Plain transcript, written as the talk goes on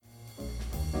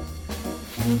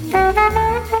Hello,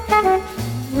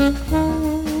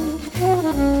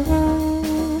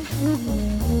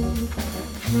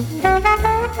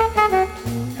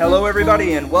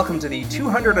 everybody, and welcome to the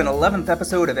 211th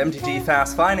episode of MTG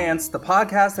Fast Finance, the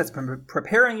podcast that's been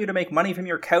preparing you to make money from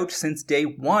your couch since day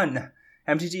one.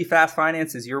 MTG Fast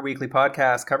Finance is your weekly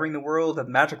podcast covering the world of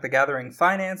Magic the Gathering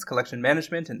finance, collection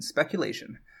management, and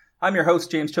speculation. I'm your host,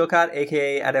 James Chilcott,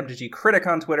 aka at MTG Critic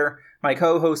on Twitter. My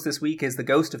co-host this week is the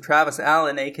ghost of Travis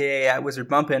Allen, aka at Wizard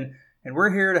Bumpin', and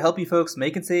we're here to help you folks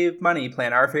make and save money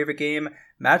playing our favorite game,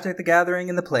 Magic the Gathering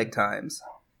in the Plague Times.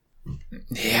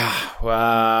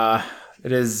 Yeah,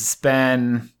 it has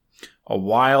been a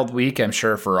wild week, I'm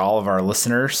sure, for all of our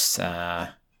listeners. I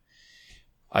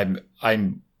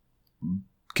can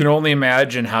only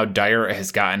imagine how dire it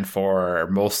has gotten for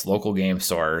most local game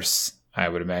stores. I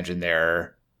would imagine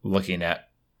they're looking at,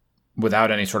 without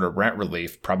any sort of rent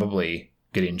relief, probably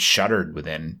getting shuttered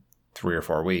within 3 or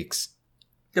 4 weeks.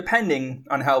 Depending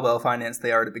on how well financed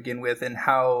they are to begin with and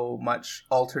how much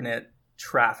alternate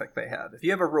traffic they have. If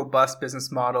you have a robust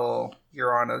business model,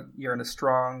 you're in a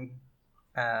strong,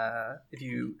 if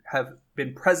you have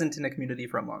been present in a community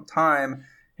for a long time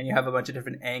and you have a bunch of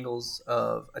different angles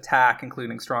of attack,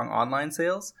 including strong online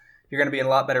sales, you're going to be in a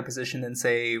lot better position than,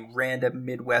 say, random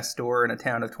Midwest store in a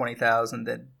town of 20,000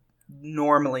 that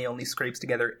normally only scrapes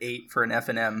together 8 for an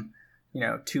F&M,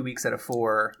 2 weeks out of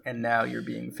 4, and now you're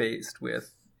being faced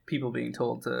with people being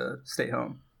told to stay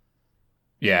home.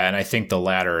 Yeah, and I think the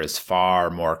latter is far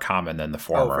more common than the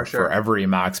former. Oh, for sure. For every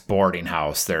Mox boarding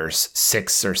house, there's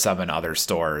 6 or 7 other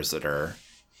stores that are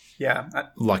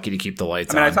lucky to keep the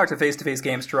lights on. I talked to Face-to-Face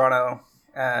Games Toronto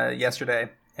yesterday,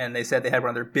 and they said they had one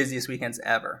of their busiest weekends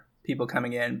ever. People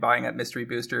coming in, buying up mystery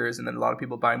boosters, and then a lot of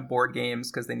people buying board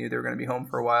games because they knew they were going to be home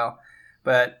for a while.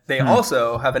 But they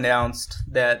also have announced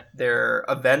that their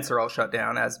events are all shut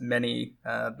down, as many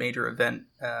major event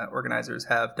organizers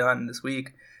have done this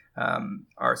week.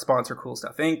 Our sponsor, Cool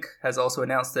Stuff Inc., has also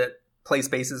announced that play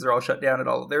spaces are all shut down at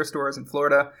all of their stores in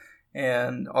Florida,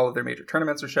 and all of their major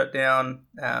tournaments are shut down.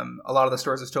 A lot of the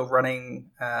stores are still running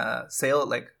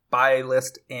buy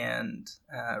list and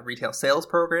retail sales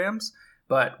programs,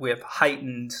 but with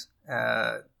heightened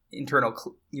internal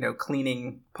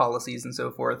cleaning policies and so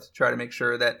forth to try to make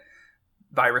sure that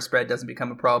virus spread doesn't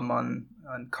become a problem on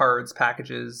cards,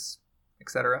 packages,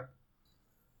 etc.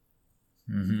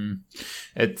 Mm-hmm.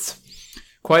 It's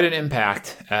quite an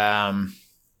impact. I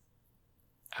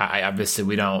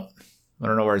obviously I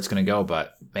don't know where it's going to go,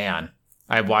 but man,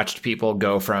 I've watched people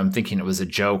go from thinking it was a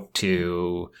joke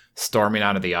to storming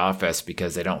out of the office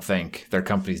because they don't think their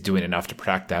company's doing enough to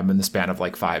protect them in the span of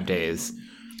 5 days.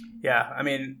 Yeah,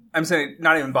 I'm saying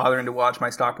not even bothering to watch my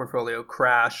stock portfolio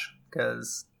crash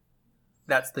because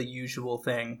that's the usual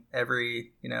thing.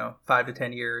 Every 5 to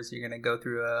 10 years, you're going to go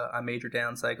through a major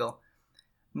down cycle.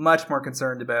 Much more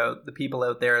concerned about the people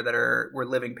out there that were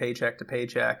living paycheck to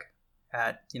paycheck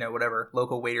at,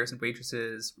 local waiters and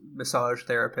waitresses, massage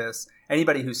therapists,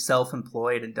 anybody who's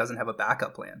self-employed and doesn't have a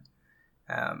backup plan,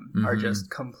 are just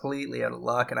completely out of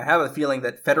luck. And I have a feeling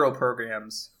that federal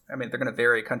programs, they're going to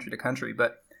vary country to country,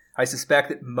 but I suspect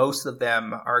that most of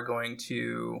them are going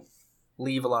to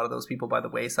leave a lot of those people by the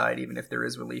wayside, even if there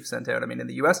is relief sent out. In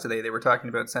the U.S. today, they were talking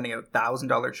about sending out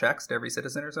 $1,000 checks to every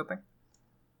citizen or something.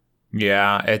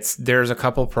 Yeah, there's a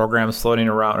couple programs floating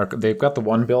around. They've got the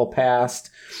one bill passed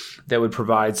that would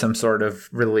provide some sort of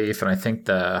relief, and I think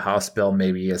the House bill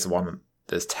maybe is one that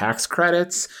does tax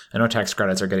credits. I know tax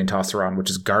credits are getting tossed around, which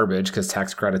is garbage because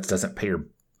tax credits doesn't pay your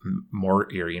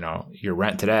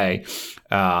rent today.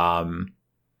 And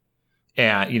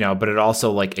but it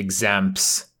also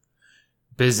exempts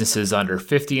businesses under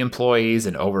 50 employees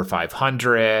and over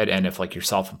 500, and if you're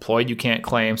self-employed, you can't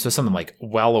claim. So something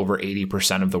well over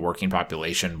 80% of the working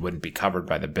population wouldn't be covered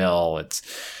by the bill.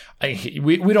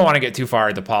 We don't want to get too far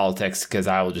into politics because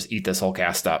I will just eat this whole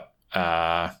cast up.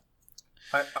 But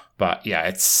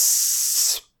yeah,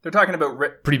 they're talking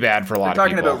about pretty bad for a lot of people.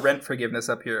 They're talking about rent forgiveness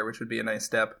up here, which would be a nice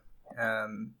step.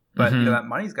 But that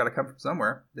money's got to come from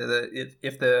somewhere.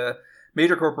 If the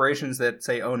major corporations that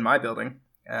say own my building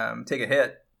take a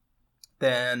hit,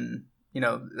 then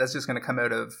that's just going to come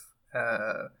out of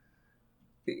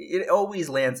it always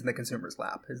lands in the consumer's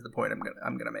lap is the point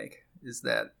I'm gonna make, is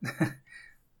that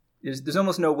there's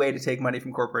almost no way to take money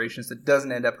from corporations that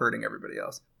doesn't end up hurting everybody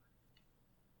else.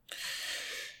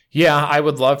 Yeah, I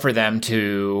would love for them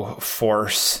to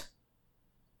force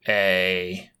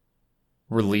a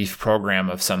relief program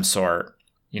of some sort,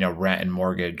 rent and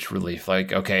mortgage relief.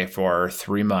 Okay, for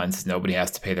 3 months, nobody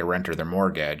has to pay their rent or their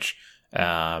mortgage.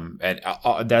 And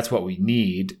that's what we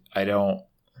need. I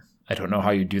I don't know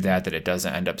how you do that it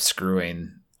doesn't end up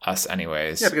screwing us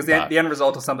anyways. Yeah, because the end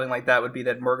result of something like that would be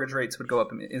that mortgage rates would go up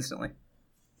instantly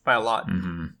by a lot.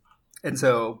 Mm-hmm. And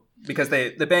so, because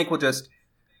the bank will just,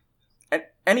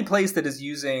 any place that is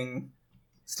using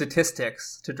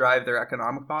statistics to drive their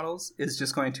economic models is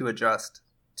just going to adjust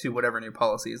to whatever new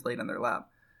policy is laid in their lap.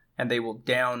 And they will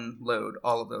download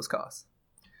all of those costs.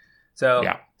 So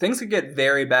things could get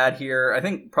very bad here. I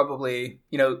think probably,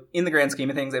 in the grand scheme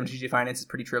of things, MTG Finance is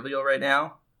pretty trivial right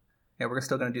now. We're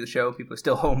still going to do the show. People are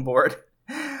still home board.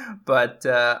 But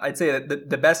I'd say that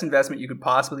the best investment you could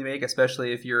possibly make,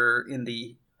 especially if you're in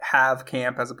the have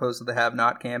camp as opposed to the have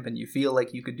not camp, and you feel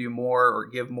like you could do more or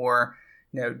give more,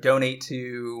 donate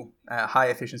to high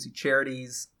efficiency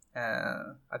charities.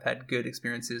 I've had good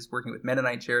experiences working with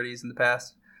Mennonite charities in the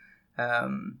past.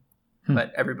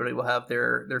 But everybody will have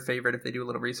their favorite if they do a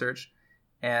little research.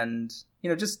 And,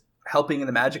 just helping in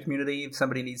the Magic community. If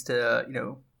somebody needs to,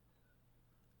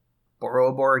 borrow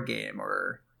a board game,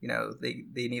 or, they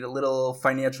need a little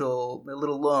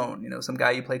loan. Some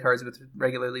guy you play cards with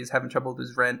regularly is having trouble with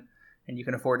his rent, and you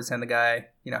can afford to send the guy,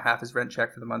 half his rent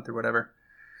check for the month or whatever.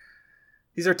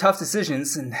 These are tough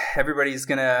decisions, and everybody's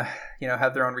going to,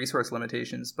 have their own resource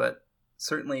limitations, but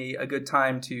certainly a good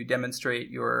time to demonstrate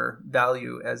your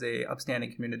value as a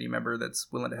upstanding community member that's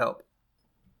willing to help.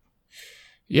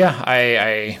 Yeah,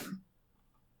 I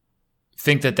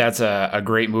think that's a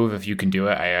great move if you can do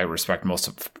it. I respect most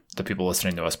of the people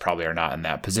listening to us probably are not in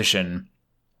that position.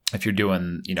 If you're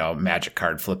doing, Magic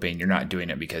card flipping, you're not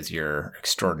doing it because you're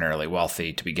extraordinarily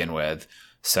wealthy to begin with.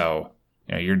 So,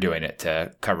 you're doing it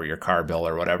to cover your car bill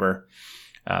or whatever.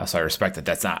 So I respect that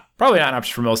that's probably not an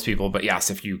option for most people, but yes,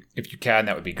 if you can,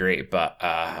 that would be great. But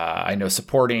I know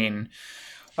supporting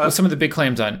some of the big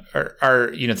claims on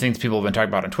are things people have been talking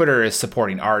about on Twitter is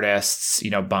supporting artists,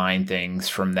 buying things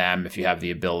from them if you have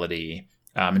the ability,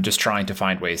 and just trying to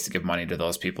find ways to give money to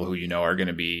those people who are going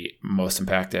to be most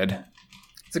impacted.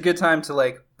 It's a good time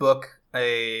to book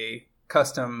a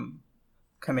custom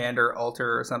commander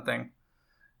altar or something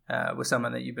with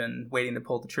someone that you've been waiting to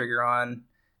pull the trigger on.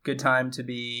 Good time to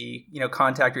be,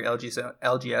 contact your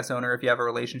LGS owner if you have a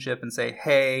relationship and say,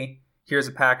 hey, here's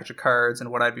a package of cards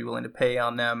and what I'd be willing to pay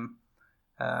on them.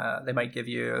 They might give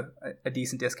you a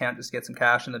decent discount just to get some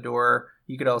cash in the door.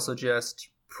 You could also just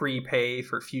prepay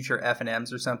for future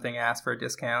F&Ms or something, ask for a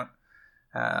discount.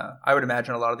 I would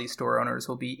imagine a lot of these store owners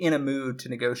will be in a mood to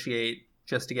negotiate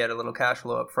just to get a little cash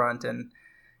flow up front. And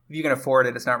if you can afford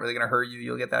it, it's not really going to hurt you.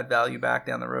 You'll get that value back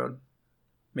down the road.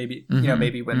 Maybe,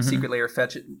 maybe when Secret Lair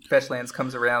fetch lands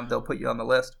comes around, they'll put you on the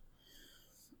list.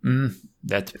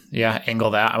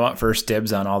 Angle that. I want first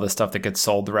dibs on all the stuff that gets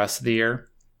sold the rest of the year.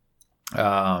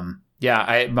 Aside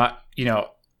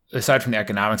from the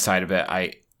economic side of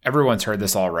it, everyone's heard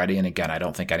this already. And again, I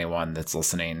don't think anyone that's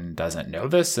listening doesn't know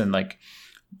this. And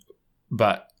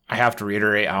but I have to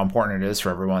reiterate how important it is for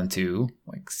everyone to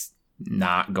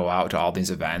not go out to all these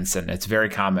events. And it's very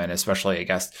common, especially, I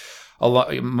guess,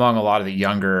 among a lot of the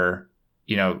younger,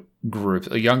 groups,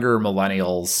 younger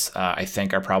millennials, I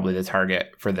think are probably the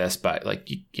target for this, but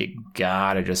you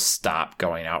gotta just stop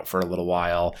going out for a little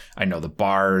while. I know the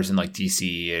bars in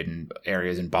DC and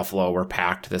areas in Buffalo were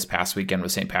packed this past weekend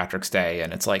with St. Patrick's Day.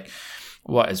 And it's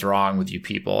what is wrong with you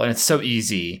people? And it's so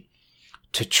easy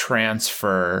to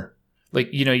transfer.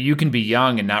 You can be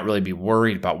young and not really be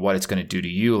worried about what it's going to do to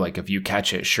you. If you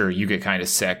catch it, sure, you get kind of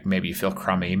sick. Maybe you feel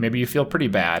crummy. Maybe you feel pretty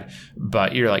bad,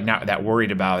 but you're not that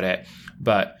worried about it.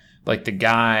 But the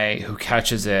guy who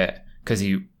catches it because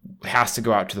he has to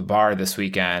go out to the bar this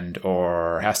weekend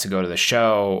or has to go to the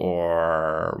show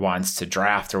or wants to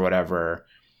draft or whatever,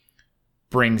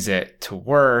 brings it to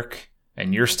work,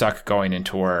 and you're stuck going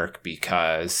into work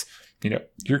because,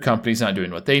 your company's not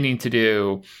doing what they need to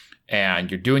do.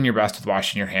 And you're doing your best with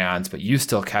washing your hands, but you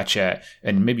still catch it.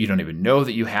 And maybe you don't even know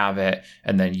that you have it.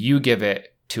 And then you give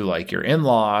it to your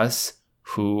in-laws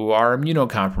who are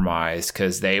immunocompromised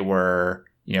because they were,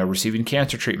 receiving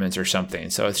cancer treatments or something.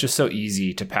 So it's just so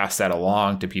easy to pass that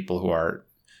along to people who are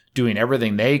doing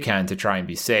everything they can to try and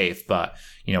be safe. But,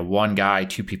 one guy,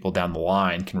 two people down the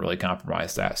line can really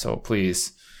compromise that. So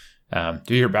please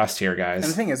do your best here, guys.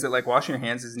 And the thing is that washing your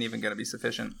hands isn't even going to be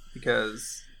sufficient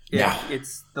because... Yeah,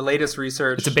 it's the latest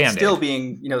research. It's a Band-Aid. Still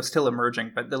being, still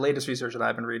emerging, but the latest research that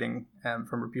I've been reading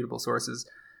from reputable sources,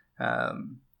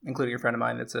 including a friend of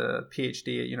mine that's a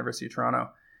PhD at University of Toronto,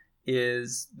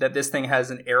 is that this thing has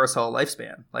an aerosol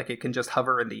lifespan. It can just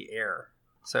hover in the air.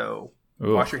 So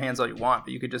wash your hands all you want,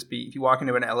 but you could just be, if you walk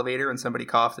into an elevator and somebody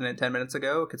coughed in it 10 minutes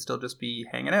ago, it could still just be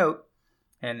hanging out.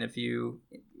 And if you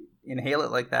inhale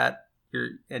it like that,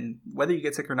 and whether you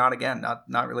get sick or not, again,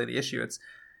 not really the issue. It's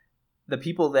the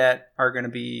people that are going to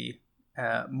be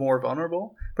more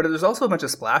vulnerable, but there's also a bunch of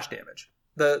splash damage.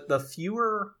 The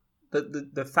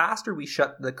faster we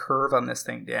shut the curve on this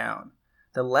thing down,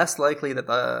 the less likely that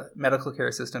the medical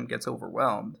care system gets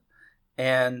overwhelmed,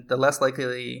 and the less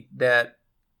likely that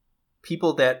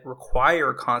people that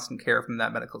require constant care from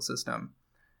that medical system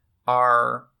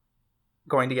are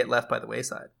going to get left by the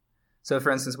wayside. So,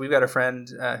 for instance, we've got a friend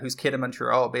whose kid in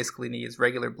Montreal basically needs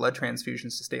regular blood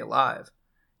transfusions to stay alive,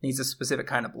 needs a specific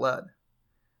kind of blood.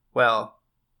 Well,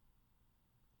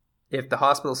 if the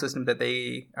hospital system that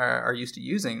they are used to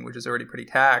using, which is already pretty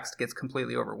taxed, gets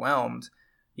completely overwhelmed,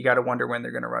 you got to wonder when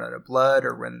they're going to run out of blood,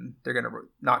 or when they're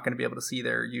not going to be able to see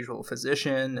their usual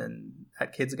physician, and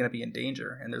that kid's going to be in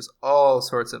danger. And there's all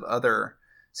sorts of other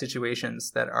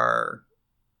situations that are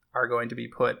going to be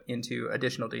put into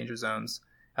additional danger zones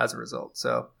as a result.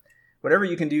 So whatever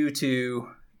you can do to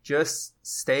just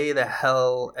stay the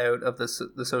hell out of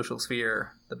the social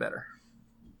sphere, the better.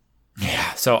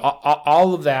 Yeah, so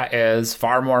all of that is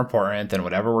far more important than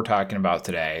whatever we're talking about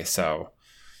today. So,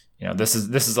 this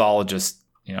is all just,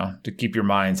 to keep your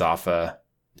minds off the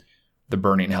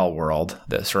burning hell world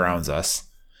that surrounds us.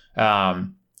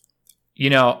 And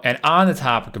on the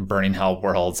topic of burning hell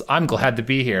worlds, I'm glad to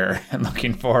be here and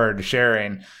looking forward to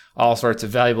sharing all sorts of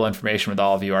valuable information with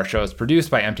all of you. Our show is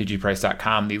produced by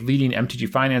mtgprice.com, the leading MTG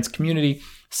finance community.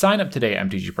 Sign up today at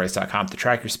mtgprice.com to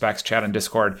track your specs, chat on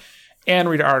Discord, and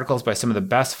read articles by some of the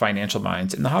best financial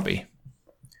minds in the hobby.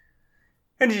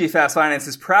 MTG Fast Finance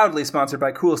is proudly sponsored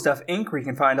by Cool Stuff Inc., where you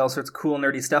can find all sorts of cool,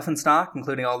 nerdy stuff in stock,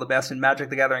 including all the best in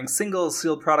Magic the Gathering singles,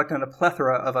 sealed product, and a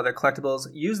plethora of other collectibles.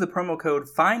 Use the promo code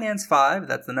FINANCE5,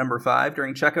 that's the number 5,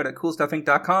 during checkout at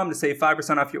CoolStuffInc.com to save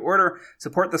 5% off your order.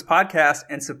 Support this podcast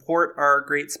and support our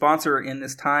great sponsor in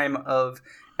this time of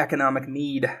economic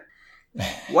need.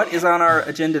 What is on our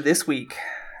agenda this week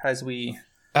as we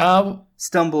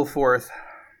stumble forth?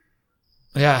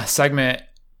 Yeah, segment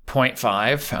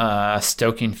 0.5,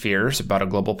 Stoking Fears About a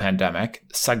Global Pandemic.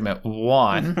 Segment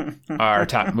 1, our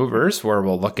top movers, where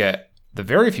we'll look at the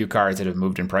very few cards that have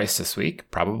moved in price this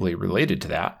week, probably related to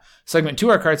that. Segment 2,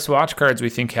 our cards to watch, cards we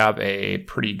think have a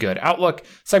pretty good outlook.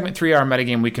 Segment 3, our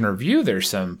metagame week in review. There's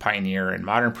some Pioneer and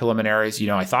Modern preliminaries.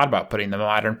 I thought about putting the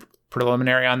Modern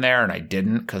preliminary on there, and I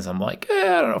didn't, because I'm like,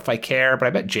 I don't know if I care, but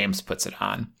I bet James puts it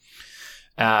on.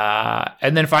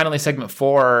 And then finally, segment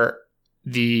 4,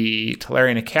 the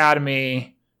Tolarian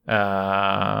Academy.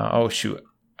 I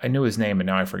knew his name and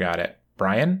now I forgot it.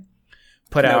 Brian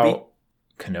put Kenobi. out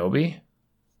Kenobi.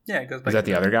 Yeah, it goes by. Is that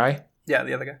the other guy? Yeah,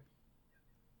 the other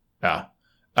guy.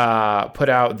 Oh. Put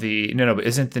out the but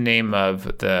isn't the name of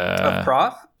the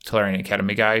Prof? Tolarian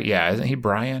Academy guy? Yeah, isn't he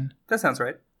Brian? That sounds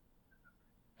right.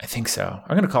 I think so.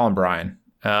 I'm gonna call him Brian.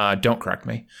 Don't correct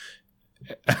me.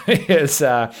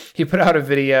 He put out a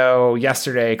video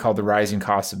yesterday called The Rising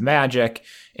Cost of Magic,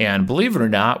 and believe it or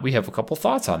not, we have a couple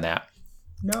thoughts on that.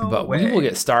 But we will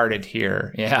get started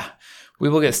here. Yeah, we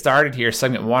will get started here.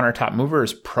 Segment 1, our top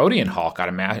movers, Protean Hulk out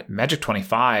of Magic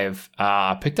 25,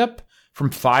 picked up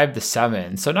from 5 to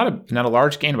 7, so not a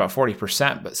large gain, about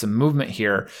 40%, but some movement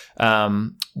here.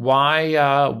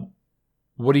 Why?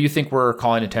 What do you think we're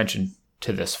calling attention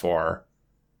to this for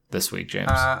this week, James?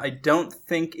 I don't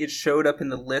think it showed up in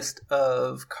the list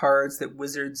of cards that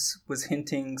Wizards was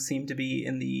hinting seemed to be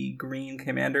in the green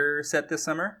Commander set this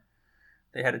summer.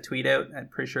 They had a tweet out. I'm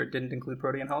pretty sure it didn't include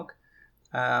Protean Hulk.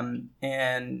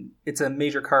 And it's a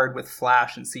major card with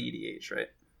Flash and CEDH, right?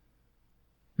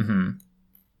 Mm-hmm.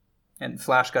 And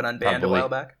Flash got unbanned a while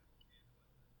back.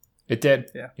 It did.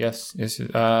 Yeah. Yes.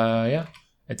 Yeah.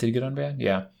 It did get unbanned.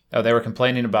 Yeah. Oh, they were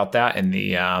complaining about that in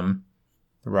the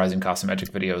Rising Cost of Magic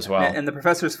video as well. And the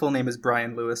professor's full name is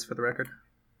Brian Lewis, for the record.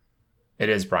 It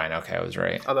is Brian. Okay, I was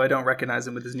right. Although I don't recognize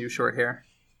him with his new short hair.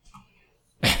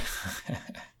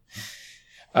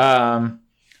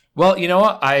 Well, you know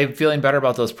what? I'm feeling better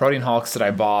about those Protean Hulks that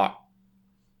I bought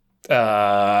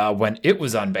when it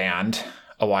was unbanned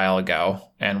a while ago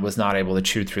and was not able to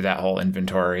chew through that whole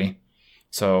inventory.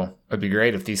 So it'd be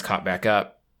great if these caught back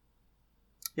up.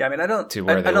 Yeah, I mean, I don't think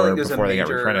there's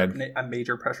a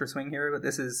major pressure swing here, but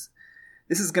this is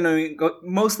going to go,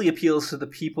 mostly appeals to the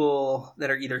people that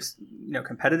are either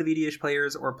competitive EDH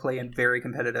players or play in very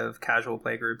competitive casual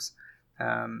play groups,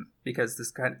 because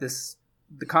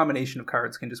the combination of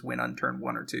cards can just win on turn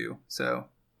 1 or 2. So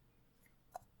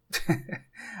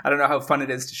I don't know how fun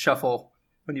it is to shuffle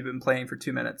when you've been playing for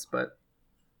 2 minutes, but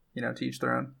to each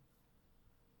their own.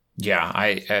 Yeah,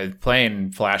 I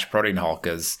playing Flash Protean Hulk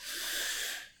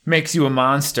makes you a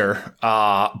monster,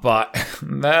 but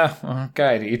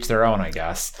okay, to each their own, I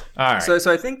guess. All right.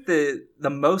 So I think the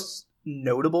most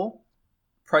notable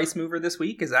price mover this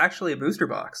week is actually a booster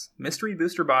box. Mystery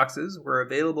booster boxes were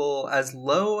available as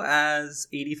low as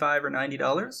 $85 or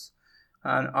 $90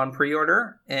 on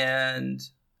pre-order, and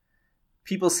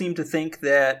people seem to think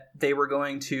that they were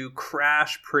going to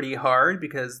crash pretty hard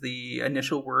because the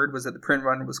initial word was that the print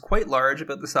run was quite large,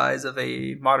 about the size of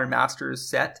a Modern Masters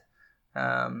set.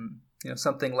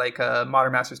 Something like a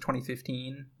Modern Masters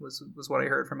 2015 was what I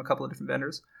heard from a couple of different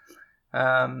vendors.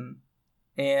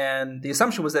 And the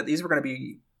assumption was that these were going to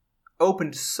be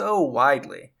opened so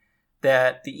widely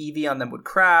that the EV on them would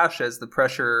crash as the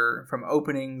pressure from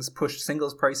openings pushed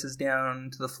singles prices down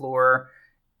to the floor.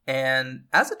 And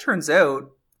as it turns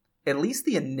out, at least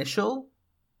the initial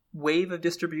wave of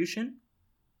distribution,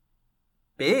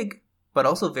 big, but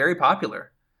also very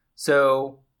popular.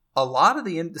 So a lot of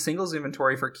the singles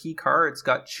inventory for key cards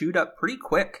got chewed up pretty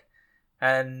quick,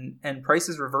 and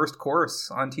prices reversed course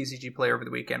on TCG Play over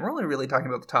the weekend. We're only really talking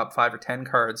about the top 5 or 10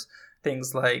 cards,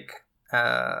 things like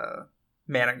Mana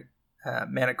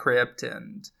Crypt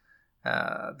and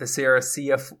Viscera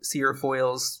Seer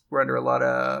foils were under a lot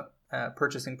of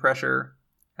purchasing pressure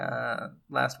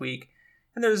last week.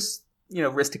 And there's,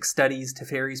 Rhystic Studies,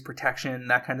 Teferi's Protection,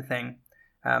 that kind of thing,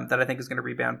 that I think is going to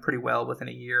rebound pretty well within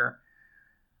a year.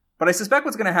 But I suspect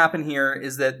what's going to happen here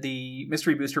is that the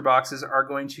mystery booster boxes are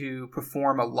going to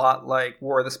perform a lot like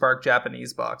War of the Spark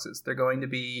Japanese boxes. There's going to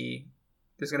be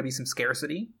some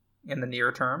scarcity in the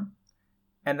near term.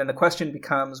 And then the question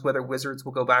becomes whether Wizards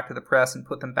will go back to the press and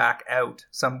put them back out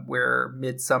somewhere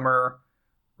midsummer,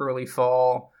 early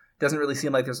fall. Doesn't really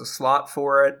seem like there's a slot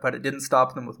for it, but it didn't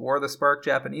stop them with War of the Spark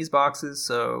Japanese boxes,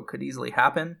 so could easily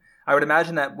happen. I would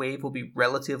imagine that wave will be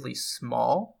relatively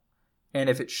small. And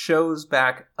if it shows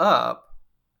back up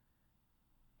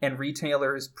and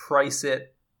retailers price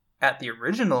it at the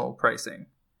original pricing,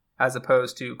 as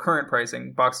opposed to current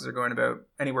pricing, boxes are going about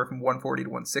anywhere from $140 to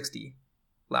 $160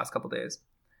 last couple days,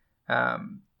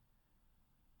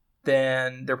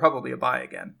 then they're probably a buy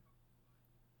again.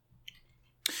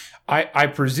 I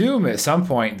presume at some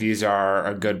point these are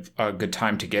a good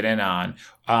time to get in on.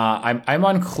 I'm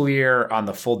unclear on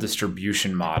the full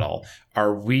distribution model.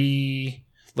 Are we...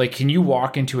 can you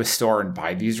walk into a store and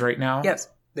buy these right now? Yes.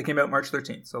 They came out March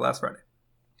 13th, so last Friday.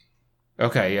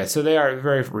 Okay, yeah. So they are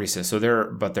very recent. So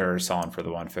they're selling for the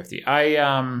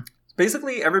 $150.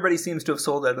 Basically, everybody seems to have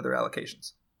sold out of their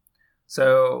allocations.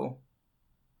 So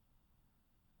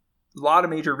a lot of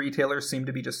major retailers seem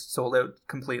to be just sold out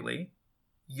completely.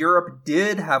 Europe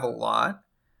did have a lot,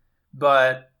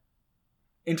 but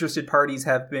interested parties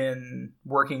have been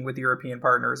working with European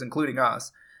partners, including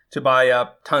us, to buy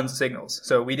up tons of signals.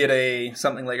 So we did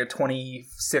something like a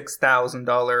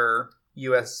 $26,000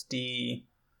 USD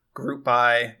group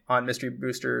buy on Mystery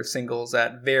Booster singles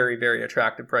at very, very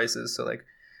attractive prices. So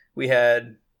we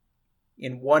had,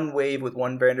 in one wave with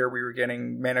one vendor, we were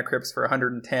getting Mana Crypts for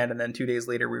 $110, and then 2 days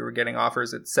later we were getting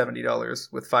offers at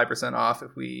 $70 with 5% off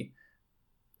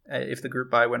if the group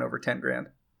buy went over 10 grand.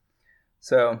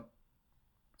 So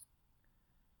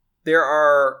there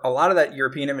are a lot of that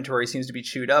European inventory seems to be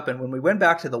chewed up. And when we went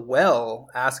back to the well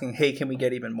asking, hey, can we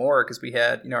get even more? Because we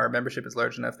had, our membership is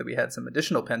large enough that we had some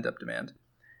additional pent up demand.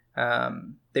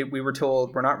 We were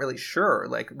told we're not really sure.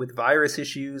 With virus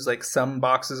issues, some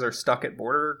boxes are stuck at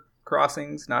border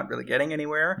crossings, not really getting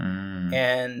anywhere.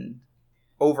 And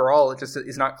overall, it just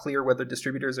is not clear whether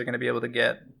distributors are going to be able to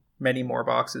get many more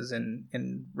boxes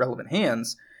in relevant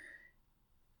hands.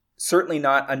 Certainly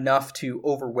not enough to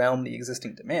overwhelm the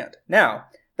existing demand. Now,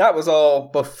 that was all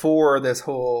before this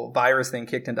whole virus thing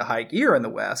kicked into high gear in the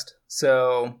West.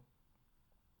 So,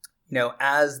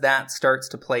 as that starts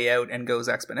to play out and goes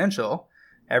exponential,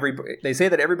 they say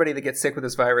that everybody that gets sick with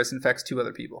this virus infects 2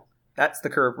 other people. That's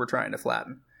the curve we're trying to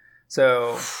flatten.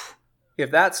 So, if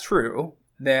that's true,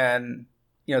 then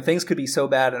things could be so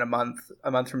bad in a month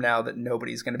from now that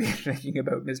nobody's going to be thinking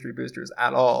about mystery boosters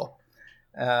at all.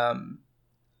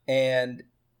 And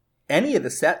any of the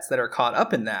sets that are caught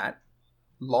up in that,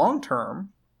 long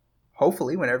term,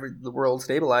 hopefully, whenever the world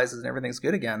stabilizes and everything's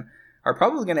good again, are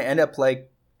probably going to end up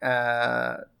like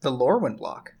the Lorwyn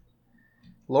block.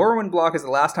 Lorwyn block is the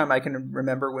last time I can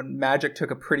remember when Magic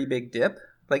took a pretty big dip.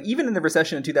 Even in the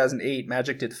recession in 2008,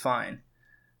 Magic did fine.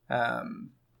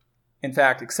 In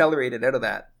fact, accelerated out of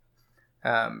that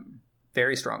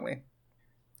very strongly.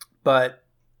 But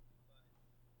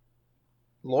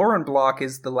Lorwyn block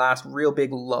is the last real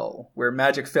big lull where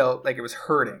Magic felt like it was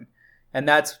hurting, and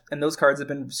those cards have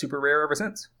been super rare ever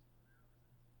since.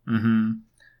 Mm-hmm.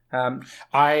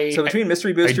 So between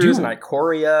mystery boosters and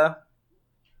Ikoria,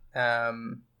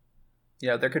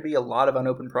 there could be a lot of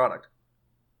unopened product.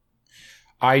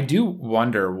 I do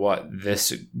wonder what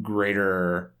this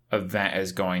greater event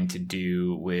is going to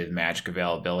do with Magic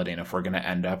availability, and if we're going to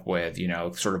end up with,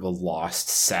 sort of a lost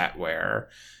set where,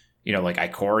 like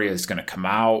Ikoria is going to come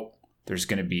out. There's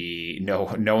going to be no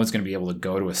one's going to be able to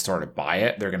go to a store to buy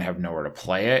it. They're going to have nowhere to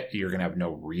play it. You're going to have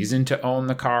no reason to own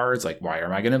the cards. Like, why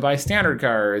am I going to buy standard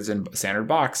cards and standard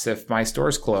box if my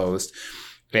store's closed?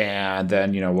 And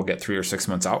then, we'll get 3 or 6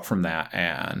 months out from that,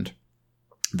 and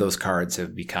those cards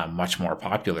have become much more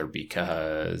popular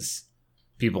because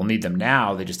people need them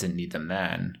now. They just didn't need them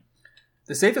then.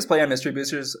 The safest play on mystery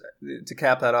boosters, to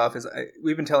cap that off, is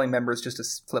we've been telling members just to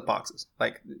flip boxes.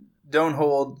 Like, don't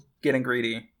hold getting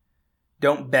greedy.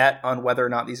 Don't bet on whether or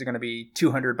not these are going to be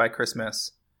 200 by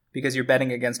Christmas, because you're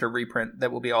betting against a reprint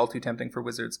that will be all too tempting for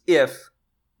Wizards if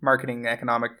marketing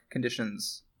economic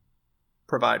conditions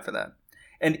provide for that.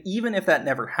 And even if that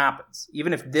never happens,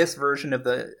 even if this version of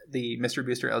the Mystery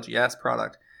Booster LGS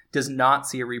product does not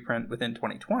see a reprint within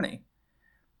 2020,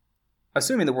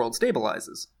 assuming the world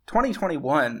stabilizes,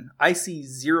 2021, I see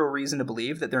zero reason to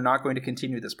believe that they're not going to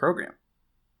continue this program.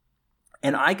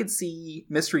 And I could see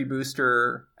Mystery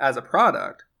Booster as a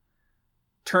product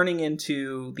turning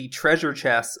into the treasure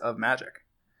chest of Magic,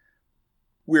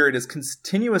 where it is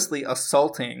continuously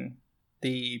assaulting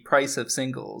the price of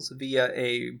singles via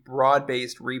a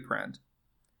broad-based reprint,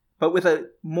 but with a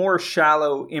more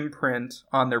shallow imprint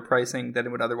on their pricing than it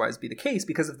would otherwise be the case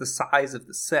because of the size of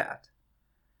the set.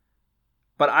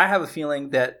 But I have a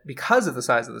feeling that because of the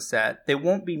size of the set, they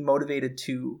won't be motivated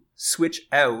to switch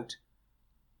out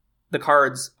the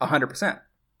cards 100%.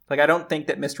 Like, I don't think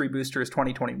that Mystery Boosters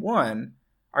 2021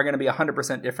 are going to be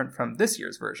 100% different from this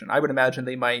year's version. I would imagine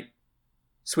they might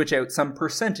switch out some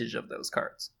percentage of those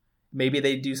cards. Maybe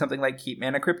they do something like keep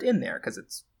Mana Crypt in there because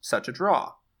it's such a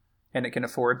draw and it can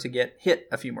afford to get hit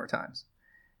a few more times.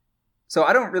 So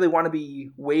I don't really want to be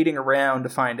waiting around to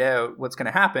find out what's going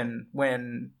to happen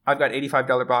when I've got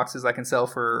 $85 boxes I can sell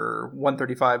for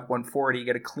 $135, $140,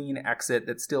 get a clean exit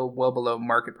that's still well below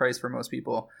market price for most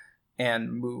people,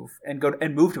 and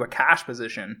move to a cash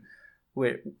position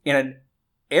in an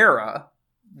era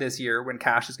this year when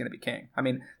cash is going to be king. I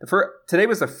mean, today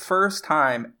was the first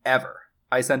time ever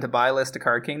I sent a buy list to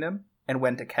Card Kingdom and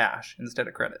went to cash instead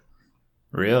of credit.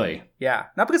 Really? Yeah.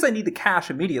 Not because I need the cash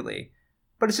immediately,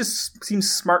 but it just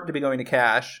seems smart to be going to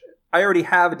cash. I already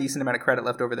have a decent amount of credit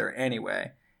left over there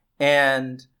anyway.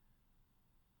 And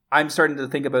I'm starting to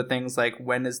think about things like,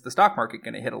 when is the stock market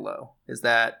going to hit a low? Is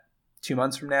that 2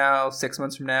 months from now, 6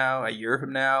 months from now, a year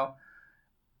from now?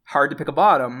 Hard to pick a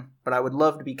bottom, but I would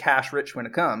love to be cash rich when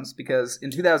it comes, because in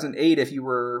 2008, if you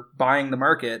were buying the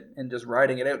market and just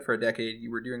riding it out for a decade, you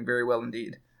were doing very well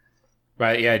indeed.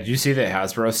 Right. Yeah. Did you see that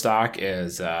Hasbro stock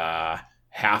is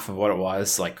half of what it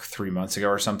was like 3 months ago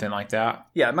or something like that?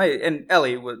 Yeah. And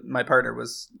Ellie, my partner,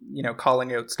 was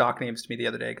calling out stock names to me the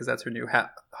other day because that's her new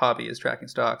hobby, is tracking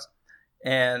stocks,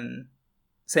 and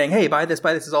saying, hey, buy this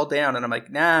is all down. And I'm like,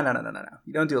 no.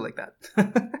 You don't do it like that.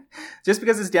 Just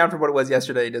because it's down from what it was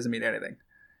yesterday doesn't mean anything.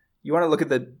 You want to look at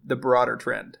the broader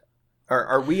trend.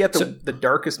 Are we at the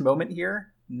darkest moment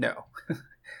here? No.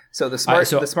 So the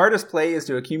smartest play is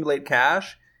to accumulate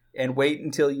cash and wait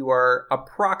until you are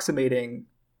approximating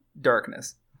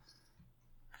darkness.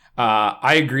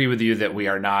 I agree with you that we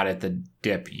are not at the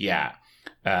dip yet.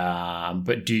 But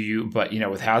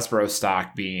with Hasbro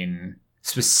stock being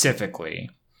specifically,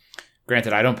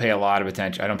 granted, I don't pay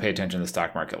attention to the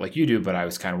stock market like you do, but I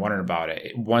was kind of wondering about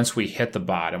it. Once we hit the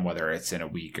bottom, whether it's in a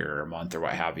week or a month or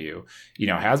what have you,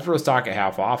 Hasbro stock at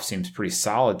half off seems pretty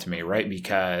solid to me, right?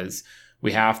 Because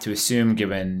we have to assume,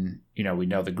 given, we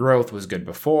know the growth was good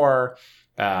before,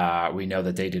 we know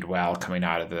that they did well coming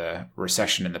out of the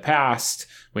recession in the past.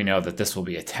 We know that this will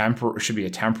be should be a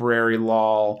temporary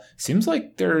lull. Seems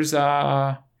like there's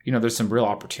some real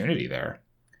opportunity there.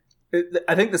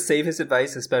 I think the safest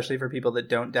advice, especially for people that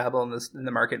don't dabble in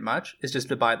the market much, is just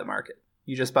to buy the market.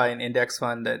 You just buy an index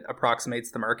fund that approximates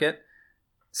the market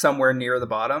somewhere near the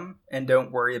bottom, and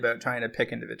don't worry about trying to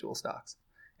pick individual stocks.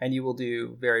 And you will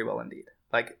do very well indeed.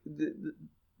 Like,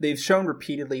 they've shown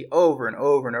repeatedly over and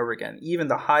over and over again, even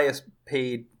the highest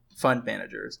paid fund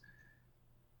managers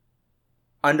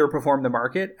underperform the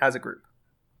market as a group.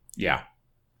 Yeah.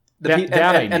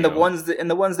 The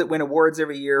ones that win awards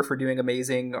every year for doing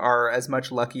amazing are as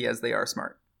much lucky as they are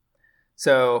smart.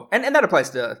 So, and that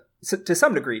applies to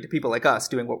some degree to people like us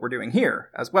doing what we're doing here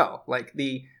as well. Like,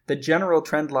 the general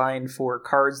trend line for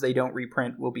cards they don't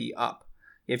reprint will be up.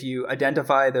 If you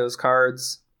identify those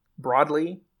cards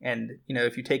broadly, and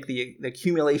if you take the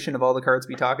accumulation of all the cards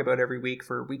we talk about every week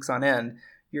for weeks on end,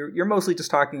 you're mostly just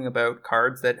talking about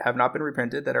cards that have not been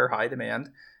reprinted, that are high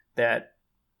demand, that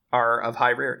are of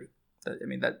high rarity. I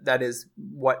mean, that is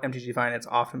what MTG Finance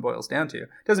often boils down to.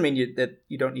 Doesn't mean that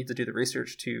you don't need to do the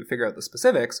research to figure out the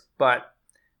specifics, but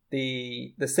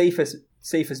the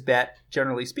safest bet,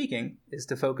 generally speaking, is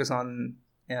to focus on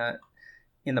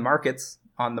in the markets,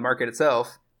 on the market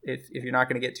itself, if you're not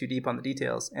going to get too deep on the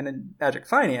details. And in Magic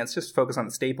Finance, just focus on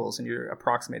the staples and you're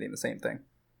approximating the same thing.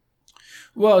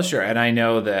 Well, sure. And I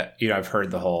know that, I've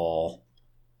heard the whole,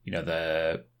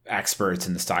 the experts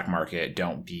in the stock market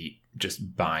don't beat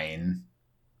just buying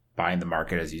the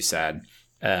market, as you said.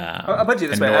 I'll put you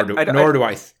this way. Nor do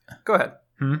I. Go ahead.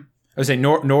 I would say,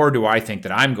 nor do I think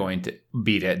that I'm going to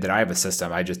beat it, that I have a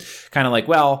system. I just kind of like,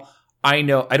 well, I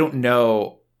don't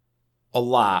know a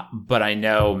lot, but I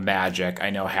know Magic,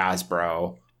 I know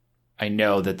Hasbro, I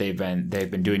know that they've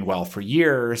been doing well for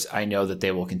years. I know that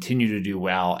they will continue to do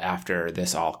well after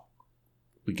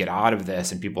we get out of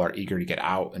this and people are eager to get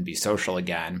out and be social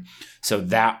again. So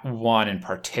that one in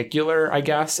particular, I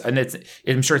guess, and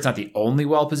I'm sure it's not the only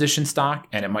well-positioned stock,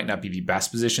 and it might not be the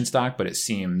best positioned stock, but it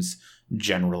seems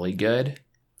generally good.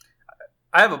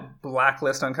 I have a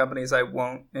blacklist on companies I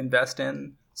won't invest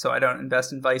in. So I don't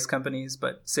invest in vice companies,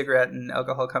 but cigarette and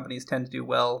alcohol companies tend to do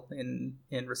well in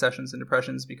recessions and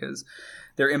depressions because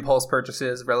their impulse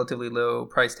purchases, relatively low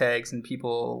price tags, and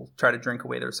people try to drink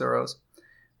away their sorrows.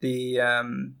 The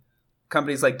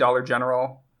companies like Dollar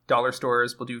General, dollar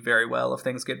stores will do very well if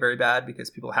things get very bad because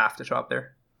people have to shop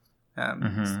there.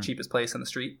 It's the cheapest place on the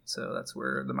street, so that's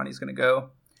where the money's going to go.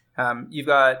 You've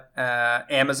got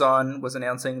Amazon was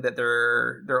announcing that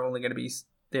they're only going to be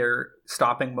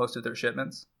stopping most of their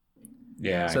shipments.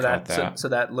 Yeah, so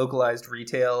that localized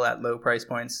retail at low price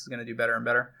points is going to do better and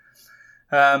better.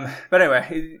 But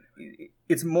anyway,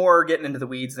 it's more getting into the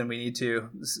weeds than we need to.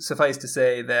 Suffice to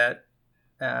say that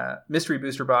mystery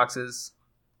booster boxes,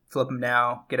 flip them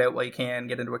now, get out while you can,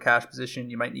 get into a cash position.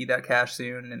 You might need that cash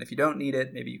soon, and if you don't need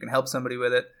it, maybe you can help somebody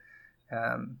with it.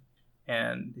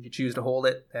 And if you choose to hold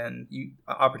it, then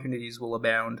opportunities will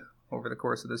abound over the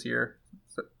course of this year.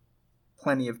 So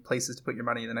plenty of places to put your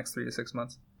money in the next 3 to 6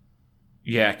 months.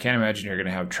 Yeah, I can't imagine you're going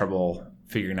to have trouble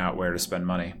figuring out where to spend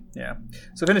money. Yeah.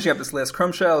 So finishing up this list,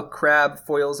 Chromeshell Crab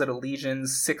foils at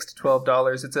Allegiance, $6 to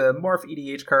 $12. It's a Morph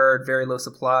EDH card, very low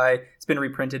supply. It's been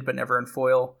reprinted, but never in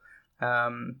foil.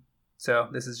 So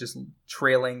this is just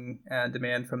trailing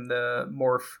demand from the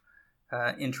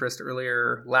Morph interest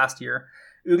earlier last year.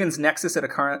 Ugin's Nexus at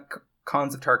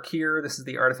Khans of Tarkir. This is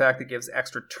the artifact that gives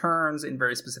extra turns in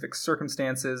very specific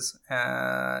circumstances,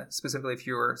 specifically if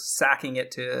you're sacking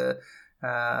it to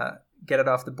get it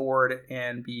off the board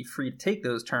and be free to take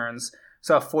those turns.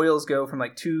 Saw foils go from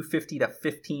like $2.50 to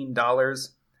 $15.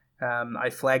 I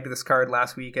flagged this card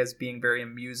last week as being very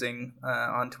amusing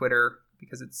on Twitter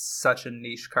because it's such a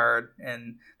niche card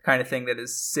and the kind of thing that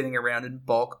is sitting around in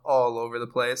bulk all over the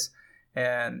place.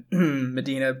 And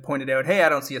Medina pointed out, hey, I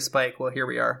don't see a spike. Well, here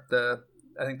we are.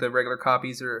 I think the regular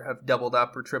copies have doubled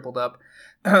up or tripled up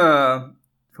from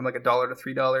like $1 to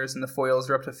 $3, and the foils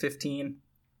are up to $15.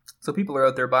 So people are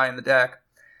out there buying the deck.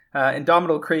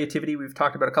 Indomitable Creativity, we've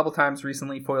talked about a couple times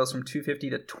recently. Foils from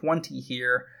 $2.50 to $20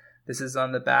 here. This is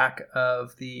on the back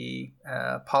of the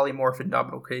Polymorph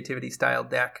Indomitable Creativity style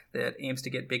deck that aims to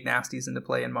get big nasties into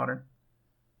play in Modern.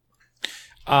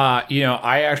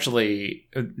 I actually,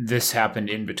 this happened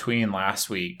in between last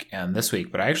week and this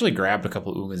week, but I actually grabbed a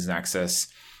couple of Ugin's Nexus.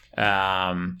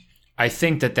 I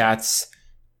think that's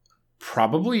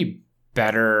probably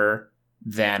better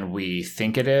than we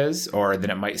think it is, or than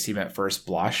it might seem at first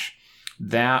blush.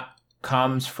 That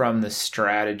comes from the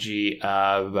strategy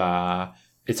of,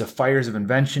 it's a Fires of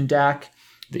Invention deck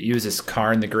that uses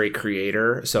Karn the Great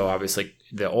Creator. So obviously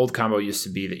the old combo used to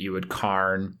be that you would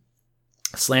Karn,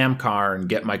 slam Karn,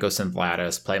 get Mycosynth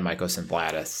Lattice, play Mycosynth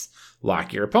Lattice,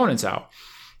 lock your opponents out.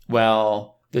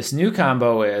 Well, this new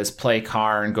combo is play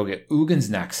Karn, go get Ugin's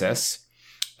Nexus,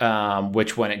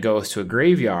 which when it goes to a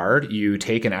graveyard, you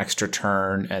take an extra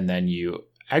turn and then you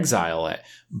exile it.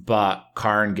 But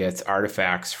Karn gets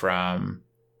artifacts from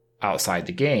outside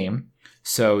the game,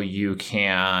 so you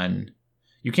can't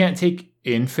take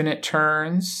infinite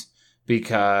turns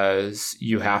because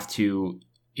you have to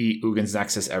eat Ugin's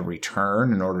Nexus every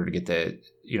turn in order to get the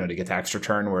extra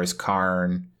turn, whereas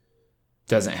Karn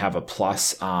doesn't have a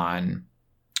plus on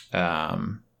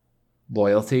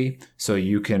loyalty, so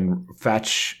you can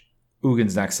fetch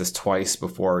Ugin's Nexus twice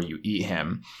before you eat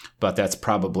him, but that's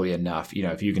probably enough.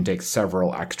 If you can take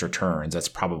several extra turns, that's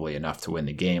probably enough to win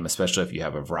the game, especially if you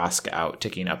have a Vraska out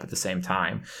ticking up at the same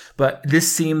time. But this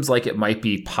seems like it might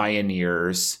be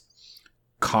Pioneer's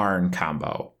Karn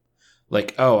combo.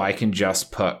 Like, I can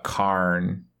just put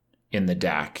Karn in the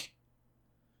deck,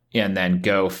 and then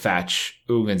go fetch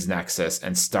Ugin's Nexus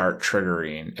and start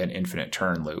triggering an infinite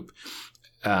turn loop.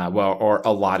 Or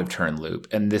a lot of turn loop.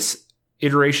 And this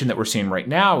iteration that we're seeing right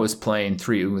now is playing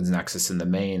 3 Ugin's Nexus in the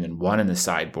main and 1 in the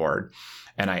sideboard.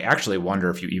 And I actually wonder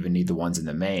if you even need the ones in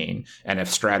the main, and if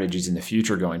strategies in the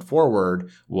future going forward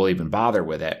will even bother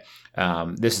with it.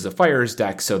 This is a Fires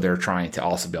deck, so they're trying to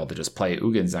also be able to just play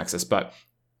Ugin's Nexus, but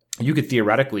you could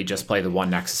theoretically just play the 1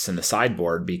 Nexus in the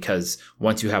sideboard, because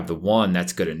once you have the 1,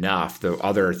 that's good enough. The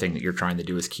other thing that you're trying to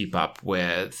do is keep up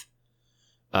with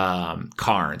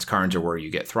Karns. Karns are where you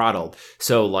get throttled.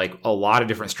 So like a lot of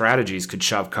different strategies could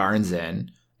shove Karns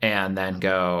in and then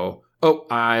go, oh,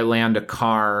 I land a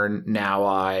Karn, now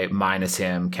I minus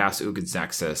him, cast Ugin's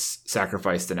Nexus,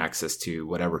 sacrifice the Nexus to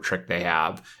whatever trick they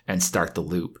have, and start the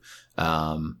loop.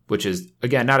 Which is,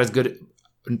 again, not as good,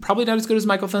 probably not as good as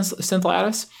Michael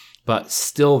Synthlatus, but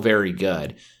still very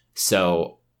good.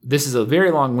 So this is a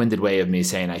very long-winded way of me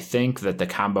saying I think that the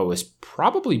combo is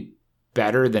probably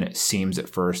better than it seems at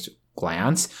first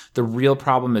glance. The real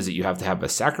problem is that you have to have a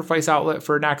sacrifice outlet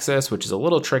for Nexus, which is a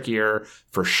little trickier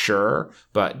for sure,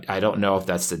 but I don't know if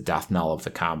that's the death knell of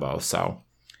the combo. So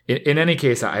in any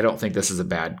case, I don't think this is a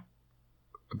bad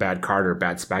card or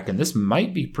bad spec, and this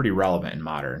might be pretty relevant in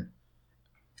Modern.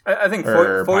 I think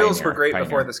foils were great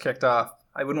before this kicked off.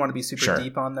 I wouldn't want to be super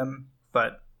deep on them,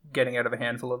 but getting out of a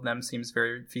handful of them seems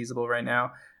very feasible right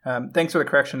now. Thanks for the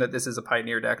correction that this is a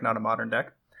Pioneer deck, not a Modern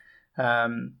deck.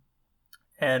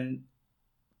 And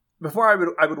before I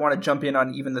would want to jump in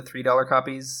on even the $3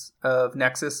 copies of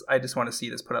Nexus, I just want to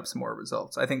see this put up some more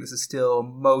results. I think this is still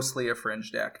mostly a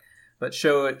fringe deck, but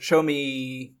show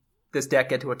me this deck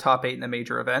get to a top 8 in a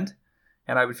major event,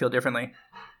 and I would feel differently.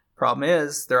 Problem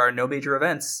is, there are no major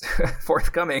events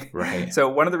forthcoming. Right. So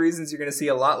one of the reasons you're going to see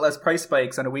a lot less price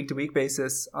spikes on a week-to-week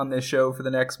basis on this show for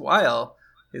the next while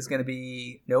is going to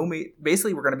be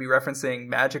basically we're going to be referencing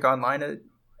Magic Online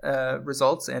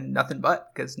results and nothing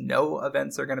but, because no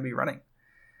events are going to be running.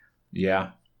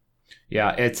 Yeah.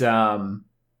 It's I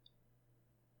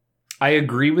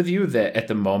agree with you that at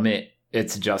the moment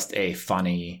it's just a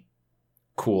funny,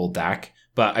 cool deck.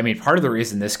 But I mean, part of the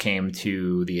reason this came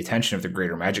to the attention of the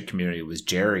greater Magic community was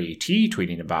Jerry T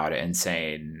tweeting about it and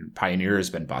saying Pioneer has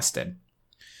been busted.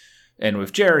 And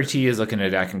with Jerry T is looking at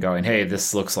a deck and going, hey,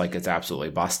 this looks like it's absolutely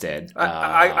busted.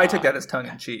 I took that as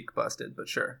tongue-in-cheek, busted, but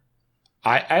sure.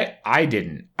 I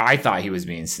didn't. I thought he was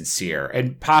being sincere,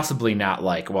 and possibly not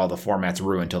like, well, the format's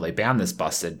ruined until they ban this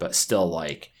busted, but still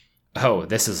like, oh,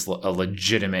 this is a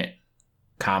legitimate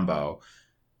combo.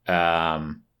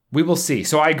 We will see.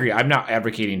 So I agree. I'm not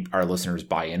advocating our listeners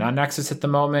buy in on Nexus at the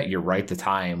moment. You're right. The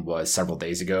time was several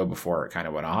days ago before it kind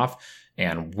of went off,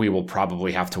 and we will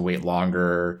probably have to wait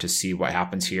longer to see what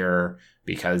happens here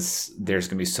because there's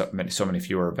going to be so many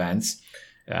fewer events.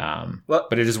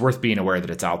 But it is worth being aware that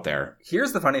it's out there.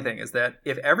 Here's the funny thing is that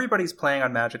if everybody's playing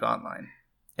on Magic Online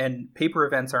and paper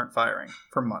events aren't firing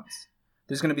for months,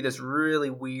 there's going to be this really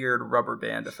weird rubber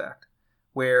band effect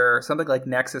where something like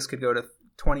Nexus could go to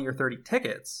 20 or 30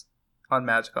 tickets on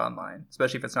Magic Online,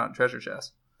 especially if it's not in Treasure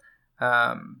Chest,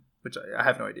 which I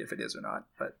have no idea if it is or not,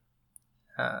 but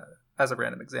as a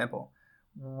random example.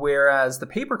 Whereas the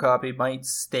paper copy might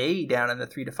stay down in the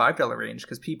 $3 to $5 range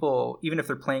because people, even if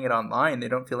they're playing it online, they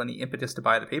don't feel any impetus to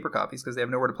buy the paper copies because they have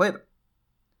nowhere to play them.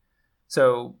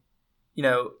 So,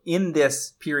 in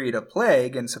this period of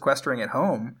plague and sequestering at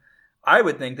home, I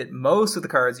would think that most of the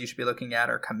cards you should be looking at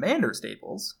are Commander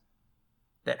staples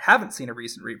that haven't seen a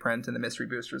recent reprint in the mystery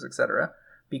boosters, etc.,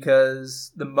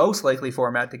 because the most likely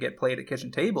format to get played at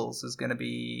kitchen tables is going to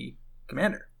be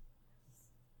Commander.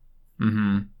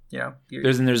 Mm-hmm.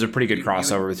 There's a pretty good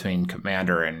crossover between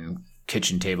Commander and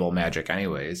kitchen table Magic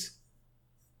anyways.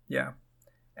 Yeah.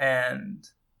 And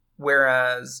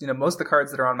whereas, most of the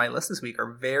cards that are on my list this week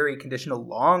are very conditional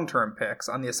long-term picks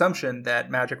on the assumption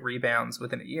that Magic rebounds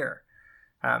within a year.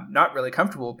 Not really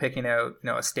comfortable picking out,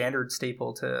 a standard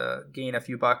staple to gain a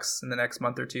few bucks in the next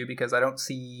month or two because I don't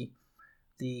see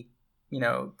the,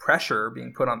 pressure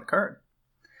being put on the card.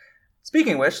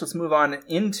 Speaking of which, let's move on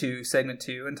into segment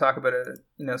 2 and talk about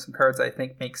some cards I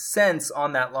think make sense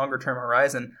on that longer term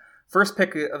horizon. First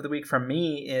pick of the week from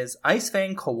me is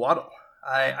Icefang Coatl.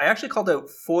 I actually called out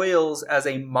foils as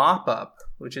a mop-up,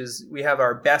 which is we have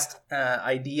our best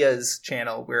ideas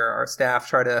channel where our staff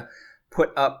try to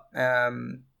put up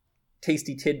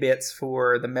tasty tidbits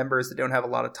for the members that don't have a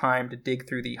lot of time to dig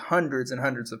through the hundreds and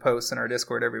hundreds of posts in our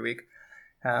Discord every week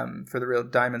for the real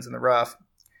diamonds in the rough.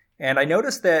 And I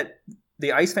noticed that the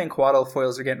Icefang Coatl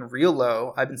foils are getting real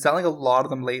low. I've been selling a lot of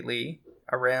them lately,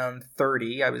 around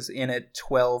 30. I was in at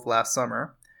 12 last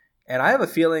summer. And I have a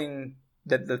feeling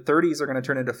that the 30s are going to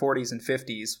turn into 40s and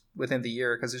 50s within the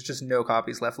year because there's just no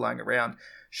copies left lying around,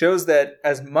 shows that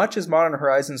as much as Modern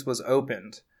Horizons was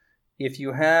opened, if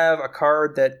you have a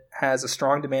card that has a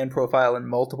strong demand profile in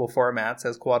multiple formats,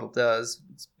 as Quaddle does,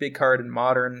 it's a big card in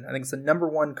Modern. I think it's the number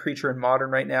 1 creature in Modern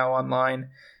right now online,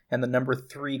 and the number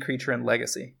 3 creature in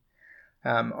Legacy.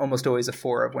 Almost always a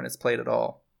 4 of when it's played at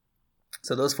all.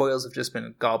 So those foils have just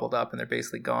been gobbled up and they're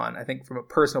basically gone. I think from a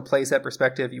personal playset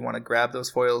perspective, you want to grab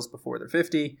those foils before they're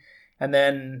 50. And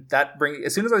then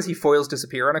as soon as I see foils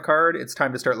disappear on a card, it's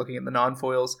time to start looking at the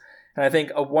non-foils. And I think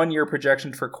a 1-year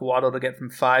projection for Quaddle to get from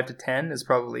 5 to 10 is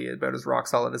probably about as rock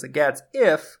solid as it gets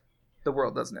if the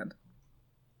world doesn't end.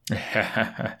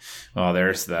 Well,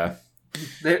 there's the...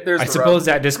 I suppose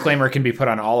that disclaimer can be put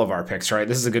on all of our picks, right?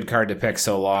 This is a good card to pick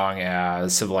so long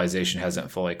as civilization hasn't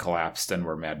fully collapsed and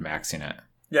we're Mad Maxing it.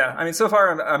 Yeah, I mean, so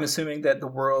far I'm assuming that the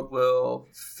world will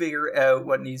figure out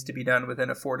what needs to be done within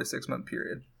a 4 to 6 month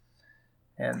period.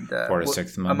 And 4 to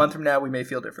 6 months. A month from now, we may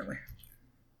feel differently.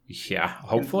 Yeah,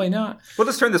 hopefully not. We'll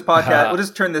just turn this podcast, we'll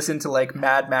just turn this into like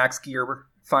Mad Max gear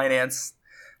finance.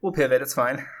 We'll pivot, it's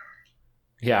fine.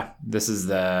 Yeah, this is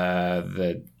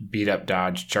the beat up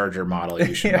Dodge Charger model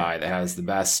you should buy that has the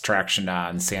best traction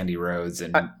on sandy roads.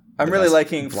 And I'm really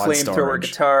liking flamethrower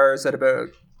guitars at about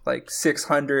like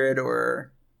 600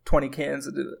 or 20 cans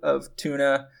of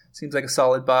tuna. Seems like a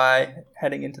solid buy.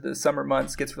 Heading into the summer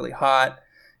months, gets really hot.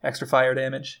 Extra fire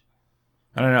damage.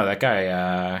 I don't know. That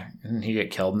guy, didn't he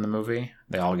get killed in the movie?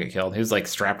 They all get killed. He was like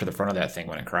strapped to the front of that thing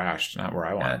when it crashed. Not where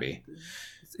I want to be.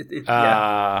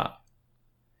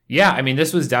 Yeah, I mean,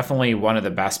 this was definitely one of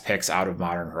the best picks out of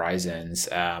Modern Horizons.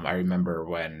 I remember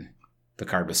when the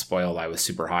card was spoiled, I was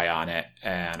super high on it,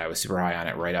 and I was super high on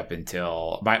it right up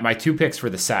until... My 2 picks for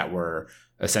the set were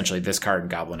essentially this card and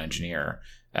Goblin Engineer.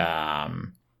 Now,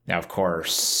 of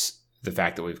course, the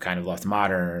fact that we've kind of left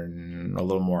Modern a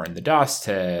little more in the dust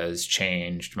has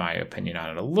changed my opinion on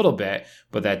it a little bit,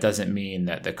 but that doesn't mean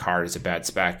that the card is a bad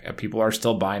spec. People are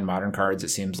still buying Modern cards, it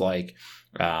seems like.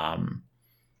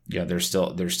 There's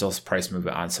still price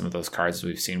movement on some of those cards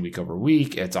we've seen week over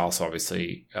week. It's also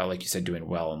obviously, like you said, doing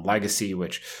well in Legacy,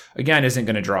 which again isn't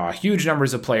going to draw huge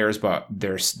numbers of players, but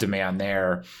there's demand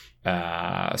there.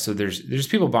 So there's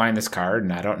people buying this card,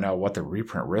 and I don't know what the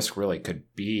reprint risk really could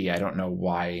be. I don't know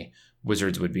why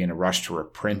Wizards would be in a rush to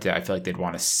reprint it. I feel like they'd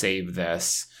want to save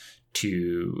this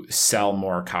to sell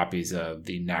more copies of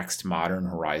the next Modern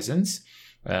Horizons.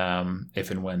 If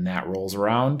and when that rolls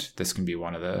around, this can be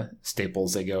one of the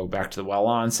staples they go back to the well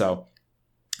on. So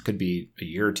it could be a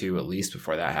year or two at least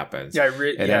before that happens. Yeah,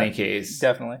 any case,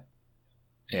 definitely.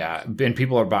 Yeah, and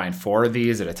people are buying 4 of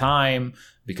these at a time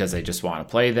because they just want to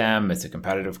play them. It's a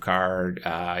competitive card.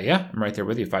 Yeah, I'm right there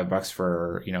with you. $5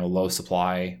 for low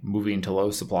supply, moving to low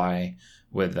supply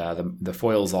with the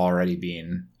foils already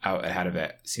being out ahead of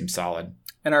it. Seems solid.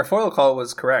 And our foil call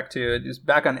was correct, too. It was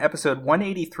back on episode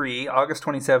 183, August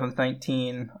 27th,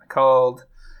 19. I called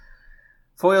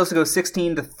foils to go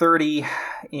 16 to 30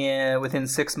 within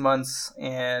 6 months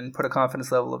and put a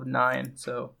confidence level of 9.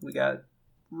 So we got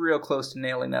real close to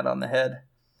nailing that on the head.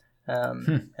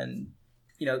 And,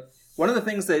 one of the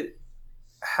things that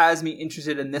has me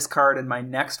interested in this card and my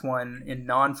next one in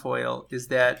non-foil is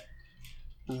that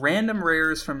random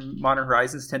rares from Modern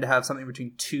Horizons tend to have something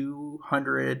between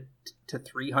 200 to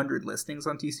 300 listings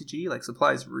on TCG. Like,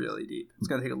 supply is really deep. It's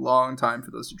going to take a long time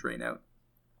for those to drain out.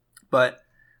 But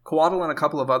Quaddle and a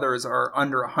couple of others are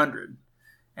under 100,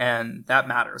 and that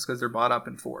matters because they're bought up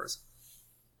in 4s.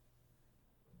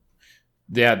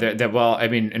 Yeah, well, I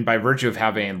mean, and by virtue of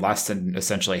having less than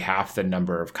essentially half the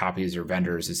number of copies or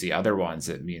vendors as the other ones,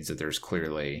 it means that there's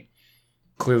clearly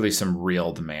some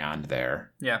real demand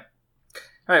there. Yeah.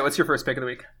 All right, what's your first pick of the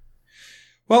week?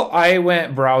 Well, I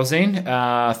went browsing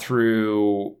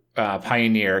through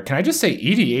Pioneer. Can I just say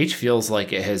EDH feels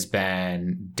like it has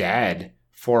been dead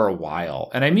for a while.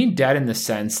 And I mean dead in the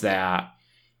sense that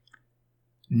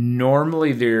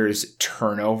normally there's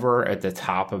turnover at the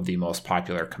top of the most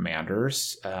popular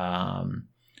commanders.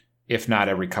 If not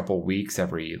every couple weeks,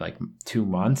 every 2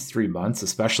 months, 3 months,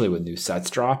 especially when new sets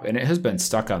drop. And it has been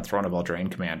stuck on Throne of Eldraine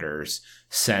commanders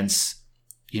since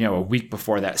a week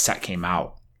before that set came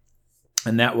out.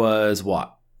 And that was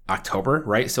October,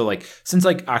 right? So since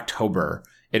October,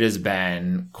 it has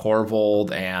been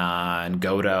Corvold and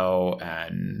Godo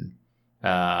and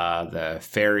the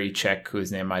fairy chick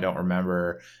whose name I don't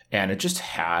remember. And it just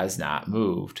has not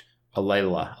moved.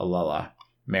 Alela.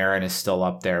 Marin is still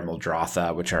up there.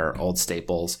 Muldrotha, which are old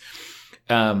staples.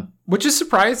 Which is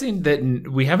surprising that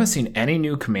we haven't seen any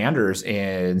new commanders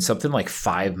in something like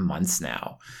 5 months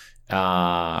now.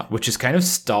 which is kind of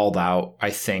stalled out, I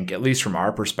think, at least from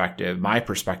our perspective, my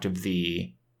perspective,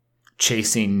 the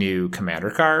chasing new commander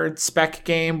card spec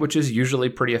game, which is usually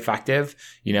pretty effective.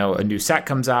 You know, a new set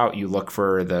comes out, you look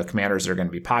for the commanders that are going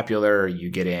to be popular,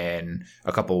 you get in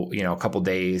a couple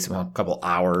days, well, a couple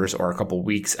hours or a couple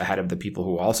weeks ahead of the people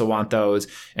who also want those,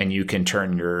 and you can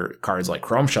turn your cards like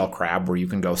Chrome Shell Crab, where you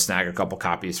can go snag a couple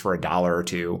copies for $1 or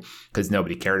 $2 because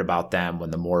nobody cared about them when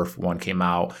the Morph one came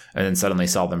out, and then suddenly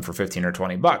sell them for 15 or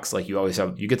 20 bucks. Like,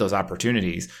 you get those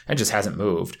opportunities, and it just hasn't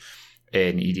moved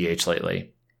in EDH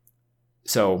lately.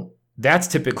 So that's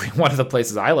typically one of the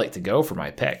places I like to go for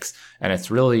my picks. And it's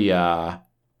really been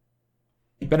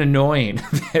annoying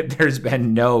that there's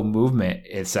been no movement,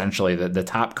 essentially. The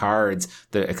top cards,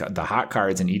 the hot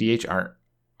cards in EDH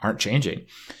aren't changing.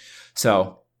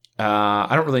 So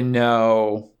I don't really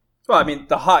know. Well, I mean,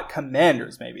 the hot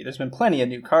commanders, maybe. There's been plenty of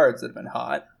new cards that have been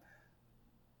hot.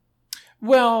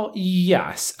 Well,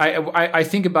 yes. I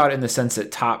think about it in the sense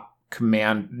that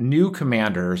new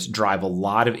commanders drive a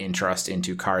lot of interest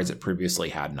into cards that previously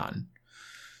had none.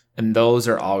 And those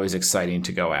are always exciting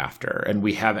to go after. And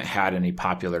we haven't had any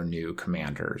popular new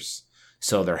commanders.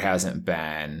 So there hasn't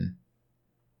been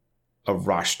a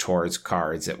rush towards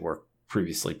cards that were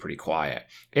previously pretty quiet.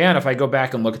 And if I go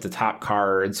back and look at the top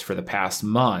cards for the past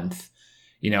month,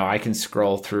 I can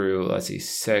scroll through, let's see,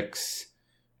 6,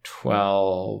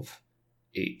 12,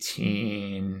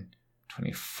 18...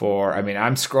 24. I mean,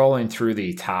 I'm scrolling through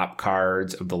the top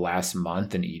cards of the last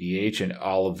month in EDH, and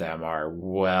all of them are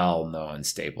well-known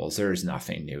staples. There's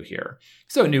nothing new here.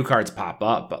 So new cards pop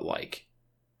up, but like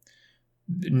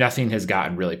nothing has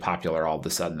gotten really popular all of a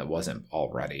sudden that wasn't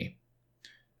already.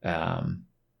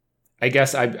 I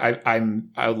guess I'm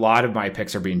a lot of my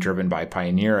picks are being driven by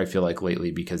Pioneer, I feel like,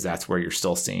 lately, because that's where you're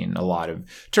still seeing a lot of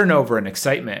turnover and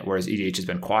excitement, whereas EDH has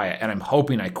been quiet. And I'm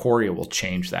hoping Ikoria will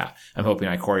change that. I'm hoping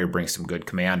Ikoria brings some good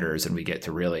commanders and we get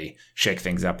to really shake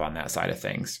things up on that side of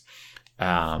things.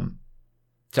 So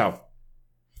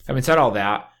having said all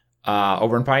that,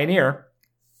 over in Pioneer,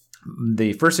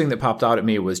 the first thing that popped out at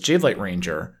me was Jadelight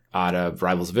Ranger out of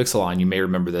Rivals of Ixalan. You may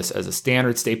remember this as a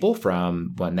standard staple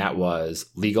from when that was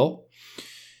legal.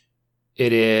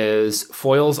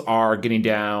 Foils are getting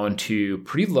down to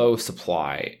pretty low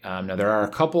supply. Now there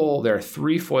are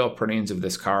 3 foil printings of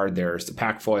this card. There's the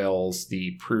pack foils,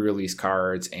 the pre-release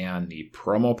cards, and the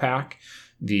promo pack.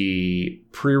 The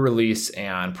pre-release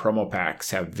and promo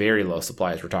packs have very low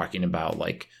supplies. We're talking about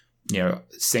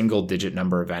single digit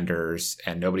number of vendors,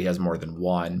 and nobody has more than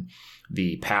one.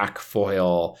 The pack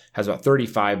foil has about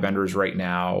 35 vendors right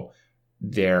now.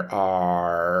 There's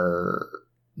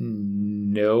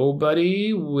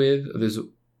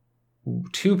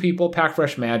 2 people. Pack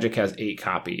Fresh Magic has 8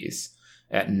 copies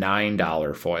at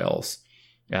 $9 foils.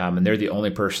 And they're the only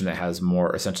person that has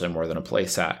essentially more than a play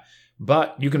set.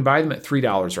 But you can buy them at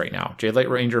 $3 right now. Jadelight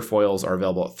Ranger foils are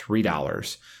available at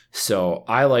 $3. So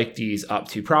I like these up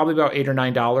to probably about $8 or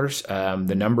 $9.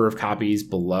 The number of copies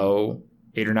below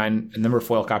 $8 or $9, the number of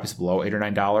foil copies below $8 or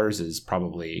 $9 is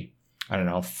probably,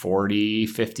 40,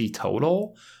 50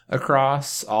 total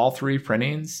across all 3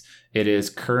 printings. It is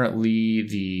currently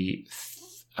the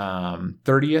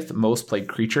 30th most played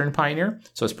creature in Pioneer,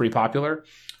 so it's pretty popular.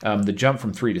 The jump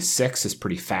from 3 to 6 is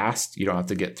pretty fast. You don't have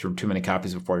to get through too many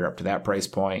copies before you're up to that price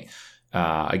point.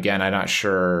 Again, I'm not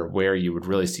sure where you would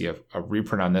really see a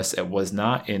reprint on this. It was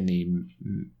not in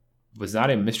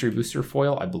Mystery Booster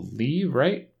foil, I believe,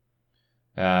 right?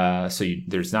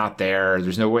 There's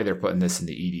no way they're putting this in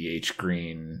the EDH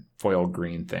green, foil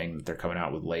green thing that they're coming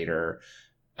out with later.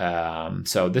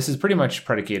 So this is pretty much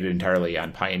predicated entirely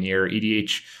on Pioneer.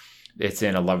 EDH, it's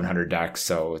in 1100 decks,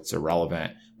 so it's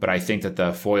irrelevant. But I think that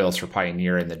the foils for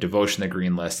Pioneer and the Devotion to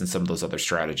Green list and some of those other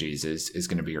strategies is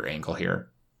going to be your angle here.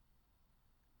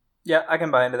 Yeah, I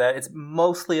can buy into that. It's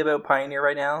mostly about Pioneer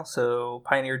right now, so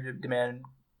Pioneer demand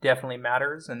definitely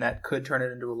matters, and that could turn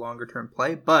it into a longer-term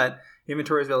play. But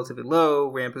inventory is relatively low,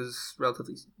 ramp is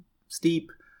relatively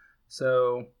steep,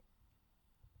 so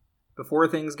before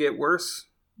things get worse,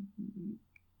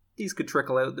 these could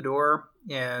trickle out the door,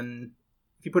 and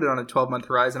if you put it on a 12-month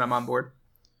horizon, I'm on board.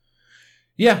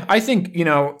 Yeah, I think,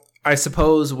 I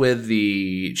suppose with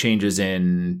the changes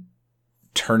in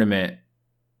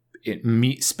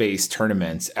meat space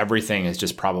tournaments, everything is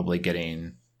just probably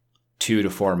getting 2 to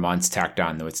 4 months tacked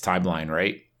on to its timeline,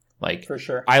 right? Like, for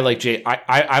sure. I'm like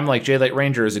Jadelight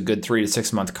Ranger is a good 3 to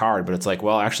 6 month card, but it's like,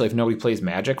 well, actually, if nobody plays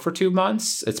Magic for 2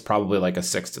 months, it's probably like a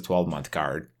 6 to 12 month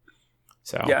card.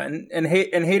 So yeah, and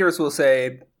haters will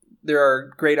say there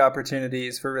are great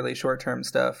opportunities for really short term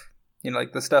stuff.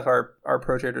 Like the stuff our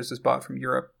pro traders just bought from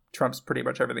Europe trumps pretty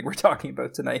much everything we're talking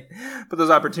about tonight. But those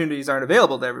opportunities aren't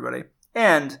available to everybody.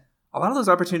 And a lot of those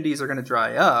opportunities are going to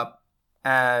dry up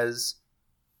as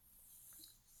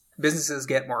businesses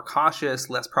get more cautious,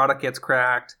 less product gets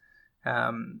cracked,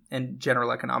 and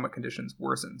general economic conditions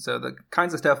worsen. So the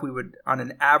kinds of stuff we would, on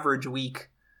an average week,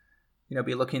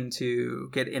 be looking to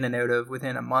get in and out of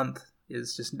within a month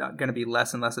is just not going to be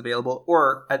less and less available,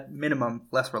 or at minimum,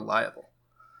 less reliable.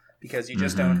 Because you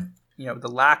just don't, the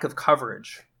lack of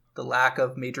coverage, the lack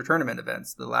of major tournament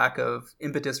events, the lack of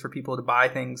impetus for people to buy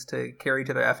things to carry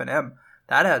to their F&M,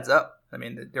 that adds up. I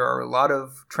mean, there are a lot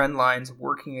of trend lines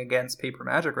working against Paper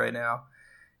Magic right now.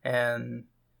 And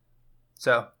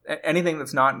so anything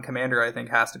that's not in Commander, I think,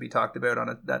 has to be talked about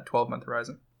on that 12-month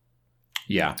horizon.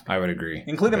 Yeah, I would agree.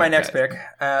 Including my next pick.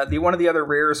 One of the other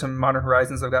rares from Modern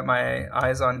Horizons I've got my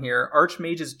eyes on here,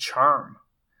 Archmage's Charm,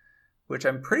 which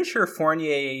I'm pretty sure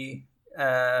Fournier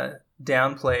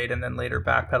downplayed and then later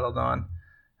backpedaled on.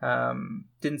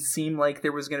 Didn't seem like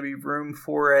there was going to be room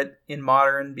for it in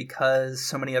Modern because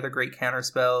so many other great counter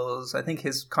spells. I think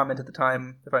his comment at the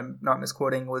time, if I'm not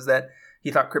misquoting, was that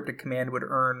he thought Cryptic Command would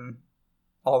earn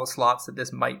all the slots that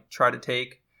this might try to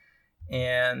take.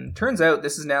 And turns out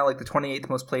this is now like the 28th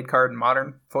most played card in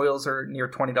Modern. Foils are near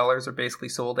 $20, are basically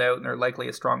sold out, and they're likely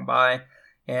a strong buy.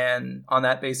 And on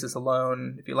that basis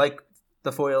alone, if you like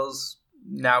the foils,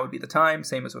 now would be the time.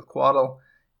 Same as with Quaddle.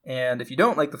 And if you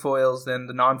don't like the foils, then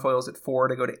the non-foils at 4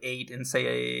 to go to 8 in, say,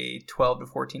 a 12 to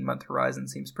 14 month horizon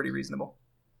seems pretty reasonable.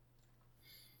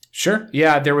 Sure.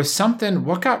 Yeah, there was something.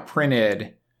 What got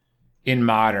printed in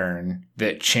Modern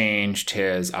that changed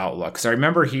his outlook? So I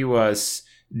remember he was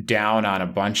down on a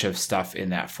bunch of stuff in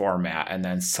that format, and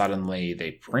then suddenly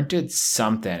they printed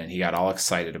something and he got all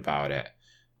excited about it.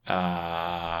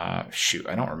 I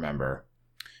don't remember.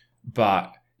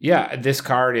 But yeah, this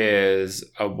card is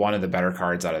one of the better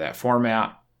cards out of that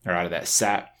format, or out of that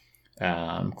set.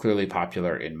 Clearly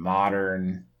popular in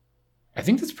Modern. I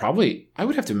think that's probably, I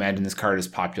would have to imagine this card is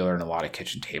popular in a lot of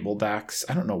kitchen table decks.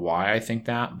 I don't know why I think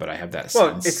that, but I have that sense.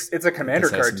 Well, it's a Commander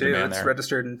card too. It's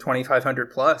registered in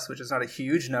 2,500 plus, which is not a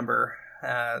huge number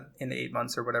in the 8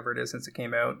 months or whatever it is since it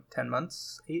came out. 10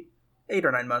 months, 8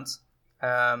 or 9 months.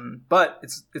 But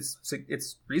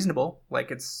it's reasonable.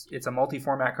 Like it's a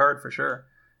multi-format card for sure.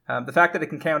 The fact that it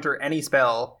can counter any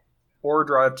spell or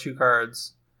draw 2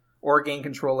 cards or gain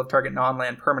control of target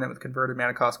non-land permanent with converted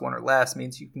mana cost 1 or less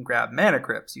means you can grab Mana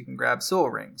Crypts, you can grab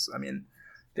Soul Rings. I mean,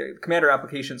 the Commander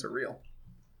applications are real.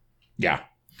 Yeah.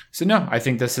 So no, I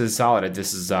think this is solid.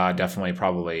 This is definitely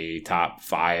probably top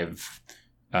 5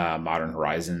 Modern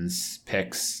Horizons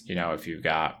picks. If you've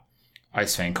got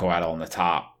Icefang Coatl in the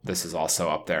top, this is also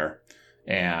up there.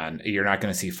 And you're not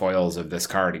going to see foils of this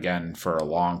card again for a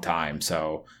long time.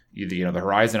 So the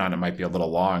horizon on it might be a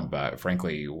little long, but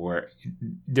frankly, even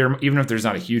if there's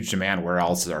not a huge demand, where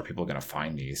else are people going to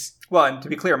find these? Well, and to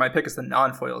be clear, my pick is the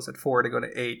non-foils at 4 to go to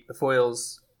 8. The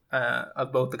foils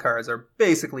of both the cards are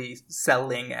basically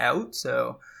selling out.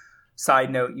 So,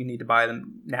 side note, you need to buy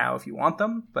them now if you want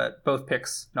them, but both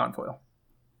picks non-foil.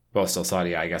 Both still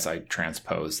solid. Yeah, I guess I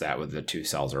transposed that with the 2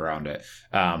 cells around it.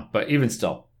 But even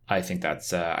still, I think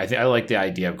that's. I like the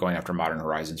idea of going after Modern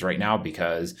Horizons right now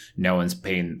because no one's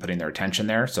putting their attention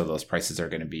there, so those prices are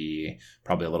going to be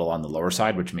probably a little on the lower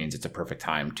side, which means it's a perfect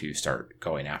time to start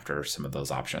going after some of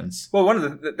those options.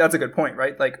 Well, that's a good point,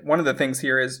 right? Like one of the things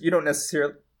here is you don't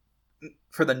necessarily,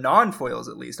 for the non-foils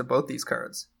at least of both these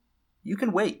cards, you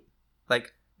can wait.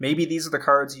 Like maybe these are the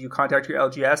cards you contact your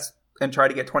LGS and try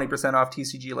to get 20% off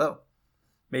TCG low.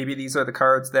 Maybe these are the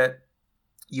cards that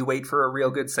you wait for a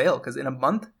real good sale, because in a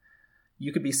month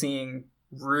you could be seeing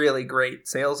really great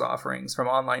sales offerings from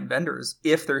online vendors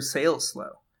if their sales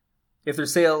slow. If their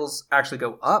sales actually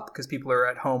go up because people are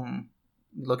at home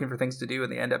looking for things to do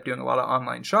and they end up doing a lot of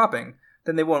online shopping,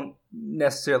 then they won't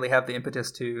necessarily have the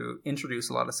impetus to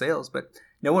introduce a lot of sales. But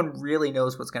no one really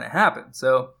knows what's going to happen.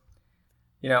 So,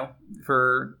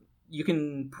 you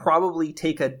can probably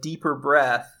take a deeper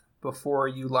breath before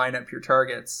you line up your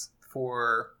targets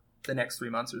for the next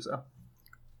 3 months or so.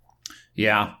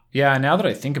 Yeah. Now that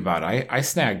I think about it, I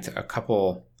snagged a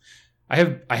couple.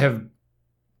 I have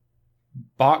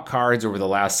bought cards over the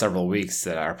last several weeks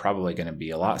that are probably going to be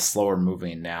a lot slower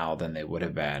moving now than they would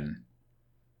have been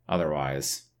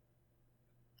otherwise.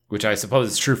 Which I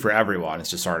suppose is true for everyone. It's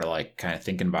just sort of like kind of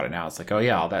thinking about it now. It's like, oh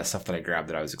yeah, all that stuff that I grabbed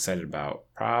that I was excited about,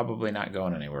 probably not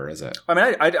going anywhere, is it? I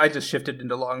mean, I just shifted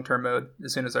into long-term mode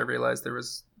as soon as I realized there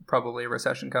was probably a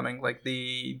recession coming. Like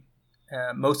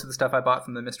most of the stuff I bought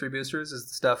from the mystery boosters is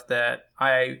the stuff that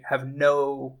I have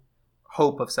no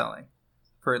hope of selling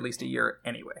for at least a year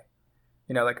anyway.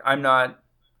 Like I'm not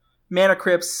Mana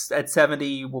Crypts at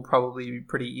 70 will probably be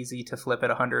pretty easy to flip at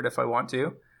 100 if I want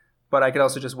to. But I could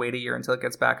also just wait a year until it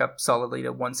gets back up solidly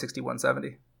to 160,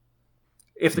 170.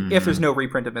 If there's no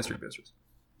reprint of Mystery Boosters.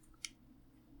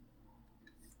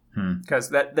 Because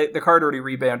the card already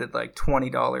rebounded like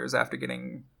 $20 after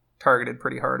getting targeted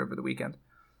pretty hard over the weekend.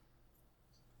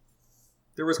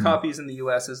 There was copies in the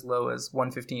US as low as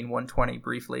 115, 120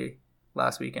 briefly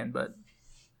last weekend, but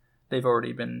they've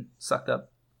already been sucked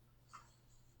up.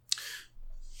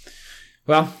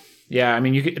 Well, yeah, I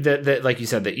mean, you could, like you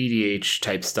said, the EDH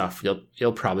type stuff,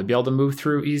 you'll probably be able to move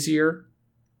through easier.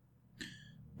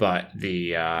 But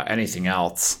the anything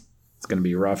else, it's going to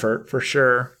be rougher for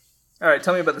sure. All right,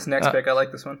 tell me about this next pick. I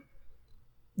like this one.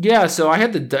 Yeah, so I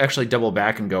had to actually double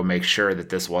back and go make sure that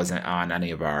this wasn't on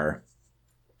any of our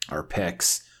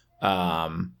picks.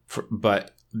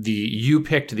 But you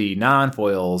picked the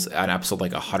non-foils on episode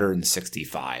like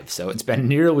 165. So it's been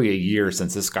nearly a year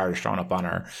since this card has shown up on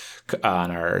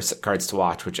our cards to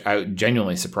watch, which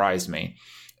genuinely surprised me.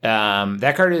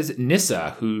 That card is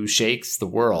Nissa, who shakes the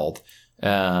world.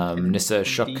 Nissa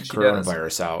shook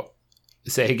coronavirus out.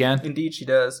 Say again? Indeed, she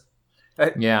does.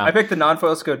 Yeah. I picked the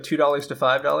non-foils to go $2 to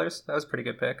 $5. That was a pretty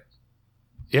good pick.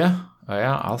 Yeah.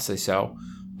 Yeah, I'll say so.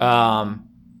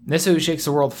 Nissa, who shakes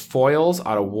the world, foils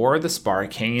out of War of the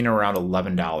Spark, hanging around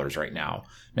 $11 right now.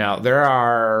 Now, there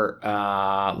are,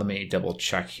 let me double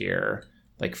check here,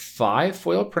 like 5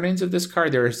 foil printings of this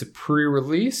card. There is the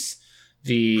pre-release,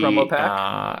 the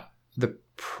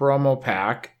promo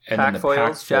pack, and pack then the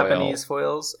foils, pack foil. Japanese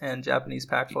foils, and Japanese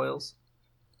pack foils.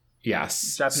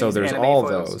 Yes. Japanese so there's all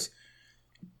foils. those.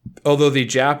 Although the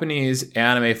Japanese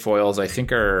anime foils, I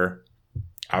think, are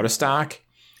out of stock.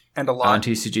 And a lot. On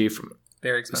TCG from...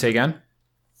 Very expensive. Say again?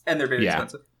 And they're very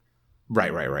expensive.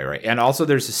 Right. And also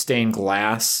there's the stained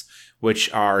glass,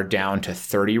 which are down to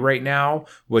 30 right now,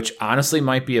 which honestly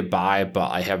might be a buy, but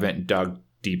I haven't dug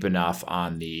deep enough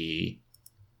on the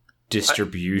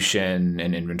distribution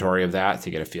and inventory of that to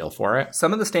get a feel for it.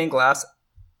 Some of the stained glass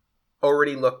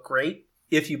already look great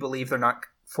if you believe they're not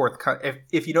forthcoming.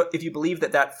 If you believe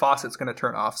that faucet's going to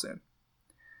turn off soon.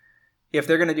 If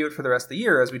they're going to do it for the rest of the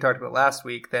year, as we talked about last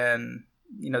week, then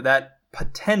that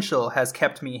potential has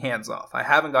kept me hands off. I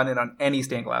haven't gone in on any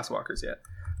stained glass walkers yet.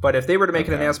 But if they were to make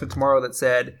an announcement tomorrow that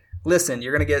said, listen,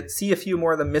 you're going to see a few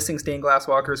more of the missing stained glass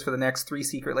walkers for the next 3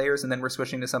 secret layers, and then we're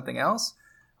switching to something else,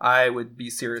 I would be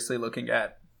seriously looking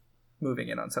at moving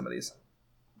in on some of these.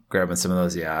 Grabbing some of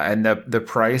those, yeah. And the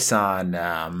price on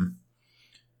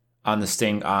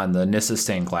the Nissa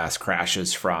stained glass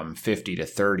crashes from 50 to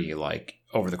 30, like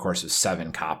over the course of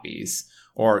 7 copies.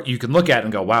 Or you can look at it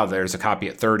and go, wow, there's a copy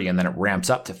at 30, and then it ramps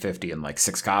up to 50 in like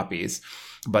 6 copies.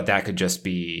 But that could just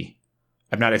be,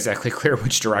 I'm not exactly clear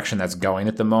which direction that's going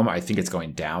at the moment. I think it's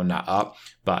going down, not up.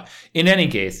 But in any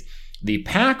case, the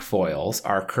pack foils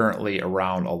are currently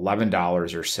around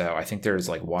 $11 or so. I think there's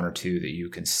like 1 or 2 that you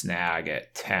can snag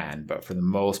at 10, but for the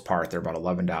most part, they're about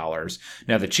 $11.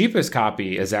 Now, the cheapest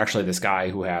copy is actually this guy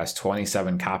who has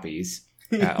 27 copies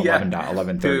at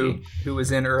 $11.30. Who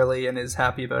was in early and is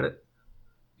happy about it.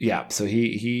 Yeah, so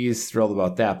he's thrilled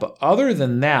about that. But other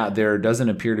than that, there doesn't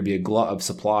appear to be a glut of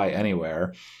supply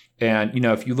anywhere. And,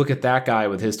 if you look at that guy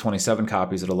with his 27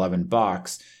 copies at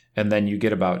 $11, and then you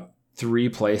get about 3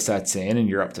 play sets in and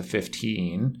you're up to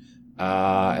 15,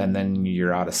 and then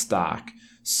you're out of stock.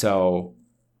 So,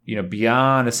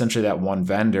 beyond essentially that one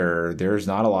vendor, there's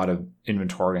not a lot of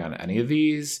inventory on any of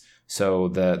these. So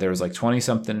there was like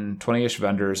 20-ish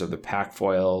vendors of the pack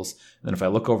foils. And then if I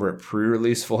look over at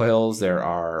pre-release foils, there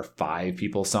are 5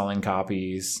 people selling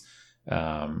copies.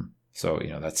 So,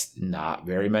 that's not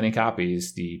very many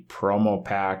copies. The promo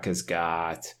pack has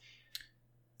got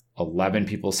 11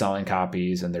 people selling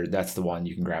copies, and that's the one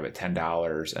you can grab at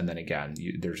 $10. And then again,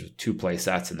 there's 2 play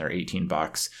sets and they're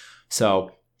 $18.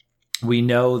 So we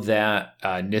know that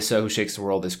Nissa, who shakes the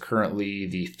world, is currently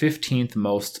the 15th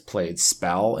most played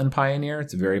spell in Pioneer.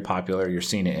 It's very popular. You're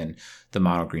seeing it in the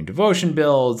mono green devotion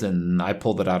builds, and I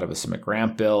pulled it out of a Simic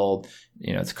Ramp build.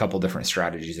 It's a couple different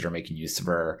strategies that are making use of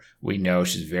her. We know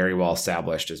she's very well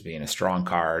established as being a strong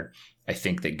card. I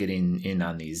think that getting in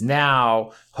on these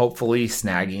now, hopefully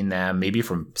snagging them, maybe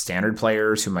from standard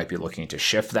players who might be looking to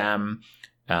shift them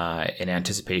in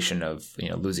anticipation of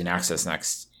losing access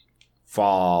next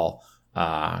fall,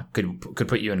 could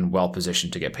put you in well position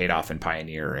to get paid off in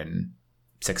Pioneer in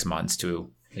 6 months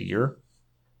to a year.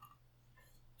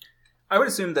 I would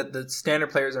assume that the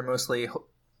standard players are mostly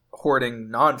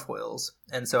hoarding non-foils,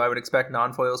 and so I would expect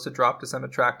non-foils to drop to some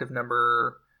attractive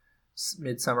number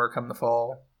midsummer come the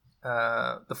fall.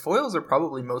 the foils are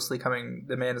probably mostly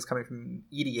demand is coming from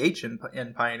EDH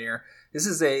in Pioneer. This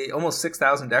is almost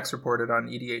 6,000 decks reported on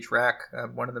EDH Rec,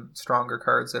 one of the stronger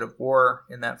cards out of War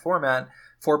in that format.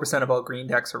 4% of all green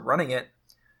decks are running it.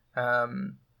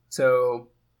 So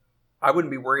I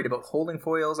wouldn't be worried about holding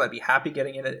foils. I'd be happy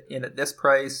getting in at this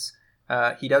price.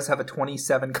 He does have a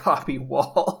 27 copy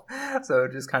wall, so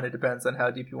it just kind of depends on how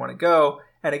deep you want to go.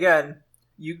 And again,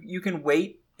 you can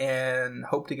wait and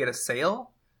hope to get a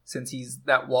sale, since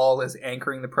that wall is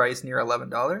anchoring the price near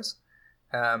 $11.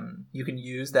 You can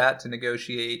use that to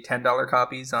negotiate $10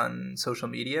 copies on social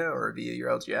media or via your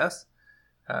LGS.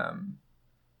 I'm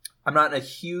not in a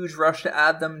huge rush to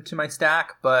add them to my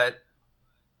stack, but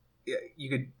you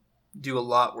could do a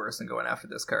lot worse than going after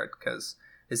this card, because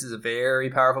this is a very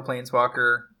powerful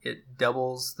planeswalker. It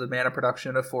doubles the mana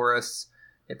production of forests.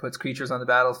 It puts creatures on the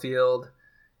battlefield.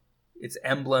 Its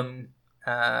emblem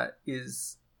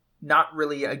is not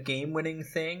really a game-winning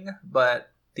thing,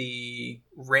 but the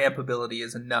ramp ability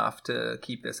is enough to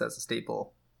keep this as a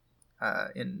staple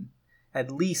in at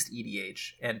least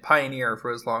EDH and Pioneer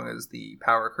for as long as the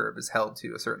power curve is held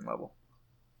to a certain level.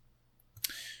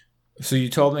 So you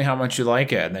told me how much you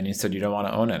like it, and then you said you don't want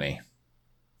to own any.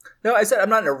 No, I said I'm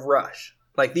not in a rush.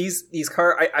 Like these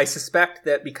cards, I suspect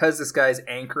that because this guy's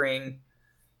anchoring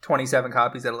 27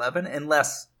 copies at 11,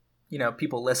 unless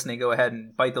people listening go ahead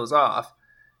and bite those off,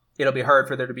 it'll be hard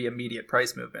for there to be immediate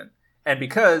price movement. And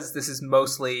because this is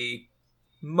most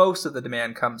of the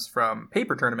demand comes from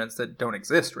paper tournaments that don't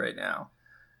exist right now,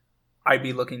 I'd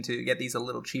be looking to get these a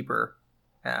little cheaper,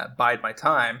 bide my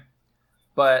time.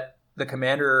 But the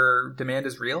Commander demand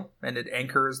is real, and it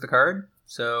anchors the card.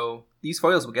 So these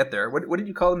foils will get there. What did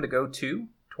you call them to go to?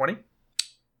 20?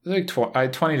 Like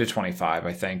 20 to 25,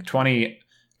 I think. 20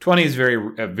 is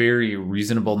a very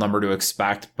reasonable number to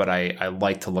expect, but I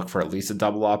like to look for at least a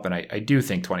double up, and I do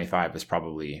think 25 is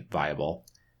probably viable.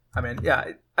 I mean,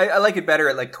 yeah, I like it better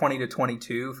at like 20 to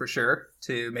 22 for sure,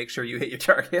 to make sure you hit your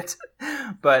target.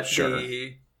 But sure.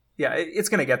 It's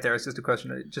going to get there. It's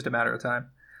just a matter of time.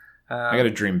 I got to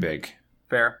dream big.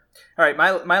 Fair. All right,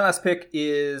 my last pick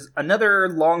is another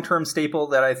long-term staple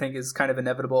that I think is kind of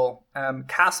inevitable.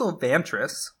 Castle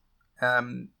Vantress.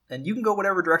 And you can go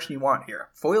whatever direction you want here.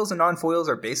 Foils and non-foils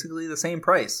are basically the same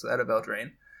price out of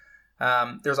Eldraine.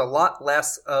 There's a lot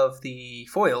less of the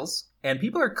foils, and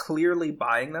people are clearly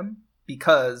buying them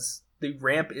because the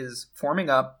ramp is forming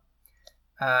up.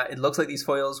 It looks like these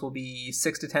foils will be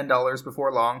 $6 to $10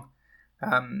 before long.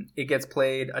 It gets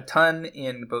played a ton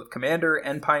in both Commander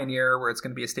and Pioneer, where it's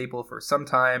going to be a staple for some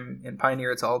time. In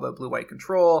Pioneer, it's all about blue-white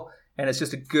control, and it's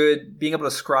just being able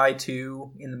to scry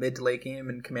 2 in the mid to late game.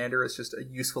 In Commander, is just a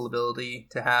useful ability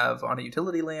to have on a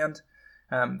utility land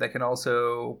that can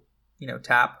also,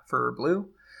 tap for blue.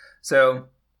 So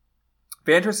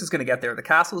Vantress is going to get there. The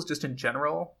castles, just in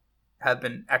general, have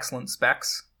been excellent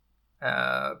specs,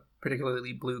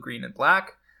 particularly blue, green, and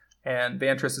black. And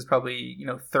Vantress is probably,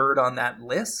 third on that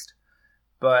list.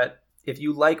 But if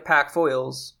you like pack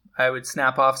foils, I would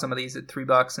snap off some of these at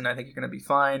 $3, and I think you're going to be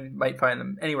fine. Might find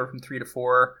them anywhere from 3 to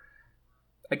 4.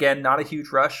 Again, not a huge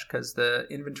rush because the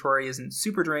inventory isn't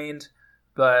super drained.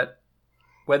 But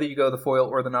whether you go the foil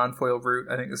or the non-foil route,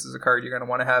 I think this is a card you're going to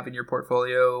want to have in your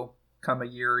portfolio come a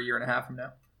year and a half from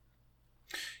now.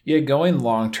 Yeah, going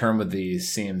long term with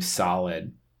these seems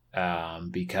solid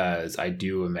because I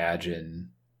do imagine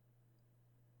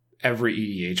every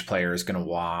EDH player is going to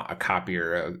want a copy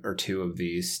or two of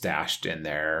these stashed in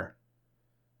their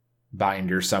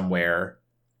binder somewhere,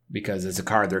 because it's a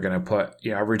card they're going to put,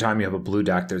 every time you have a blue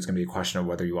deck, there's going to be a question of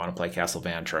whether you want to play Castle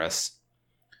Vantress.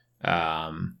 I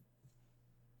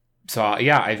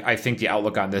think the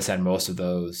outlook on this and most of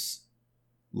those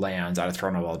lands out of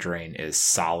Throne of Eldraine is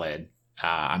solid.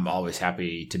 I'm always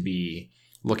happy to be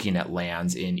looking at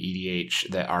lands in EDH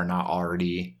that are not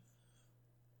already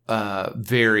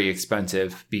very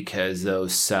expensive, because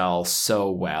those sell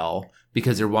so well,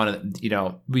 because they're one of,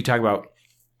 we talk about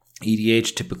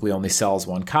EDH typically only sells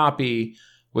one copy,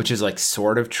 which is like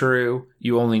sort of true.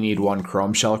 You only need one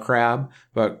Chrome Shell Crab,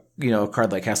 but a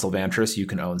card like Castle Vantress you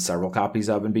can own several copies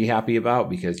of and be happy about,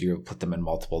 because you put them in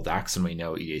multiple decks, and we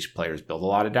know EDH players build a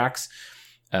lot of decks.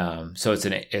 So it's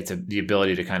the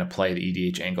ability to kind of play the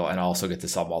EDH angle and also get to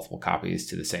sell multiple copies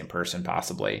to the same person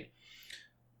possibly.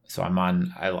 So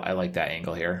I like that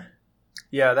angle here.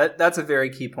 Yeah, that's a very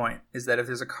key point, is that if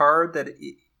there's a card that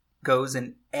goes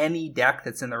in any deck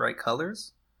that's in the right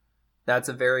colors, that's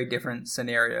a very different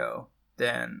scenario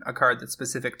than a card that's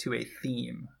specific to a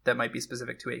theme that might be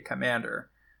specific to a commander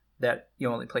that you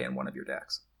only play in one of your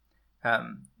decks.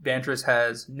 Vantress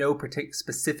has no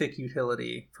specific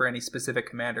utility for any specific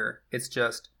commander. It's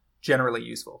just generally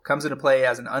useful. Comes into play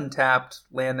as an untapped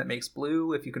land that makes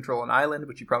blue if you control an island,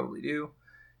 which you probably do,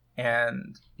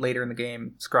 and later in the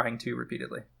game, scrying 2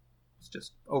 repeatedly. It's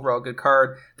just overall good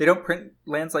card. They don't print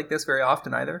lands like this very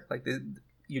often either. Like the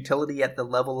utility at the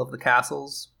level of the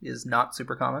castles is not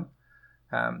super common.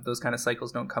 Those kind of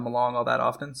cycles don't come along all that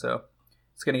often, so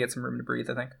it's going to get some room to breathe,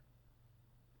 I think.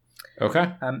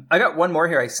 Okay. I got one more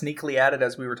here I sneakily added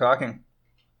as we were talking.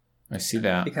 I see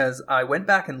that. Because I went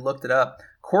back and looked it up.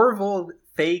 Corvold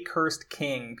Fey-Cursed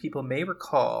King, people may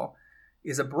recall,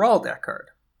 is a Brawl deck card.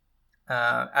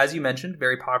 As you mentioned,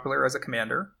 very popular as a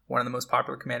commander, one of the most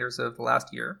popular commanders of the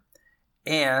last year,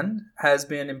 and has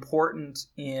been important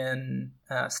in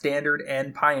Standard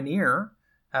and Pioneer,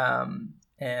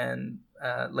 and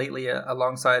lately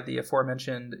alongside the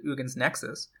aforementioned Ugin's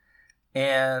Nexus.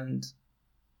 And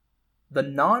the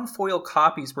non-foil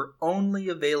copies were only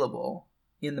available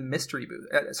in the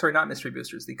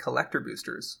the collector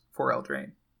boosters for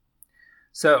Eldraine.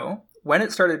 So when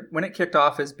it kicked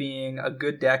off as being a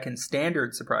good deck in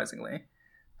Standard, surprisingly,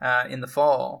 in the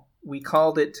fall, we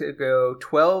called it to go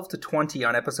 12 to 20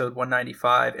 on episode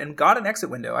 195 and got an exit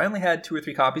window. I only had 2 or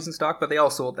 3 copies in stock, but they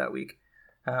all sold that week.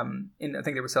 I think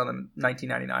they were selling them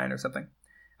 $19.99 or something.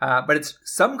 But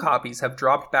some copies have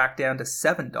dropped back down to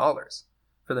 $7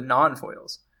 for the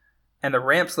non-foils. And the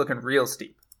ramp's looking real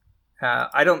steep.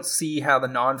 I don't see how the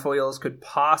non-foils could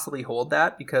possibly hold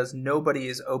that because nobody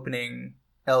is opening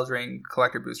Eldraine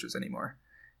collector boosters anymore.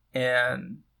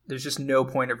 And there's just no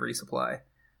point of resupply.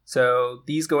 So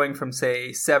these going from, say,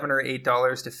 $7 or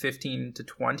 $8 to $15 to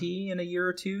 $20 in a year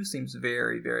or two seems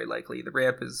very, very likely. The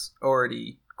ramp is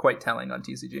already quite telling on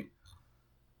TCG.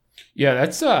 Yeah,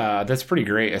 that's pretty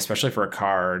great, especially for a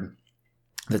card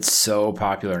that's so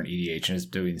popular in EDH and is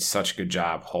doing such a good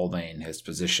job holding his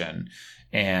position.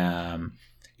 And,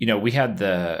 we had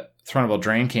the Throne of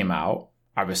Eldraine came out.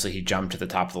 Obviously, he jumped to the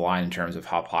top of the line in terms of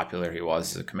how popular he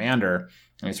was as a commander,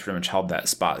 and he's pretty much held that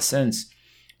spot since.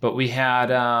 But we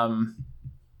had,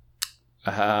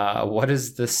 what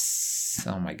is this?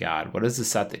 Oh my God, what is the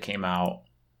set that came out?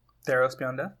 Theros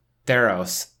Beyond Death?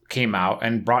 Theros came out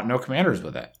and brought no commanders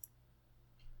with it.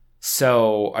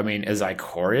 So, I mean, is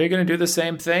Ikoria going to do the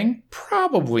same thing?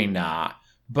 Probably not.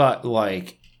 But,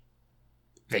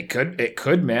 it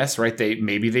could miss, right?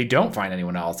 Maybe they don't find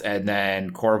anyone else. And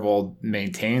then Corvold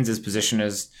maintains his position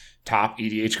as top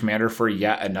EDH commander for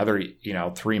yet another,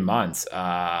 3 months,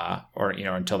 or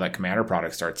until that commander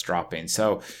product starts dropping.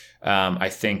 So I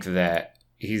think that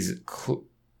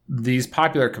these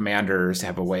popular commanders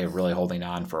have a way of really holding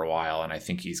on for a while, and I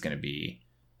think he's going to be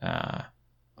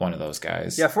one of those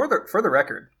guys. Yeah, for the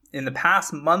record, in the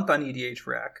past month on EDH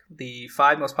Rec, the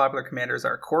 5 most popular commanders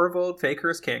are Corvold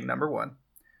Fey-Cursed King, number 1,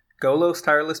 Golos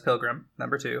Tireless Pilgrim,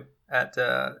 number 2, at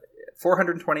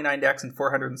 429 decks and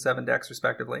 407 decks,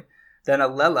 respectively. Then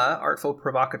Alela, Artful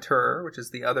Provocateur, which is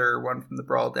the other one from the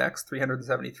Brawl decks,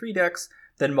 373 decks.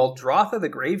 Then Muldrotha the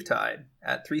Gravetide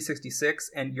at 366,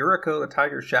 and Yuriko the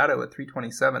Tiger Shadow at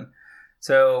 327.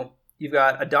 So you've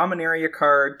got a Dominaria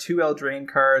card, 2 Eldraine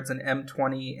cards, an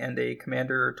M20, and a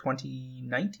Commander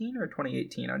 2019 or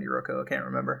 2018 on Yuriko. I can't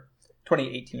remember.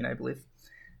 2018, I believe.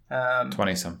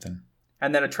 20-something.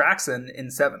 And then Atraxan in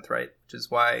 7th, right? Which is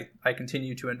why I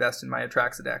continue to invest in my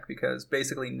Atraxa deck, because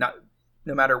basically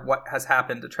no matter what has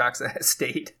happened, Atraxa has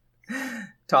stayed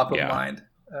top of mind.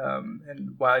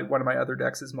 And why one of my other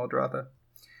decks is Muldrotha.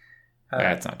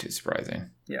 That's not too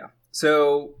surprising. Yeah.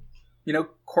 So,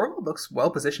 Corvold looks well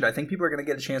positioned. I think people are going to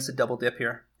get a chance to double dip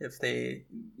here. If they,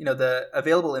 the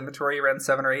available inventory around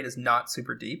 7 or 8 is not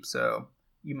super deep. So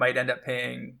you might end up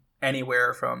paying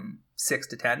anywhere from 6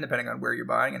 to 10, depending on where you're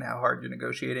buying and how hard you're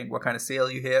negotiating, what kind of sale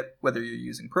you hit, whether you're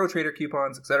using Pro Trader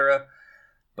coupons, etc.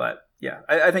 But yeah,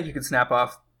 I think you could snap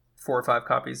off 4 or 5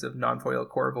 copies of non-foil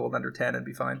Corvold under 10 and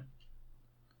be fine.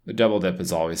 The double dip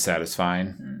is always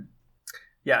satisfying.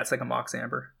 Yeah, it's like a Mox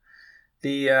Amber.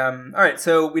 All right,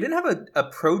 so we didn't have a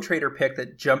Pro Trader pick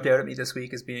that jumped out at me this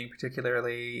week as being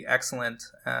particularly excellent.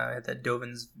 I had that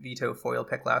Dovin's Veto foil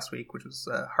pick last week, which was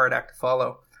a hard act to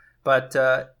follow. But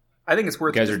I think it's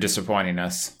worth... You guys are disappointing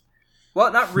us.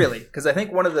 Well, not really, because I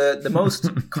think one of the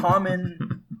most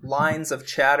common lines of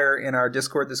chatter in our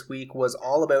Discord this week was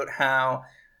all about how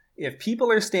if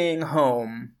people are staying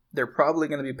home, they're probably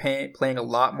going to be playing a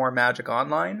lot more Magic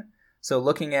Online. So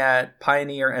looking at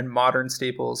Pioneer and Modern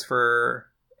staples for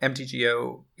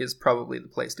MTGO is probably the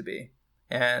place to be.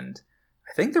 And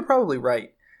I think they're probably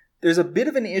right. There's a bit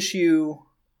of an issue,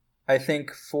 I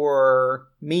think, for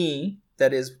me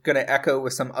that is going to echo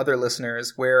with some other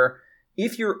listeners where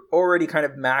if you're already kind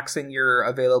of maxing your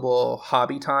available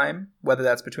hobby time, whether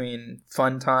that's between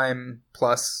fun time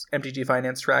plus MTG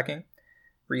Finance tracking,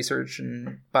 research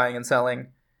and buying and selling,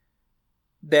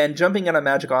 then jumping in on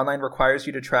Magic Online requires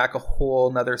you to track a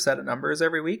whole nother set of numbers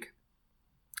every week.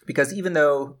 Because even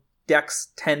though decks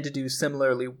tend to do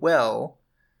similarly well,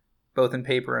 both in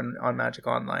paper and on Magic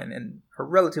Online, and are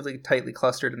relatively tightly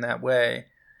clustered in that way,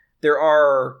 there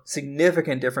are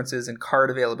significant differences in card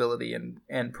availability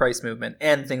and price movement,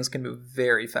 and things can move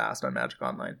very fast on Magic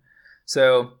Online.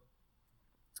 So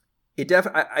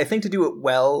I think to do it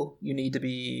well, you need to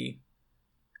be,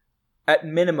 at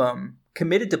minimum,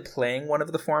 committed to playing one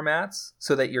of the formats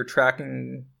so that you're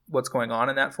tracking what's going on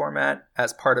in that format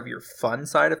as part of your fun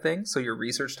side of things. So your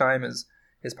research time is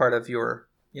part of your,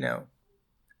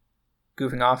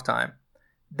 goofing off time.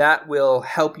 That will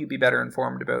help you be better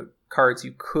informed about cards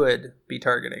you could be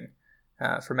targeting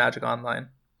for Magic Online.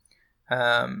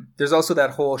 There's also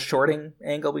that whole shorting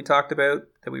angle we talked about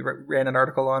that we ran an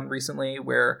article on recently,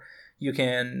 where you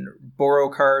can borrow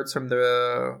cards from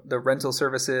the rental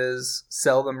services,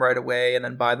 sell them right away, and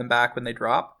then buy them back when they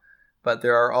drop. But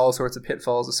there are all sorts of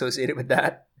pitfalls associated with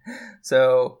that.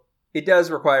 So it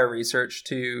does require research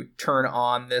to turn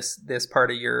on this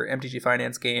part of your MTG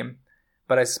Finance game.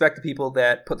 But I suspect the people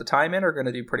that put the time in are going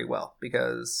to do pretty well,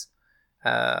 because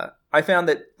I found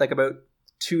that like about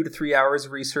 2 to 3 hours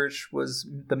of research was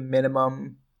the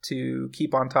minimum to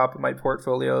keep on top of my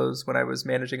portfolios when I was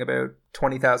managing about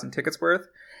 20,000 tickets worth.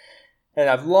 And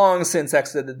I've long since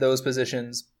exited those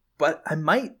positions, but I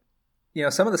might,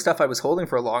 some of the stuff I was holding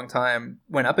for a long time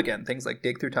went up again, things like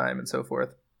Dig Through Time and so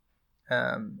forth.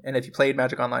 And if you played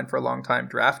Magic Online for a long time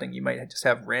drafting, you might just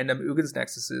have random Ugins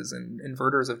Nexuses and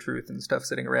Inverters of Truth and stuff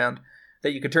sitting around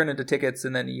that you could turn into tickets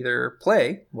and then either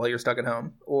play while you're stuck at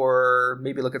home, or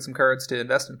maybe look at some cards to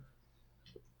invest in.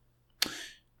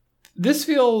 This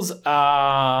feels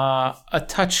a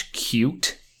touch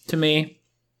cute to me.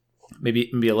 Maybe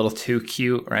a little too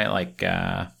cute, right? Like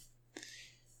I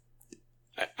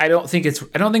don't think it's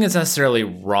necessarily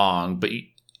wrong, but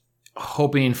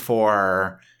hoping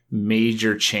for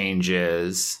major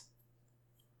changes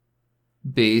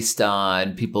based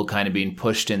on people kind of being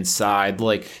pushed inside.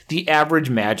 Like the average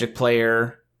Magic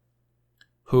player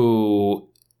who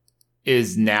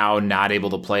is now not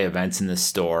able to play events in the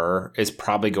store is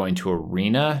probably going to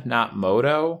Arena, not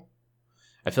Moto.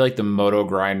 I feel like the Moto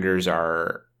grinders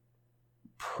are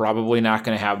probably not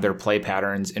going to have their play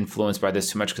patterns influenced by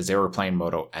this too much, because they were playing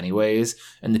Moto anyways.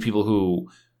 And the people who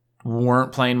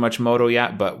weren't playing much Moto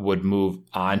yet but would move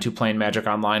on to playing Magic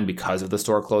Online because of the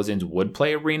store closings would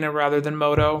play Arena rather than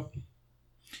Moto.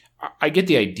 I get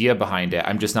the idea behind it.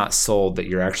 I'm just not sold that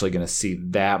you're actually going to see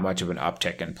that much of an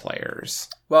uptick in players.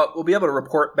 Well, we'll be able to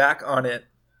report back on it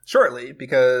shortly,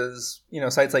 because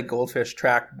sites like Goldfish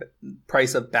track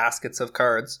price of baskets of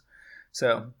cards.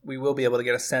 So we will be able to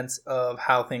get a sense of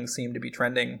how things seem to be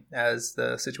trending as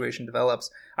the situation develops.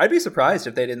 I'd be surprised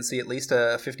if they didn't see at least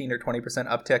a 15 or 20%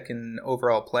 uptick in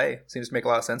overall play. Seems to make a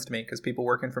lot of sense to me, because people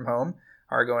working from home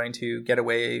are going to get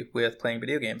away with playing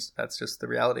video games. That's just the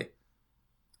reality.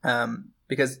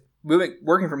 Because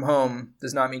working from home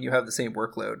does not mean you have the same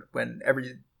workload when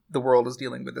the world is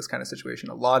dealing with this kind of situation.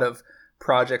 A lot of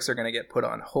projects are going to get put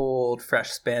on hold. Fresh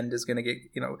spend is going to get,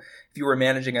 if you were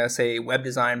managing a web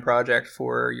design project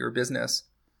for your business,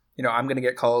 I'm going to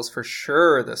get calls for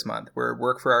sure this month where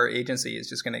work for our agency is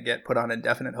just going to get put on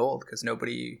indefinite hold because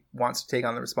nobody wants to take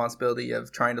on the responsibility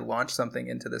of trying to launch something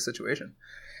into this situation.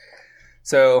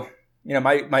 So,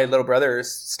 my little brother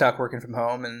is stuck working from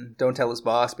home, and don't tell his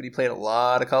boss, but he played a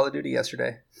lot of Call of Duty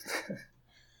yesterday.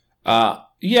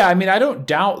 Yeah, I mean, I don't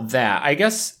doubt that. I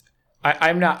guess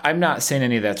I'm not saying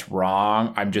any of that's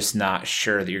wrong. I'm just not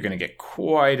sure that you're going to get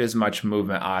quite as much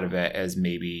movement out of it as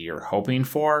maybe you're hoping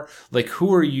for. Like,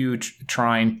 who are you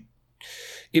trying?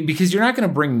 Because you're not going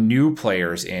to bring new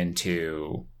players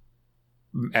into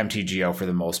MTGO for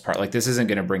the most part. Like, this isn't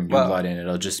going to bring new blood in.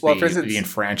 It'll just be the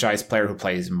enfranchised player who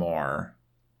plays more.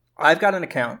 I've got an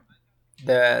account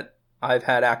that I've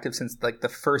had active since like the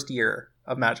first year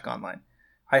of Magic Online.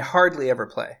 I hardly ever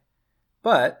play,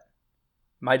 but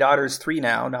my daughter's 3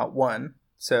 now, not 1,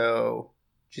 so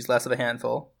she's less of a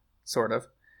handful, sort of.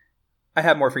 I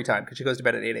have more free time because she goes to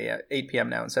bed at 8 p.m.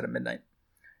 now instead of midnight.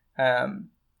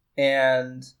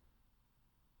 And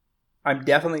I'm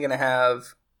definitely going to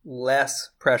have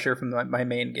less pressure from my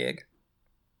main gig.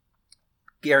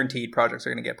 Guaranteed projects are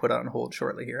going to get put on hold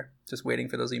shortly here. Just waiting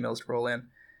for those emails to roll in.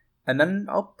 And then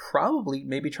I'll probably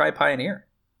maybe try Pioneer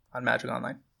on Magic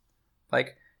Online.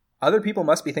 Like, other people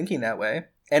must be thinking that way.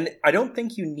 And I don't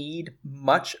think you need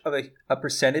much of a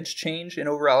percentage change in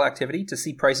overall activity to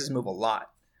see prices move a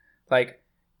lot. Like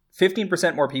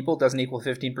 15% more people doesn't equal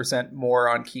 15% more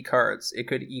on key cards. It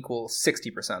could equal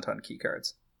 60% on key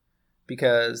cards,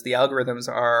 because the algorithms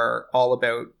are all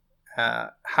about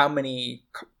how many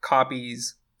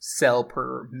copies sell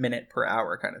per minute per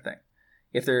hour kind of thing.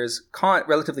 If there's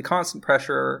relatively constant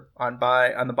pressure on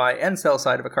the buy and sell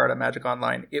side of a card on Magic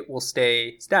Online, it will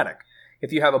stay static.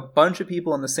 If you have a bunch of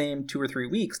people in the same 2 or 3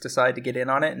 weeks decide to get in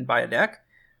on it and buy a deck,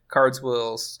 cards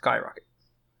will skyrocket.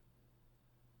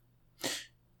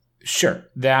 Sure,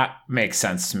 that makes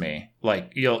sense to me.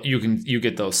 Like you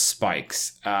get those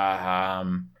spikes.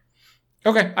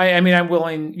 Okay, I mean, I'm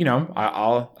willing.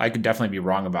 I could definitely be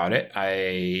wrong about it.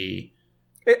 I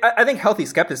think healthy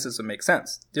skepticism makes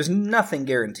sense. There's nothing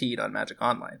guaranteed on Magic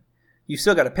Online. You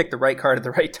still got to pick the right card at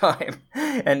the right time.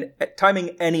 And timing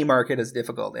any market is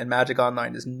difficult, and Magic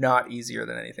Online is not easier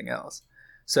than anything else.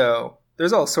 So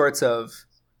there's all sorts of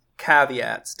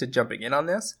caveats to jumping in on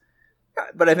this.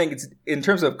 But I think it's, in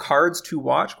terms of cards to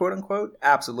watch, quote unquote,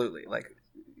 absolutely. Like,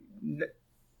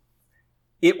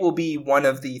 it will be one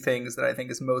of the things that I think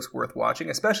is most worth watching,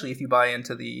 especially if you buy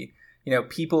into the,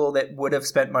 people that would have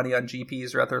spent money on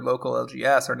GPs or at their local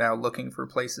LGS are now looking for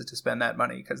places to spend that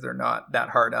money because they're not that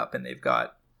hard up and they've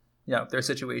got, their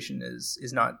situation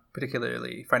is not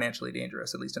particularly financially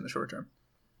dangerous, at least in the short term.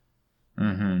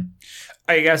 Mm-hmm.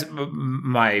 I guess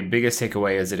my biggest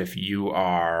takeaway is that if you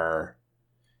are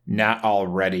not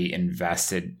already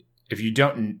invested, if you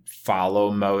don't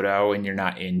follow Moto and you're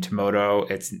not into Moto,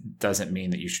 it doesn't mean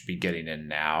that you should be getting in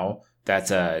now. That's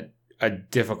a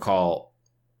difficult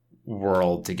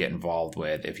world to get involved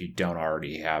with if you don't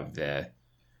already have the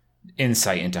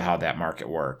insight into how that market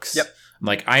works. Yep.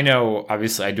 Like, I know,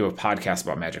 obviously, I do a podcast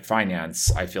about Magic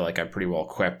Finance. I feel like I'm pretty well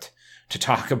equipped to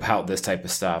talk about this type of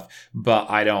stuff, but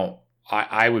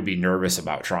I would be nervous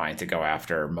about trying to go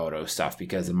after Moto stuff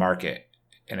because the market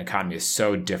and economy is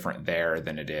so different there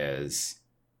than it is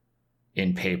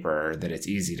in paper that it's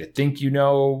easy to think you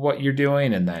know what you're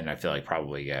doing, and then I feel like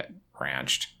probably get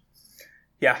branched.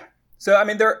 Yeah. So, I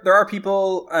mean, there are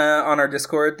people on our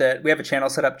Discord that we have a channel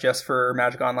set up just for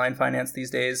Magic Online Finance these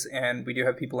days, and we do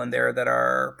have people in there that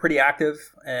are pretty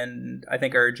active and I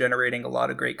think are generating a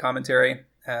lot of great commentary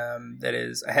that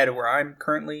is ahead of where I'm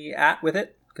currently at with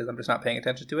it, because I'm just not paying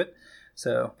attention to it.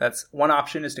 So that's one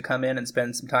option, is to come in and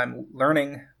spend some time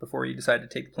learning before you decide to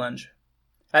take the plunge.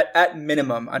 At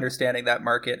minimum, understanding that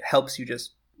market helps you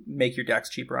just make your decks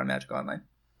cheaper on Magic Online.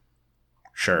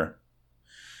 Sure.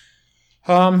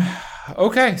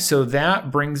 Okay, so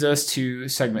that brings us to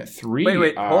segment 3.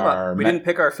 Wait, hold on. We didn't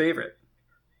pick our favorite.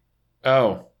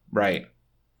 Oh, right.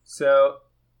 So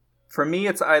for me,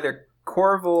 it's either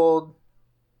Korvold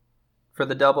for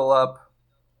the double up,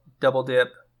 double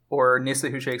dip, or Nissa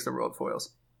Who Shakes the World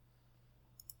foils.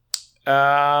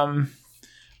 I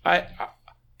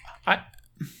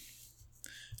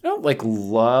don't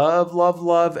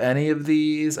love any of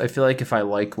these. I feel like if I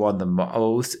like one the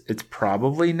most, it's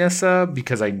probably Nissa,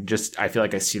 because I feel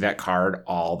like I see that card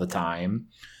all the time.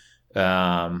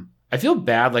 I feel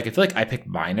bad. Like, I feel like I pick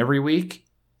mine every week,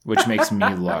 which makes me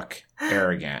look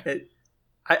arrogant.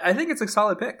 I think it's a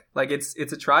solid pick. Like, it's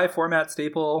a tri-format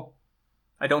staple.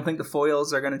 I don't think the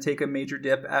foils are going to take a major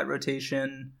dip at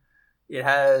rotation. It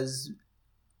has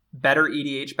better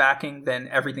EDH backing than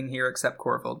everything here except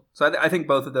Korvold. So I think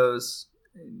both of those,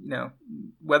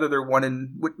 whether they're one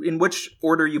in which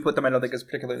order you put them, I don't think is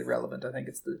particularly relevant. I think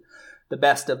it's the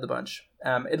best of the bunch,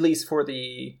 at least for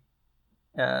the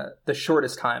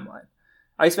shortest timeline.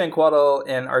 Ice-Fang Coatl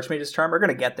and Archmage's Charm are going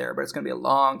to get there, but it's going to be a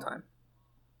long time.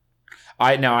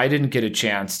 I didn't get a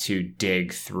chance to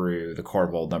dig through the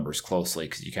Korvold numbers closely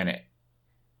because you kind of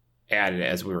added it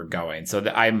as we were going. So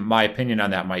my opinion on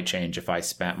that might change if I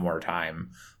spent more time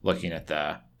looking at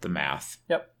the math.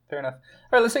 Yep, fair enough. All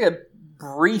right, let's take a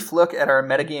brief look at our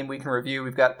metagame week in review.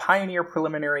 We've got Pioneer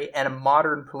preliminary and a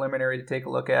Modern preliminary to take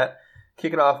a look at.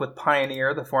 Kick it off with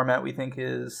Pioneer, the format we think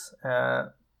is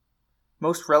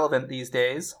most relevant these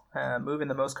days, moving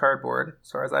the most cardboard,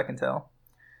 as far as I can tell.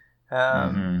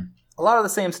 A lot of the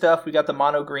same stuff. We got the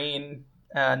mono green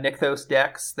Nykthos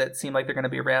decks that seem like they're going to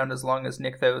be around as long as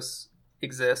Nykthos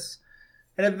exists.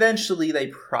 And eventually they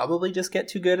probably just get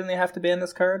too good and they have to ban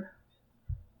this card.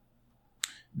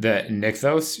 The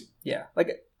Nykthos? Yeah.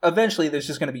 Like, eventually there's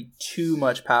just going to be too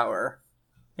much power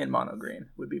in mono green,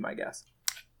 would be my guess.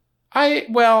 I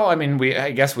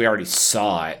guess we already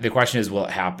saw it. The question is, will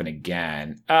it happen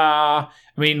again?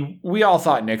 We all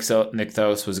thought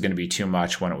Nykthos was going to be too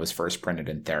much when it was first printed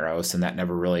in Theros, and that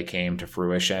never really came to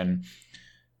fruition.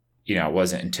 it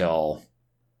wasn't until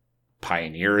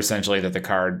Pioneer essentially that the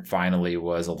card finally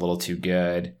was a little too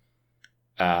good.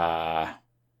 The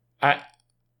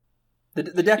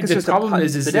deck is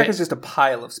just a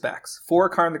pile of specs. 4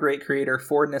 Karn the Great Creator,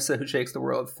 4 Nissa Who Shakes the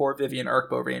World, 4 Vivian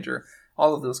Arkbow Ranger.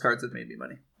 All of those cards have made me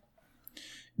money.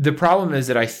 The problem is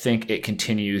that I think it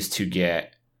continues to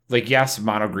get, like, yes,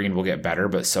 mono green will get better,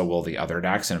 but so will the other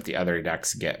decks. And if the other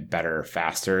decks get better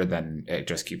faster, then it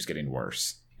just keeps getting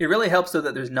worse. It really helps, though,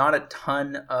 that there's not a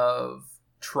ton of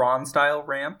Tron-style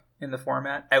ramp in the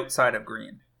format outside of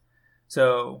green.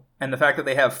 So, and the fact that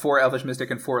they have 4 Elvish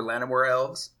Mystic and 4 Llanowar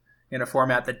Elves in a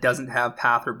format that doesn't have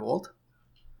Path or Bolt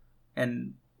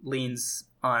and leans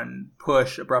on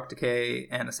Push, Abrupt Decay,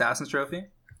 and Assassin's Trophy,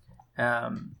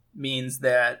 means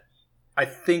that I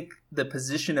think the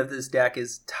position of this deck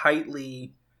is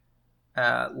tightly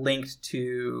linked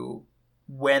to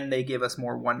when they give us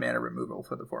more 1-mana removal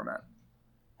for the format.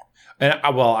 And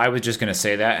I was just going to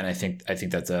say that, and I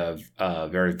think that's a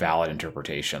very valid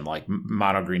interpretation. Like,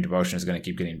 mono green devotion is going to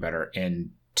keep getting better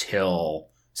until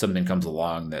something comes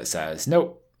along that says,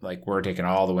 nope, like, we're taking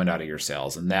all the wind out of your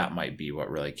sails, and that might be what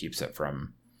really keeps it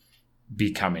from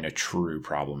becoming a true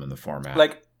problem in the format.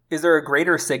 Like, is there a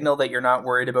greater signal that you're not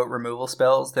worried about removal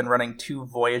spells than running 2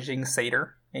 Voyaging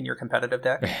Satyr in your competitive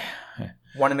deck?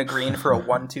 1 in a green for a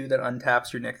 1/2 that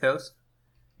untaps your Nykthos?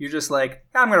 You're just like,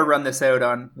 I'm going to run this out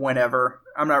on whenever.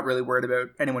 I'm not really worried about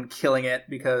anyone killing it,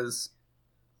 because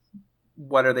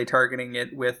what are they targeting it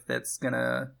with that's going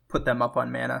to put them up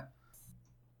on mana?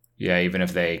 Yeah, even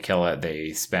if they kill it,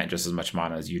 they spent just as much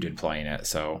mana as you did playing it,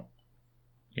 so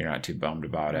you're not too bummed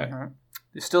about it. Mm-hmm.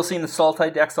 You're still seeing the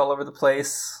Sultai decks all over the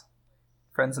place.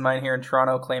 Friends of mine here in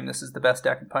Toronto claim this is the best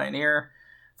deck in Pioneer.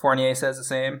 Fournier says the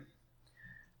same.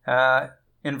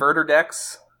 Inverter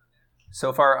decks,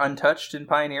 so far untouched in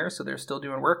Pioneer, so they're still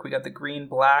doing work. We got the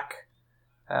green-black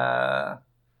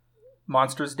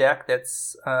Monsters deck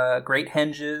that's Great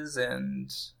Henges and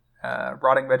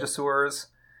Rotting Regisaurs.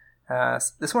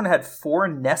 This one had 4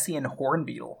 Nessian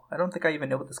Hornbeetle. I don't think I even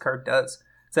know what this card does.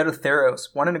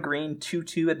 Zetotheros, 1 in a green,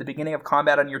 2/2 at the beginning of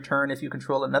combat on your turn. If you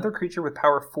control another creature with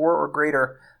power 4 or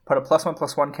greater, put a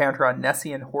 +1/+1 counter on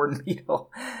Nessian Hornbeetle.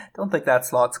 Don't think that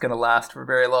slot's going to last for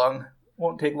very long.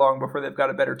 Won't take long before they've got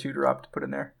a better 2-drop to put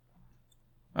in there.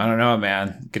 I don't know,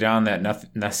 man. Get on that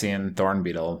Nessian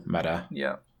Thornbeetle meta.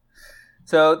 Yeah.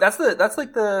 So that's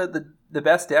like the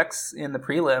best decks in the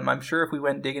prelim. I'm sure if we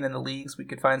went digging in the leagues, we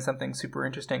could find something super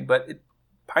interesting. But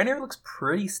Pioneer looks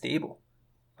pretty stable.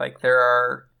 Like, there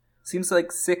are, seems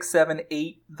like 6, 7,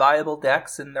 8 viable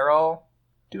decks, and they're all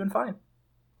doing fine.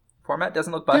 Format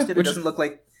doesn't look busted. It doesn't look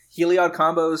like Heliod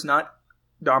combos not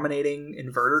dominating.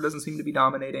 Inverter doesn't seem to be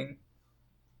dominating.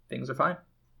 Things are fine.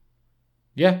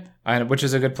 Yeah, which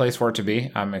is a good place for it to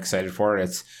be. I'm excited for it.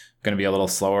 It's going to be a little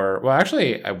slower. Well,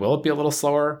 actually, will it be a little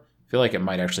slower? I feel like it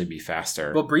might actually be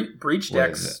faster. Well, Breach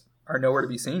decks are nowhere to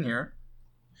be seen here.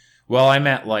 Well, I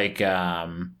meant like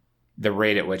the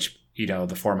rate at which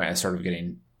the format is sort of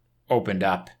getting opened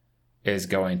up is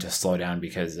going to slow down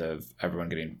because of everyone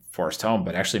getting forced home.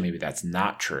 But actually, maybe that's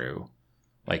not true.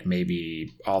 Like,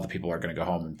 maybe all the people are going to go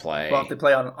home and play. Well, if they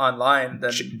play online,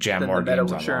 then jam more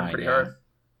games online. Churn pretty hard.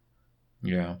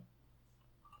 Yeah.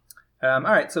 All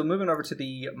right, so moving over to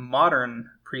the modern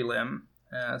prelim,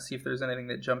 see if there's anything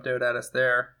that jumped out at us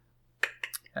there.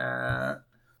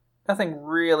 Nothing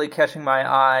really catching my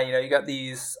eye. You got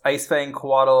these Icefang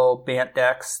Coatl Bant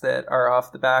decks that are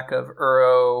off the back of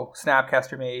Uro,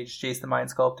 Snapcaster Mage, Jace the Mind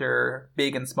Sculptor,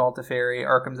 Big and Small Teferi,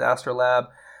 Arkham's Astrolab,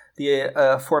 the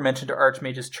aforementioned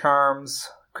Archmage's Charms,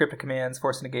 Cryptic Commands,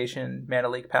 Force of Negation, Mana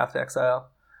Leak, Path to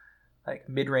Exile, like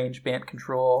mid-range Bant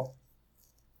Control,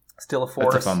 Still a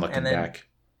Force. That's a fun-looking deck.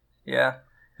 Yeah.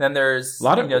 And then there's a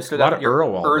lot of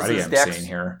Uro already I'm seeing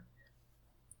here.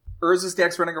 Urza's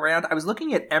deck's running around. I was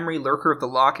looking at Emery Lurker of the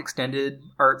Lock extended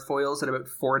art foils at about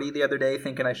 40 the other day,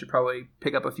 thinking I should probably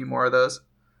pick up a few more of those.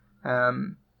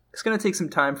 It's going to take some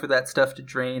time for that stuff to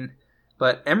drain,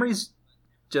 but Emery's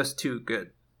just too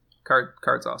good.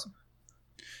 Card's awesome.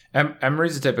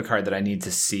 Emery's the type of card that I need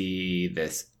to see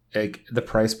this. Like, the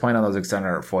price point on those extended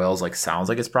art foils sounds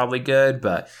like it's probably good,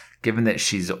 but given that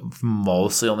she's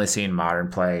mostly only seeing modern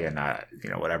play and not,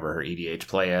 whatever her EDH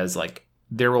play is, like,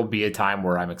 there will be a time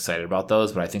where I'm excited about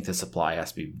those, but I think the supply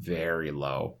has to be very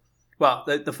low. Well,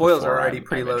 the foils are already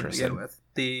pretty low to begin with.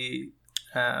 The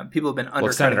people have been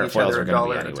undercutting each other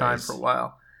 $1 at a time for a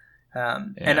while.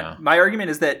 And my argument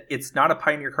is that it's not a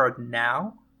Pioneer card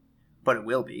now, but it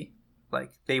will be.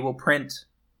 Like, they will print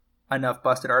enough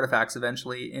busted artifacts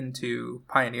eventually into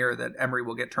Pioneer that Emery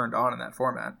will get turned on in that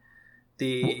format.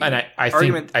 I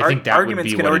think that arguments would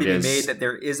be can what already it be is. made that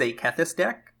there is a Kethis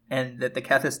deck, and that the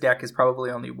Kethis deck is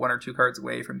probably only 1 or 2 cards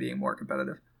away from being more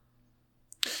competitive.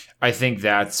 I think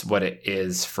that's what it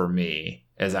is for me,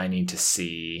 is I need to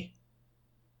see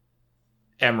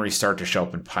Emery start to show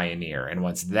up in Pioneer. And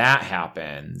once that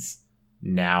happens,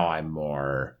 now I'm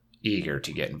more eager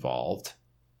to get involved.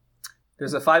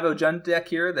 There's a 5/0 Jund deck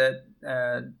here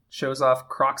that shows off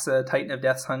Kroxa, Titan of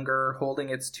Death's Hunger, holding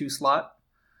its 2 slots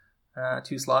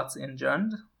in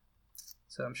Jund.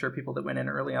 So I'm sure people that went in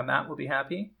early on that will be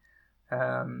happy.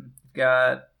 We've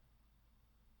got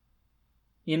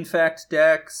Infect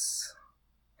decks,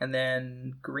 and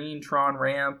then Green Tron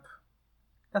Ramp.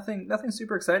 Nothing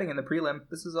super exciting in the prelim.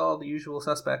 This is all the usual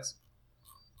suspects.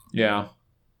 Yeah.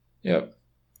 Yep.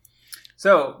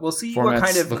 So we'll see Format's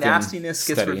what kind of nastiness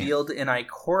gets steady. revealed in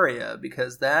Ikoria,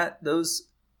 because those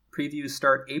previews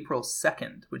start April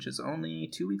 2nd, which is only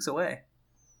 2 weeks away.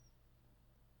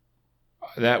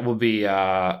 That will be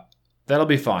that'll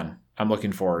be fun. I'm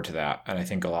looking forward to that, and I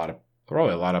think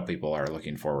probably a lot of people are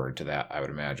looking forward to that, I would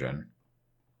imagine.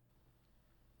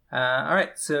 All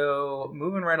right, so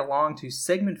moving right along to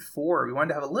segment 4, we wanted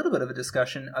to have a little bit of a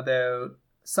discussion about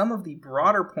some of the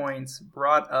broader points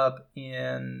brought up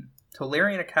in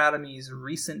Tolarian Academy's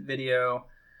recent video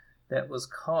that was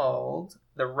called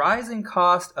The Rising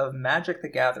Cost of Magic the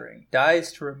Gathering,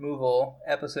 Dies to Removal,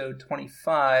 episode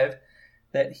 25,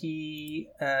 that he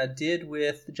did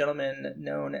with the gentleman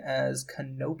known as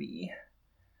Kenobi.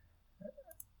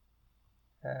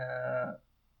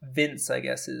 Vince, I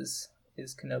guess, is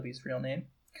Kenobi's real name.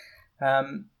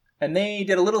 And they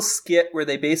did a little skit where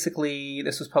they basically,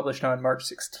 this was published on March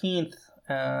 16th,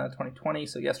 2020,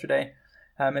 so yesterday.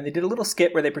 And they did a little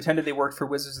skit where they pretended they worked for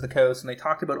Wizards of the Coast, and they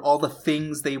talked about all the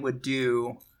things they would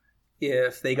do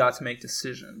if they got to make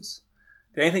decisions.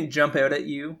 Did anything jump out at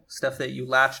you? Stuff that you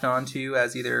latched onto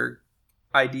as either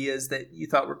ideas that you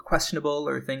thought were questionable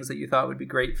or things that you thought would be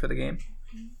great for the game?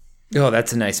 Oh,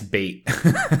 that's a nice bait.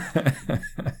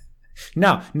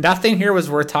 No, nothing here was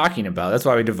worth talking about. That's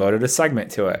why we devoted a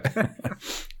segment to it.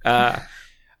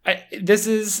 This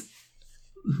is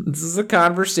a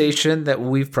conversation that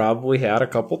we've probably had a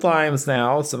couple times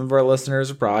now. Some of our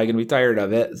listeners are probably going to be tired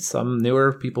of it. Some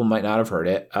newer people might not have heard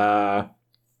it.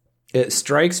 It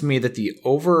strikes me that the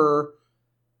overarching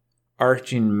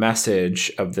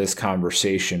message of this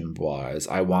conversation was,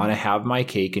 I want to have my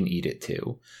cake and eat it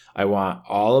too. I want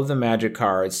all of the Magic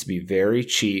cards to be very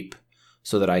cheap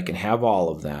so that I can have all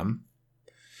of them,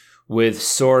 with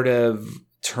sort of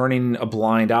turning a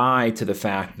blind eye to the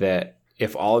fact that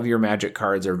if all of your Magic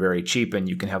cards are very cheap and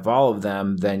you can have all of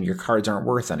them, then your cards aren't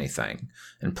worth anything.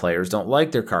 And players don't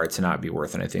like their cards to not be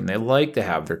worth anything. They like to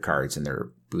have their cards in their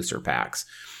booster packs.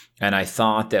 And I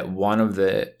thought that one of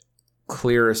the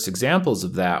clearest examples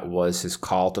of that was his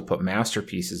call to put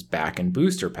masterpieces back in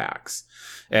booster packs.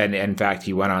 And in fact,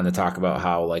 he went on to talk about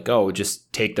how,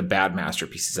 just take the bad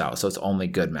masterpieces out, so it's only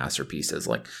good masterpieces.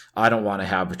 I don't want to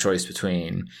have a choice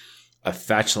between a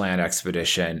fetch land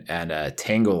expedition and a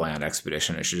Tango land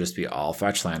expedition. It should just be all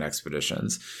fetch land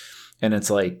expeditions. And it's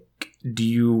do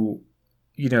you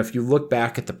if you look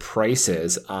back at the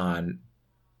prices on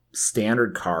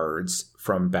standard cards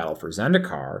from Battle for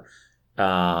Zendikar,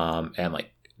 and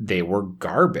they were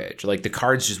garbage. The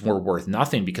cards just were worth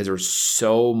nothing because there was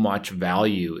so much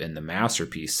value in the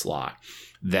masterpiece slot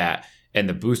and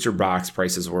the booster box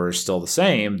prices were still the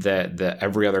same, that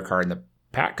every other card in the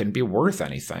pack couldn't be worth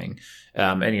anything.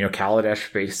 And Kaladesh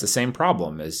faced the same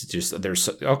problem. Is just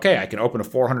I can open a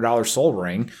 $400 Soul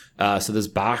Ring, so this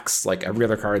box, like every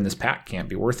other card in this pack, can't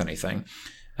be worth anything.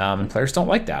 And players don't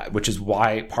like that, which is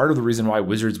why part of the reason why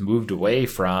Wizards moved away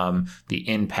from the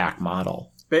in-pack model.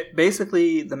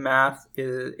 Basically, the math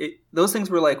is those things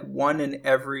were 1 in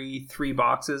every 3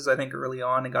 boxes, I think, early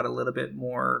on, and got a little bit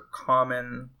more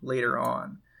common later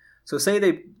on. So say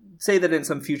that in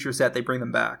some future set they bring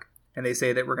them back, and they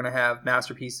say that we're going to have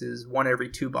masterpieces 1 every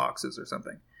 2 boxes or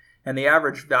something, and the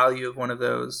average value of one of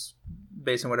those,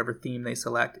 based on whatever theme they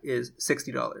select, is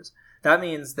 $60. That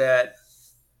means that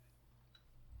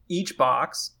each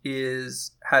box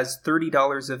has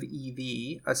 $30 of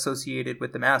EV associated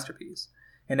with the masterpiece.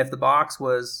 And if the box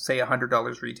was, say,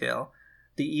 $100 retail,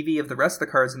 the EV of the rest of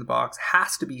the cards in the box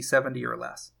has to be 70 or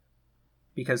less,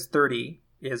 because 30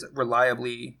 is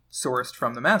reliably sourced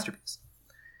from the masterpiece.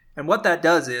 And what that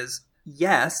does is,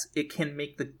 yes, it can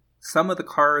make some of the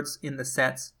cards in the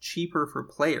sets cheaper for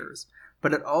players,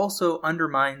 but it also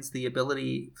undermines the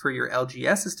ability for your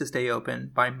LGSs to stay open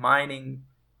by mining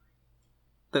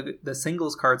the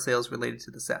singles card sales related to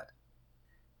the set.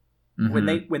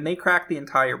 Mm-hmm. When they crack the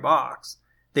entire box,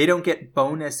 they don't get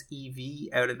bonus EV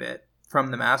out of it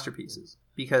from the masterpieces,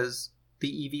 because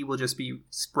the EV will just be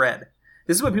spread.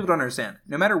 This is what people don't understand.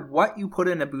 No matter what you put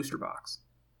in a booster box,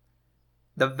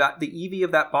 the EV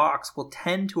of that box will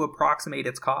tend to approximate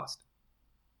its cost.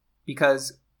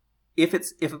 Because if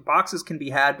boxes can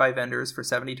be had by vendors for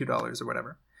 $72 or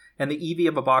whatever, and the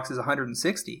EV of a box is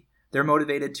 $160, they're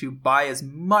motivated to buy as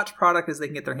much product as they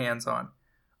can get their hands on,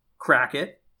 crack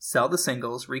it, sell the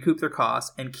singles, recoup their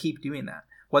costs, and keep doing that.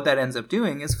 What that ends up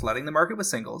doing is flooding the market with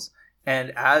singles.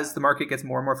 And as the market gets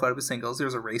more and more flooded with singles,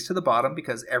 there's a race to the bottom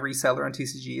because every seller on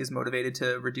TCG is motivated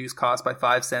to reduce costs by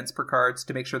 5 cents per cards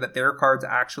to make sure that their cards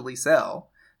actually sell.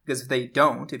 Because if they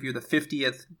don't, if you're the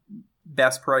 50th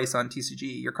best price on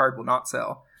TCG, your card will not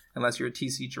sell unless you're in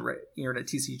a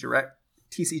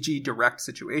TCG direct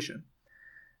situation.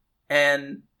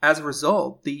 And as a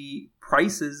result, the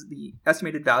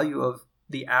estimated value of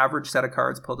the average set of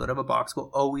cards pulled out of a box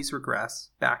will always regress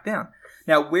back down.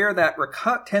 Now, where that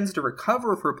tends to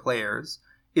recover for players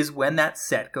is when that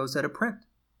set goes out of print.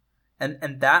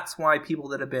 And that's why people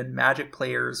that have been Magic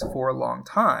players for a long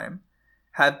time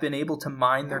have been able to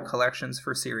mine their collections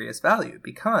for serious value,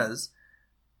 because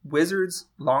Wizards'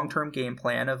 long-term game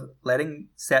plan of letting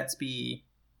sets be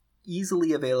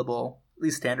easily available, at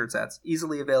least standard sets,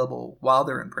 easily available while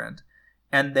they're in print,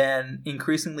 and then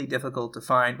increasingly difficult to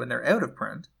find when they're out of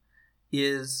print,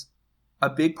 is a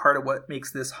big part of what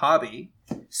makes this hobby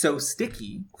so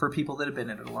sticky for people that have been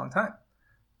in it a long time.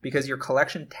 Because your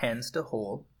collection tends to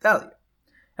hold value.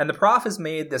 And the prof has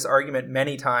made this argument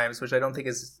many times, which I don't think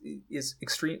is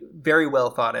very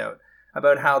well thought out,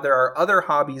 about how there are other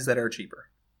hobbies that are cheaper.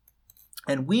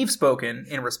 And we've spoken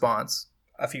in response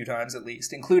a few times at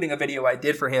least, including a video I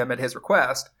did for him at his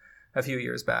request a few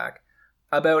years back,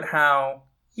 about how,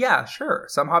 yeah, sure,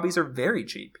 some hobbies are very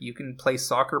cheap. You can play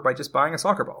soccer by just buying a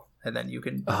soccer ball, and then you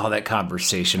can... Oh, that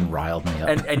conversation riled me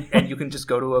up. And you can just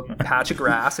go to a patch of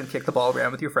grass and kick the ball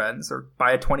around with your friends, or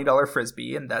buy a $20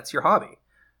 Frisbee, and that's your hobby.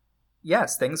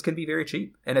 Yes, things can be very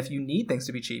cheap. And if you need things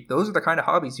to be cheap, those are the kind of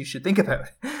hobbies you should think about.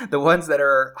 The ones that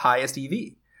are highest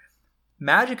EV.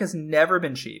 Magic has never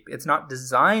been cheap. It's not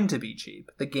designed to be cheap.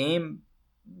 The game,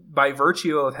 by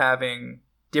virtue of having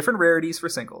different rarities for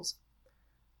singles,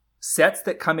 sets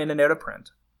that come in and out of print,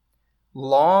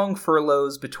 long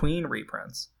furloughs between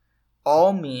reprints,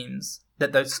 all means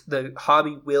that the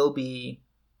hobby will be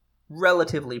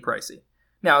relatively pricey.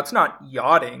 Now, it's not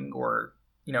yachting or,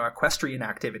 equestrian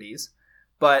activities,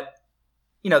 but,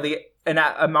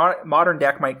 a modern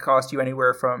deck might cost you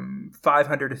anywhere from $500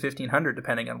 to $1,500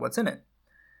 depending on what's in it.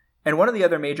 And one of the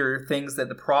other major things that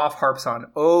the prof harps on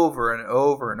over and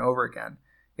over and over again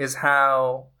is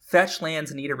how fetch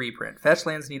lands need a reprint. Fetch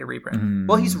lands need a reprint. Mm.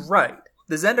 Well, he's right.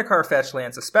 The Zendikar fetch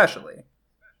lands especially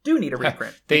do need a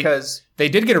reprint. Because they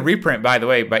did get a reprint, by the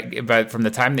way, but from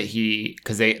the time that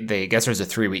because they guess there's a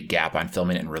 3-week gap on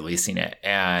filming it and releasing it.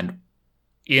 And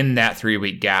in that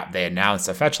 3-week gap, they announced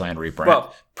a fetch land reprint.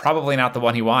 Well, probably not the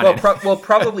one he wanted.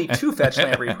 Probably 2 fetch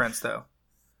land reprints, though.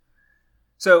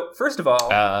 So first of all,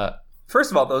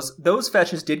 those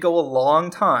fetches did go a long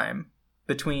time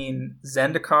between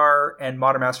Zendikar and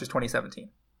Modern Masters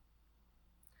 2017.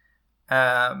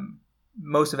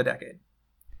 Most of a decade.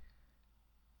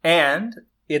 And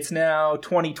it's now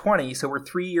 2020, so we're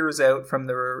 3 years out from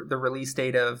the release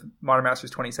date of Modern Masters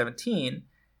 2017,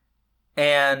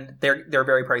 and they're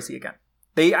very pricey again.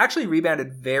 They actually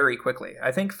rebounded very quickly.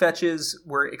 I think fetches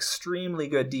were extremely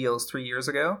good deals 3 years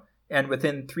ago, and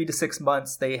within 3 to 6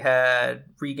 months, they had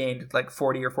regained like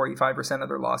 40 or 45% of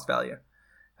their lost value.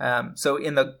 So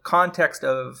in the context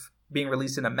of being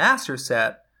released in a master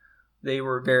set, they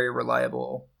were very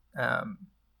reliable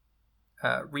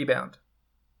rebound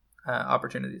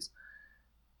opportunities.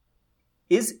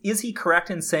 Is he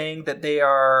correct in saying that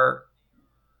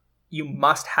you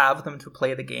must have them to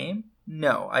play the game?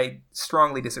 No, I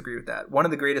strongly disagree with that. One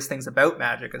of the greatest things about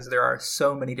Magic is there are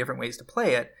so many different ways to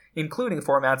play it, including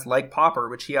formats like Pauper,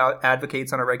 which he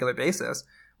advocates on a regular basis,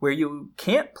 where you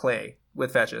can't play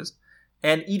with fetches,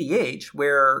 and EDH,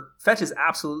 where fetches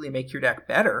absolutely make your deck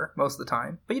better most of the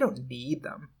time, but you don't need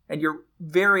them. And you're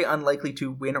very unlikely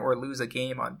to win or lose a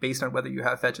game based on whether you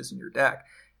have fetches in your deck.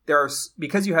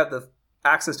 Because you have the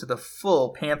access to the full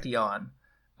pantheon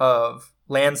of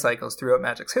land cycles throughout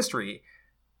Magic's history,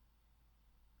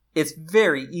 it's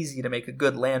very easy to make a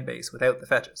good land base without the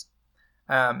fetches.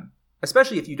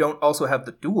 Especially if you don't also have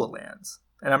the dual lands.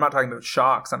 And I'm not talking about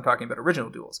shocks, I'm talking about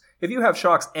original duels. If you have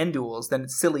shocks and duels, then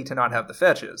it's silly to not have the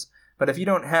fetches. But if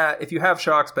you have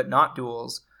shocks but not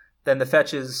duels, then the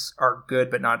fetches are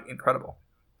good but not incredible.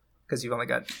 Because you've only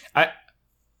got...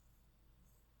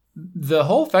 The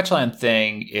whole fetchland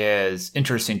thing is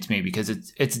interesting to me because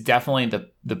it's definitely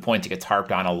the point that gets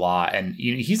harped on a lot. And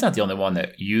he's not the only one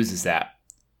that uses that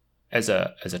as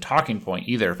a talking point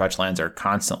either. Fetch lands are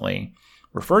constantly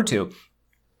referred to.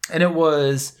 And it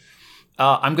was,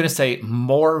 I'm going to say,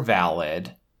 more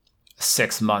valid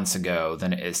 6 months ago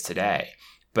than it is today.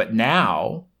 But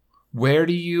now, where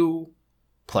do you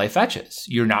play fetches?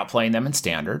 You're not playing them in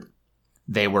standard.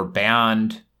 They were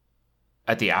banned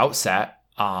at the outset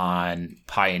on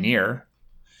Pioneer.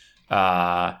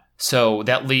 So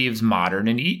that leaves Modern,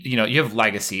 and you have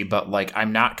Legacy, but like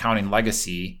I'm not counting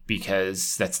Legacy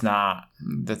because that's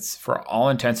for all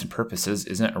intents and purposes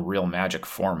isn't a real Magic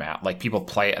format. Like people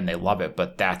play it and they love it,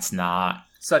 but that's not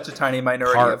such a tiny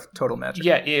minority of total Magic.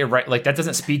 Yeah, right. Like that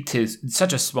doesn't speak to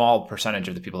such a small percentage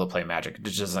of the people that play Magic. It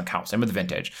just doesn't count. Same with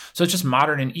Vintage. So it's just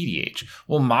Modern and EDH.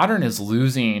 Well, Modern is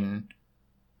losing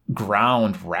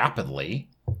ground rapidly.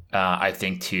 I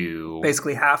think to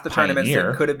basically half the Pioneer. Tournaments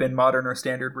that could have been Modern or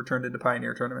Standard were turned into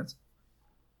Pioneer tournaments.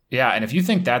 Yeah, and if you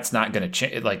think that's not going to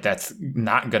change, like that's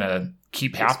not going to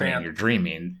keep happening, you're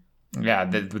dreaming. Yeah,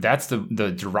 that's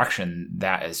the direction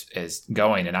that is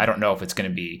going, and I don't know if it's going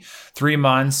to be 3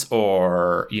 months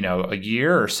or a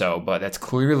year or so, but that's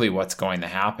clearly what's going to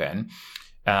happen.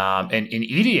 And in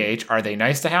EDH, are they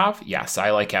nice to have? Yes,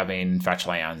 I like having fetch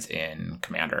lands in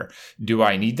Commander. Do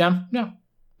I need them? No.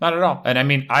 Not at all. And I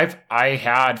mean, I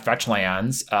had fetch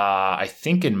lands, I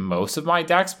think in most of my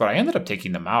decks, but I ended up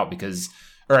taking them out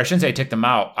or I shouldn't say I took them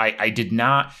out. I did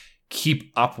not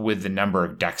keep up with the number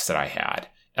of decks that I had.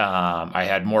 I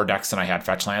had more decks than I had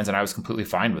fetch lands, and I was completely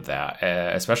fine with that,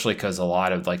 especially because a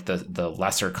lot of like the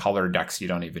lesser color decks, you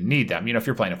don't even need them. If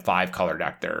you're playing a 5-color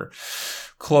deck, they're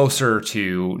closer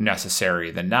to necessary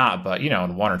than not. But,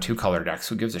 in 1 or 2 color decks,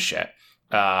 who gives a shit?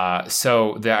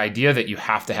 So the idea that you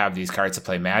have to have these cards to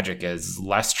play Magic is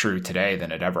less true today than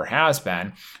it ever has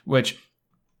been, which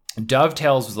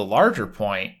dovetails with the larger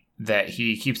point that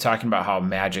he keeps talking about how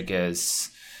Magic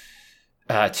is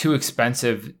too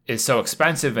expensive, is so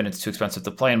expensive, and it's too expensive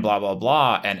to play, and blah blah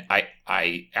blah. And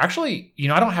I actually,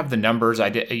 I don't have the numbers. I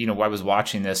did, I was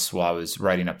watching this while I was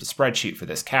writing up the spreadsheet for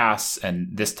this cast, and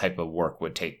this type of work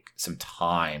would take some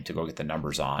time to go get the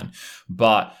numbers on,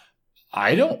 but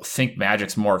I don't think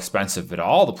Magic's more expensive at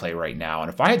all to play right now.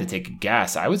 And if I had to take a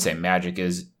guess, I would say Magic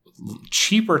is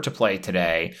cheaper to play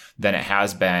today than it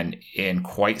has been in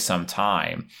quite some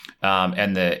time.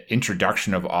 And the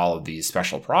introduction of all of these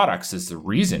special products is the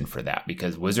reason for that,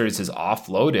 because Wizards has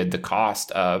offloaded the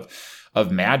cost of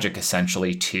Magic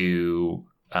essentially to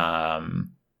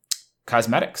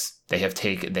cosmetics. They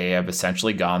have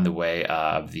essentially gone the way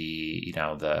of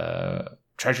the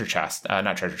treasure chest,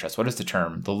 not treasure chest. What is the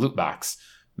term? The loot box.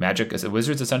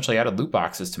 Wizards essentially added loot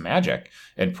boxes to Magic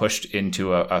and pushed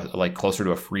into a like closer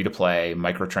to a free to play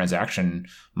microtransaction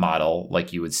model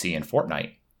like you would see in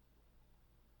Fortnite.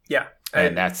 Yeah,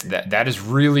 and that has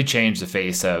really changed the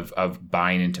face of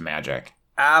buying into Magic.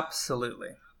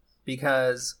 Absolutely,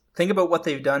 because think about what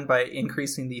they've done by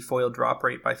increasing the foil drop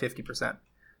rate by 50%.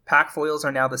 Pack foils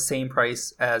are now the same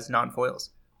price as non-foils.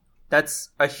 That's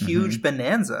a huge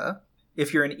bonanza.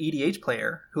 If you're an EDH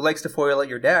player who likes to foil at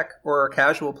your deck, or a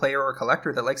casual player or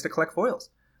collector that likes to collect foils,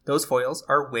 those foils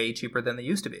are way cheaper than they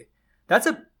used to be. That's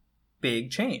a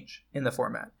big change in the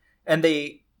format. And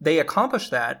they accomplish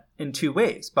that in 2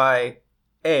 ways. By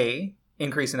A,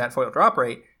 increasing that foil drop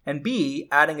rate, and B,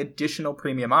 adding additional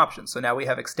premium options. So now we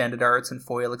have extended arts and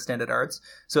foil extended arts.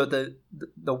 So the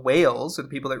whales, or the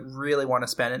people that really want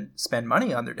to spend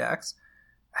money on their decks,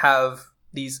 have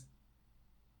these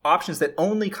options that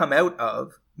only come out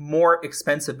of more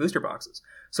expensive booster boxes.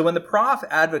 So when the prof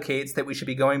advocates that we should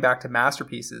be going back to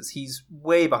masterpieces, he's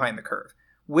way behind the curve.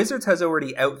 Wizards has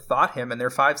already outthought him, and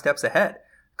they're 5 steps ahead.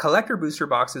 Collector booster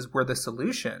boxes were the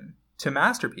solution to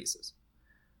masterpieces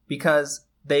because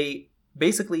they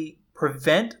basically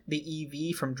prevent the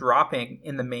EV from dropping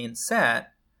in the main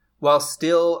set while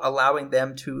still allowing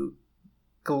them to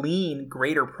glean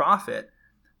greater profit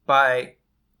by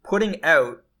putting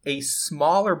out a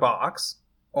smaller box,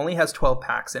 only has 12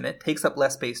 packs in it, takes up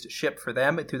less space to ship for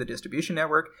them through the distribution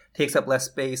network, takes up less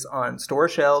space on store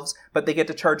shelves, but they get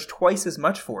to charge twice as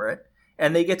much for it,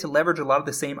 and they get to leverage a lot of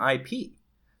the same IP.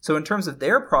 So in terms of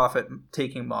their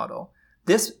profit-taking model,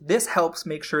 this helps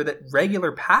make sure that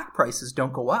regular pack prices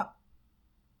don't go up.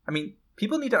 I mean,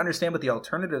 people need to understand what the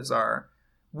alternatives are.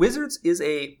 Wizards is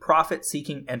a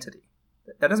profit-seeking entity.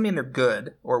 That doesn't mean they're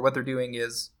good or what they're doing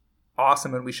is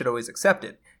awesome and we should always accept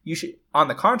it. On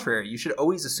the contrary, you should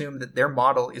always assume that their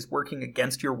model is working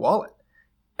against your wallet.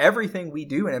 Everything we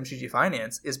do in MCG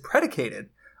Finance is predicated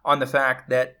on the fact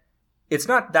that it's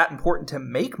not that important to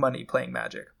make money playing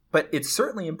Magic, but it's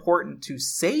certainly important to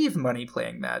save money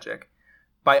playing Magic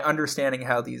by understanding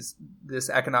how this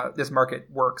market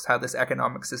works, how this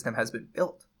economic system has been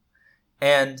built.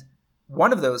 And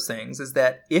one of those things is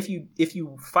that if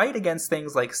you fight against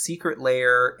things like Secret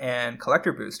Lair and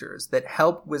collector boosters that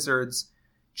help Wizards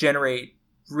generate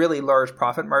really large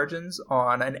profit margins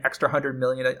on an extra 100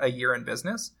 million a year in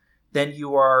business, then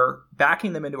you are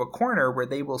backing them into a corner where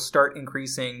they will start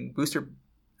increasing booster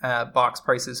box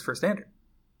prices for standard.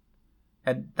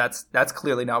 And that's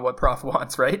clearly not what Prof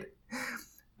wants, right?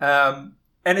 And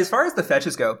as far as the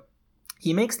fetches go,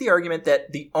 he makes the argument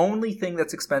that the only thing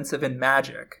that's expensive in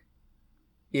Magic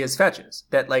is fetches.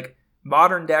 That, like,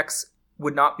 modern decks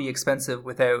would not be expensive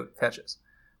without fetches.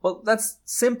 Well, that's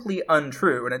simply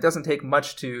untrue, and it doesn't take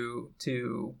much to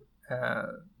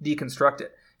deconstruct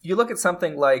it. If you look at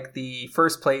something like the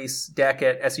first place deck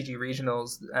at SCG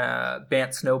Regionals,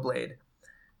 Bant Snowblade,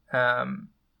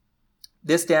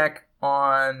 this deck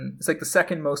it's like the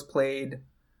second most played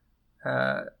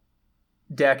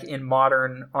deck in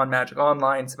Modern on Magic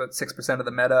Online. It's about 6% of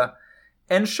the meta.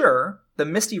 And sure, the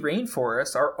Misty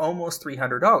Rainforests are almost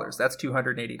 $300. That's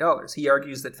 $280. He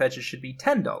argues that fetches should be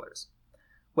 $10.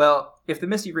 Well, if the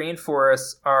Misty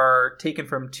Rainforests are taken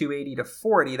from $280 to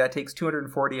 $40, that takes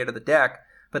 $240 out of the deck,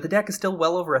 but the deck is still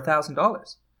well over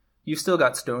 $1,000. You've still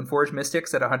got Stoneforge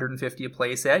Mystics at $150 a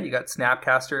playset. You got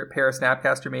Snapcaster, a pair of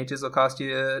Snapcaster Mages will cost you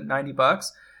 $90.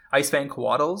 Icefang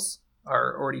Coatls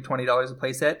are already $20 a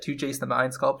playset. 2 Jace the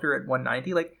Mind Sculptor at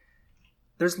 $190. Like,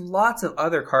 there's lots of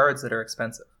other cards that are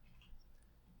expensive.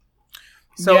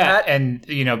 So yeah,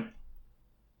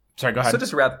 sorry, go ahead. So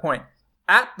just to wrap the point,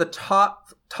 at the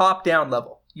top down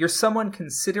level, you're someone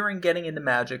considering getting into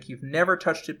Magic, you've never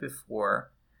touched it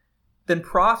before, then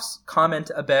Prof's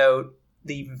comment about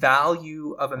the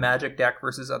value of a Magic deck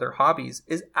versus other hobbies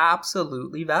is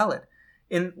absolutely valid.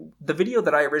 In the video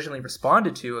that I originally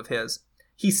responded to of his,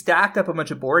 he stacked up a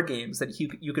bunch of board games that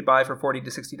you could buy for $40 to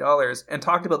 $60 and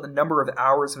talked about the number of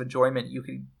hours of enjoyment you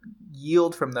could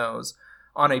yield from those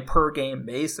on a per game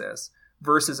basis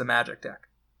versus a Magic deck.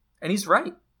 And he's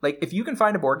right. Like, if you can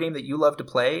find a board game that you love to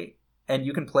play and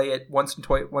you can play it once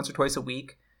or twice a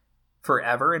week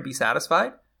forever and be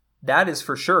satisfied, that is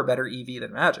for sure better EV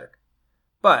than Magic.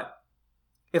 But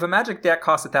if a Magic deck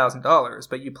costs $1,000,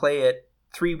 but you play it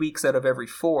 3 weeks out of every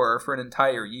 4 for an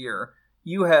entire year,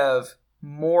 you have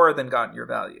more than gotten your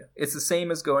value. It's the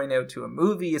same as going out to a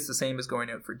movie. It's the same as going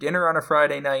out for dinner on a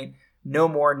Friday night. No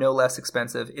more, no less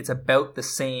expensive. It's about the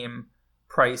same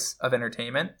price of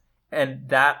entertainment. And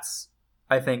that's,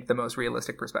 I think, the most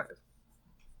realistic perspective.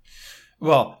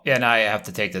 Well, and I have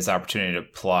to take this opportunity to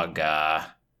plug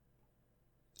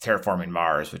Terraforming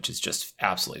Mars, which is just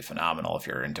absolutely phenomenal. If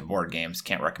you're into board games,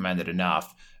 can't recommend it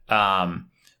enough.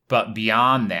 But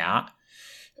beyond that,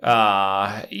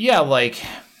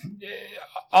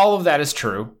 all of that is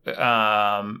true.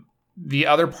 The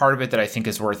other part of it that I think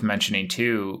is worth mentioning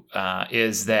too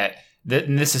is that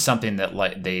and this is something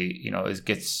that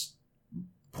gets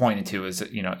pointed to as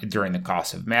during the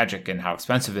cost of Magic and how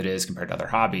expensive it is compared to other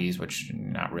hobbies, which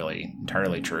not really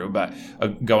entirely true. But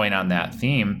going on that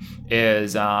theme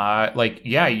is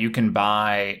you can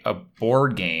buy a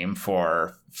board game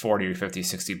for $40 or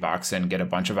 $50, $60 and get a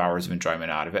bunch of hours of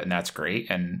enjoyment out of it, and that's great.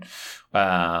 And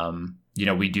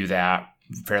we do that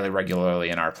fairly regularly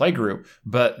in our play group.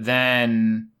 But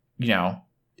then,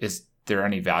 is there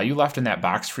any value left in that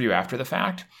box for you after the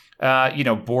fact?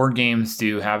 Board games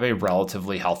do have a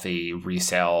relatively healthy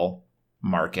resale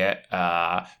market,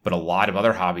 but a lot of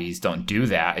other hobbies don't do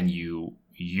that, and you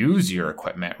use your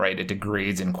equipment, right? It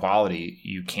degrades in quality.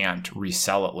 You can't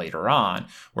resell it later on.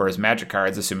 Whereas Magic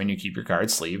cards, assuming you keep your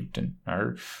cards sleeved, and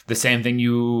are the same thing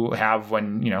you have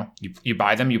when, you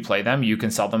buy them, you play them, you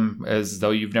can sell them as though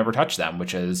you've never touched them,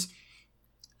 which is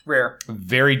rare.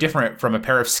 Very different from a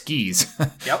pair of skis.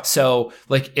 Yep. So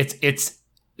it's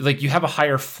like you have a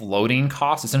higher floating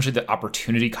cost. Essentially, the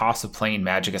opportunity cost of playing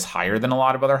Magic is higher than a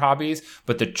lot of other hobbies,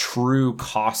 but the true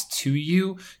cost to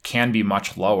you can be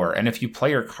much lower. And if you play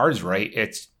your cards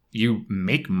right, you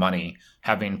make money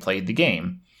having played the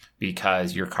game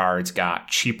because your cards got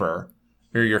cheaper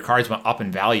or your cards went up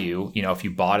in value, if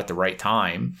you bought at the right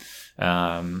time,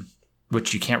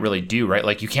 which you can't really do, right?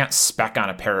 Like, you can't spec on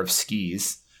a pair of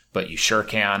skis, but you sure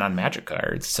can on Magic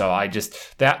cards. So I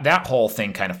just, that whole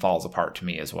thing kind of falls apart to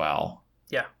me as well.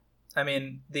 Yeah. I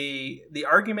mean, the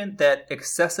argument that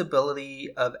accessibility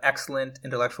of excellent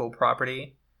intellectual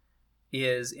property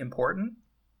is important,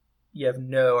 you have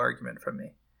no argument from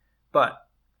me. But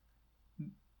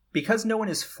because no one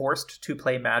is forced to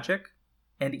play Magic,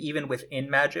 and even within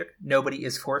Magic, nobody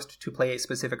is forced to play a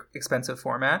specific expensive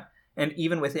format, and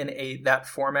even within that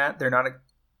format, they're not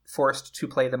forced to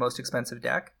play the most expensive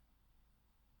deck.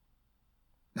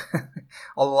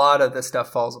 a lot of this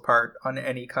stuff falls apart on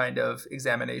any kind of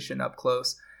examination up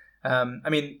close. I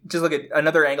mean, just look at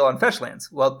another angle on fetch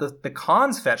lands. Well, the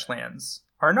Khans fetch lands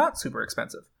are not super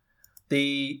expensive.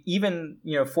 They even,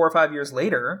 4 or 5 years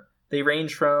later, they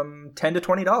range from $10 to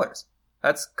 $20.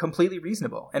 That's completely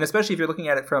reasonable. And especially if you're looking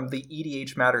at it from the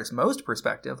EDH matters most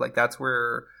perspective, like that's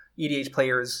where EDH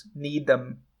players need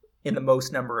them in the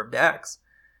most number of decks.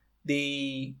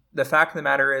 The fact of the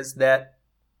matter is that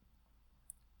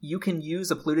you can use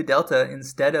a Polluted Delta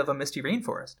instead of a Misty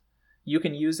Rainforest. You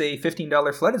can use a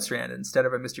 $15 Flooded Strand instead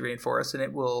of a Misty Rainforest, and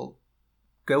it will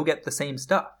go get the same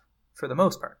stuff for the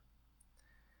most part.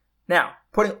 Now,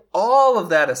 putting all of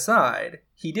that aside,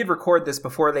 he did record this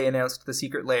before they announced the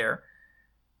Secret Lair.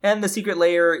 And the Secret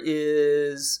Lair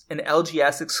is an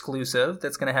LGS exclusive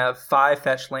that's going to have 5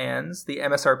 fetch lands. The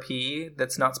MSRP,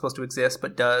 that's not supposed to exist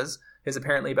but does, is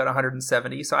apparently about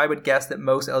 170. So I would guess that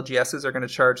most LGSs are going to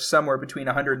charge somewhere between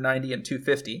 190 and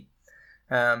 250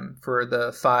 for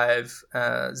the 5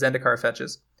 Zendikar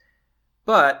fetches.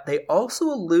 But they also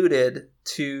alluded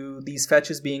to these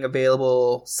fetches being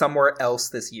available somewhere else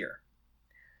this year.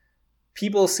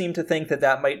 People seem to think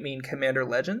that might mean Commander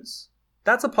Legends.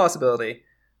 That's a possibility.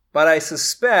 But I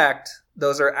suspect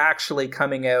those are actually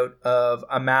coming out of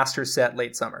a master set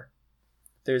late summer.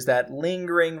 There's that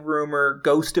lingering rumor,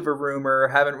 ghost of a rumor,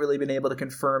 haven't really been able to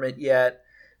confirm it yet,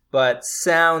 but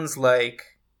sounds like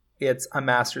it's a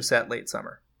master set late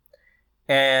summer.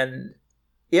 And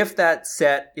if that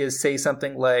set is, say,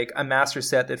 something like a master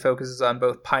set that focuses on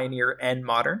both Pioneer and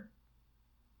Modern,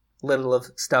 little of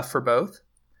stuff for both,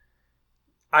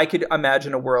 I could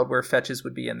imagine a world where fetches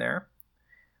would be in there.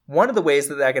 One of the ways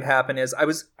that could happen is I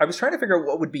was trying to figure out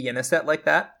what would be in a set like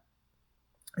that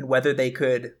and whether they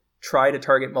could try to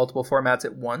target multiple formats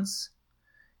at once,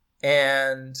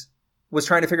 and was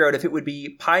trying to figure out if it would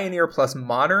be Pioneer plus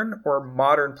Modern or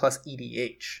Modern plus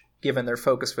EDH, given their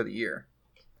focus for the year.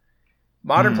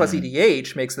 Modern plus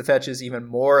EDH makes the fetches even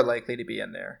more likely to be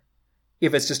in there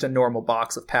if it's just a normal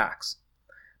box of packs.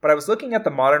 But I was looking at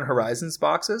the Modern Horizons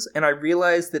boxes, and I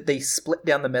realized that they split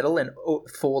down the middle and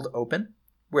fold open,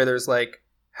 where there's like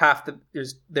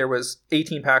there was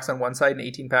 18 packs on one side and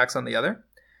 18 packs on the other.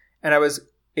 And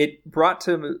it brought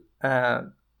to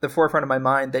the forefront of my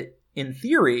mind that in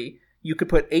theory, you could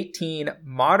put 18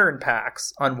 Modern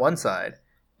packs on one side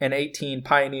and 18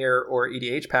 Pioneer or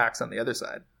EDH packs on the other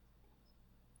side.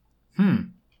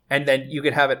 And then you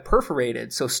could have it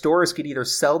perforated, so stores could either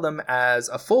sell them as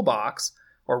a full box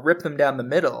or rip them down the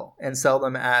middle and sell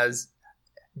them as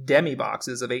demi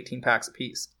boxes of 18 packs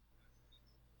apiece.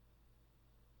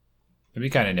 It'd be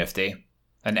kind of nifty.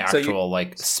 An actual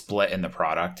split in the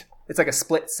product. It's like a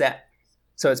split set.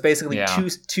 So it's basically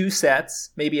two sets,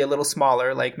 maybe a little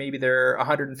smaller, like maybe they're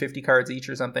 150 cards each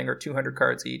or something, or 200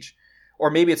 cards each. Or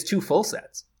maybe it's 2 full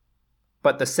sets.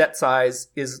 But the set size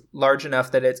is large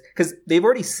enough that it's... Because they've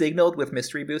already signaled with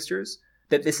mystery boosters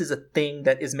that this is a thing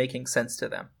that is making sense to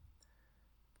them.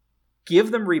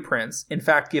 Give them reprints. In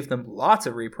fact, give them lots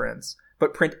of reprints.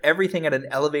 But print everything at an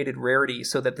elevated rarity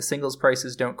so that the singles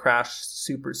prices don't crash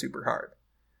super, super hard.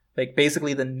 Like,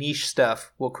 basically the niche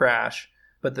stuff will crash,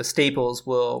 but the staples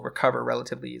will recover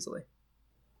relatively easily.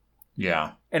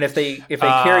 Yeah. And if they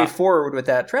carry forward with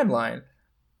that trend line,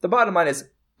 the bottom line is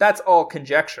that's all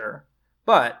conjecture,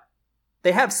 but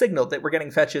they have signaled that we're getting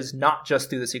fetches not just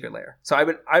through the Secret Lair. So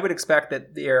I would expect that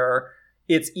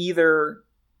it's either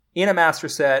in a master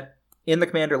set, in the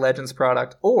Commander Legends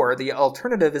product, or the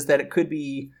alternative is that it could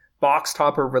be box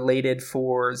topper related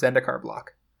for Zendikar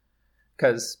block.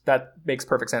 Because that makes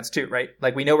perfect sense too, right?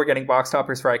 Like, we know we're getting box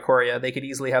toppers for Ikoria. They could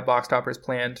easily have box toppers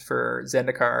planned for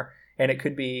Zendikar, and it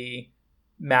could be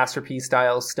Masterpiece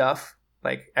style stuff,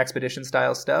 like Expedition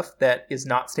style stuff that is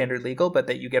not standard legal, but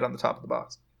that you get on the top of the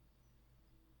box.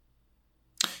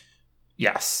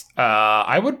 Yes.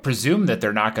 I would presume that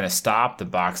they're not going to stop the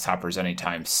box toppers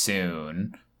anytime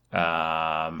soon.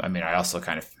 I also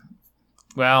kind of...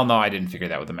 Well, no, I didn't figure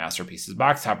that with the Masterpieces.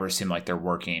 Box toppers seem like they're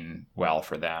working well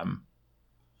for them.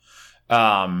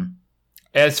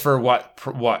 As for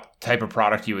what type of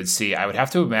product you would see, I would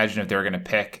have to imagine if they were going to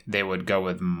pick, they would go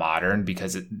with Modern,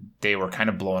 because they were kind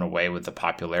of blown away with the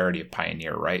popularity of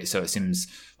Pioneer, right? So it seems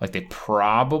like they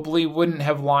probably wouldn't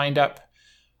have lined up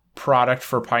product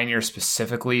for Pioneer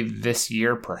specifically this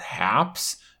year,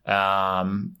 perhaps.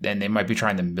 And they might be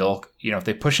trying to milk, if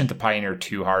they push into Pioneer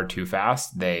too hard, too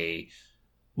fast, they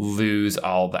lose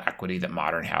all the equity that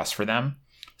Modern has for them.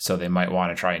 So they might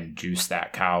want to try and juice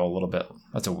that cow a little bit.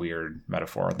 That's a weird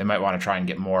metaphor. They might want to try and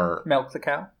get more... Milk the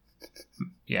cow?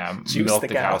 Yeah, milk the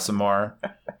cow some more.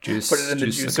 Juice, Put it in the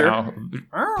juice juicer.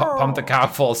 Pump the cow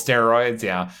full of steroids.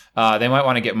 Yeah, they might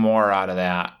want to get more out of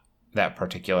that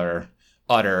particular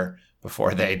udder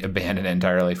before they abandon it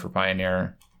entirely for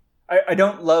Pioneer. I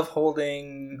don't love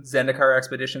holding Zendikar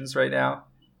Expeditions right now.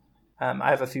 I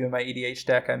have a few in my EDH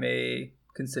deck I may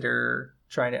consider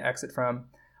trying to exit from.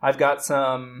 I've got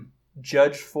some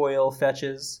Judge Foil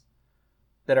fetches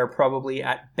that are probably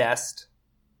at best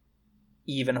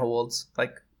even holds.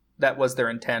 Like, that was their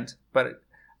intent. But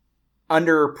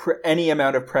under any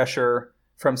amount of pressure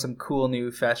from some cool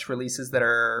new fetch releases that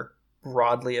are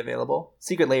broadly available.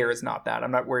 Secret Lair is not that.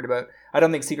 I'm not worried about... I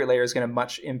don't think Secret Lair is going to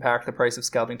much impact the price of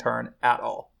Scalding Tarn at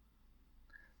all.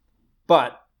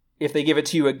 But if they give it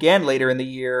to you again later in the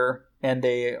year and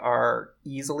they are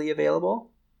easily available,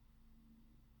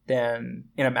 then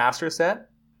in a master set,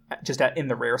 in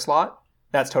the rare slot,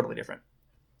 that's totally different.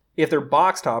 If they're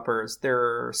box toppers,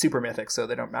 they're super mythic, so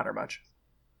they don't matter much.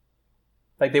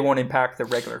 Like, they won't impact the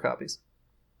regular copies.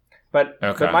 But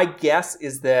my guess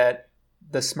is that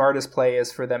the smartest play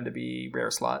is for them to be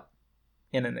rare slot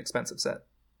in an expensive set.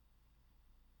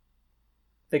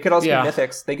 They could also be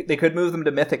mythics. They could move them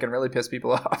to mythic and really piss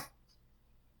people off.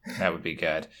 That would be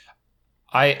good.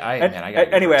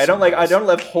 Anyway, I don't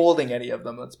love holding any of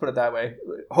them. Let's put it that way.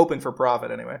 Hoping for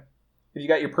profit anyway. If you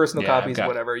got your personal copies,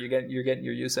 whatever, you're getting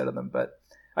your use out of them. But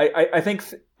I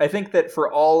think that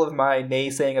for all of my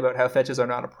naysaying about how fetches are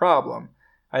not a problem,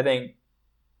 I think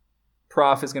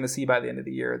Prof is going to see by the end of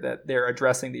the year that they're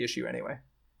addressing the issue anyway.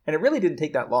 And it really didn't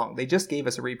take that long. They just gave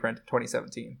us a reprint in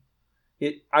 2017.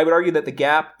 I would argue that the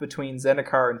gap between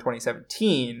Zendikar and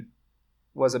 2017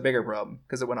 was a bigger problem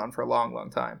because it went on for a long, long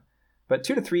time. But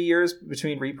 2 to 3 years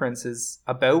between reprints is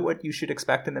about what you should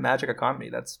expect in the Magic economy.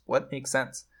 That's what makes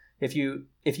sense. If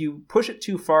you push it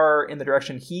too far in the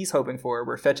direction he's hoping for,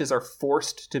 where fetches are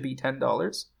forced to be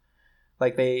 $10,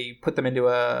 like they put them into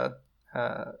a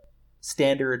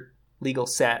standard legal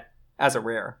set as a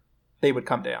rare, they would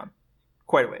come down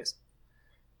quite a ways.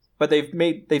 But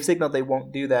they've signaled they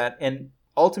won't do that. And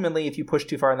ultimately, if you push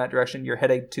too far in that direction, you're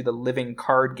heading to the living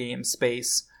card game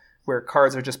space where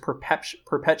cards are just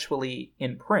perpetually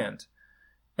in print,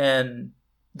 and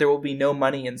there will be no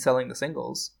money in selling the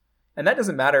singles. And that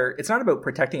doesn't matter. It's not about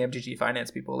protecting MTG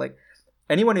finance people. Like,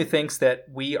 anyone who thinks that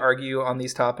we argue on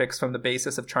these topics from the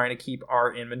basis of trying to keep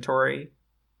our inventory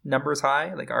numbers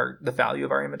high, like the value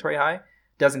of our inventory high,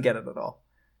 doesn't get it at all.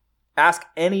 Ask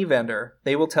any vendor.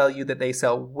 They will tell you that they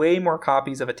sell way more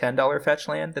copies of a $10 fetch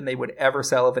land than they would ever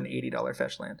sell of an $80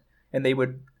 fetch land. And they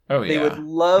would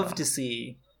love to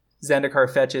see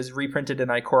Zendikar fetches reprinted in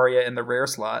Ikoria in the rare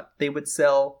slot. They would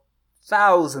sell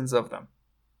thousands of them.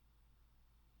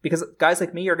 Because guys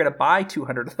like me are going to buy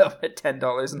 200 of them at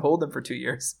 $10 and hold them for 2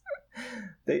 years.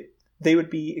 They would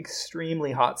be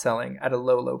extremely hot selling at a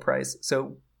low price.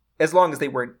 So as long as they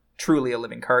weren't truly a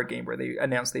living card game where they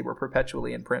announced they were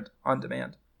perpetually in print on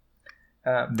demand.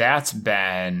 That's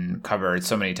been covered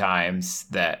so many times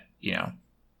that,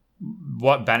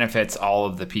 what benefits all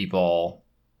of the people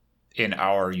in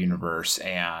our universe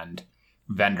and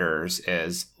vendors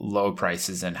is low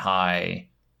prices and high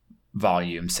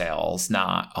volume sales,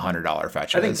 not $100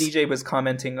 fetches. I think DJ was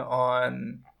commenting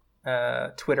on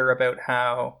Twitter about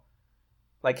how,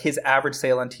 like, his average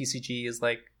sale on TCG is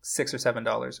like $6 or $7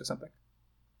 or something.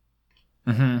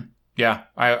 Mm-hmm. Yeah,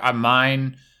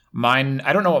 mine.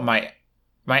 I don't know what my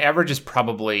average is.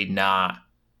 Probably not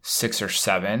 6 or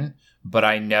 7, but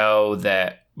I know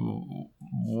that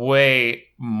way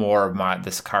more of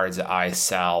the cards that I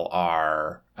sell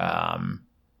are. I'm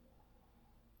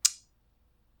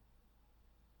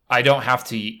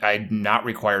not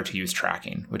required to use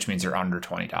tracking, which means they're under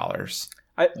 $20.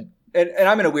 And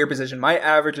I'm in a weird position. My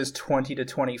average is 20 to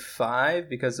 25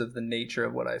 because of the nature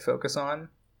of what I focus on.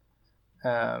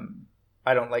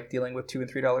 I don't like dealing with $2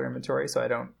 and $3 inventory, so I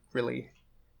don't really,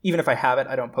 even if I have it,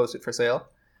 I don't post it for sale.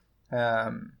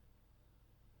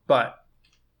 But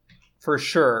for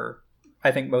sure,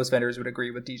 I think most vendors would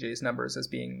agree with DJ's numbers as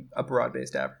being a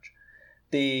broad-based average.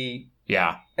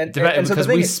 Because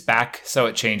we spec, so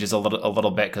it changes a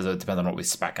little bit because it depends on what we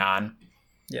spec on.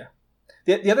 Yeah.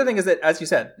 The other thing is that, as you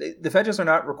said, the fetches are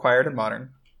not required in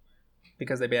Modern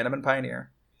because they ban them in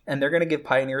Pioneer, and they're going to give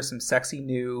Pioneer some sexy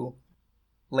new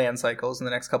land cycles in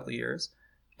the next couple of years,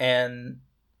 and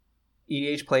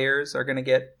EDH players are going to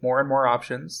get more and more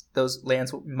options. Those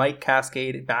lands might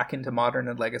cascade back into Modern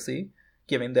and Legacy,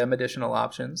 giving them additional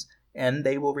options, and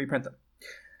they will reprint them.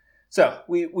 So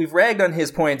we've ragged on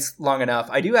his points long enough.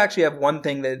 I do actually have one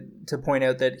thing to point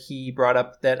out that he brought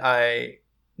up that I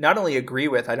not only agree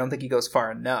with, I don't think he goes far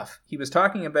enough. He was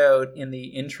talking about in the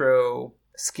intro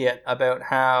skit about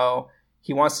how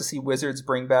he wants to see Wizards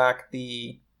bring back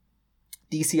the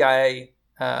DCI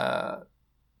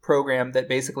program that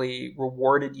basically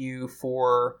rewarded you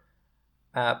for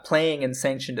playing in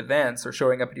sanctioned events or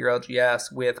showing up at your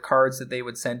LGS with cards that they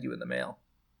would send you in the mail.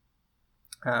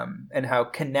 And how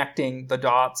connecting the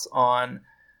dots on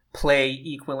play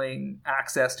equaling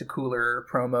access to cooler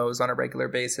promos on a regular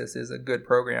basis is a good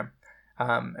program.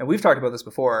 And we've talked about this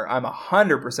before. I'm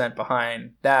 100%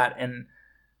 behind that and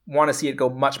want to see it go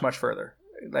much, much further.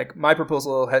 Like, my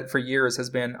proposal for years has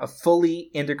been a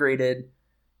fully integrated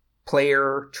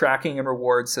player tracking and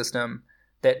reward system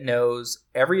that knows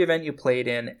every event you played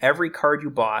in, every card you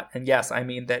bought. And yes, I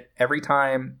mean that every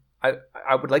time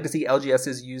I would like to see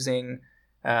LGSs using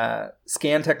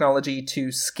scan technology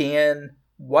to scan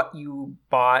what you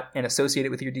bought and associate it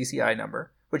with your DCI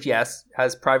number, which, yes,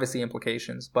 has privacy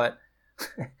implications, but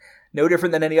no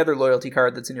different than any other loyalty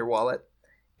card that's in your wallet,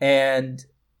 and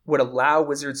would allow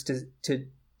Wizards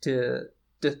to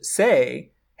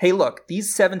say, hey, look,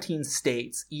 these 17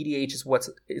 states, EDH is what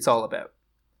it's all about.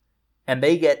 And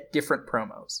they get different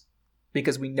promos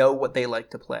because we know what they like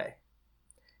to play.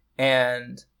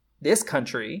 And this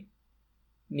country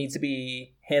needs to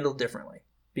be handled differently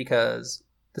because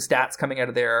the stats coming out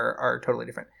of there are totally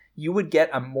different. You would get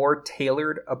a more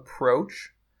tailored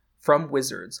approach from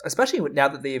Wizards, especially now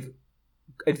that they've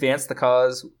advanced the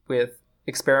cause with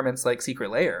experiments like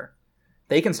Secret Lair.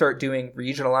 They can start doing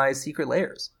regionalized secret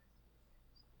layers.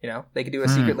 You know, they could do a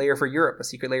secret layer for Europe, a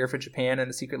secret layer for Japan,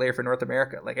 and a secret layer for North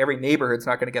America. Like, every neighborhood's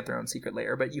not going to get their own secret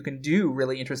layer, but you can do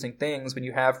really interesting things when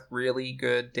you have really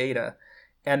good data.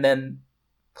 And then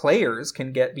players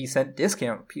can be sent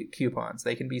discount coupons.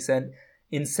 They can be sent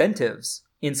incentives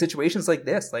in situations like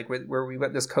this, like where we've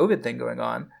got this COVID thing going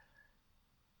on.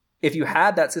 If you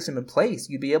had that system in place,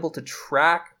 you'd be able to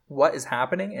track what is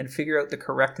happening and figure out the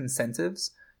correct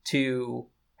incentives to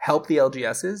help the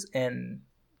LGSs and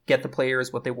get the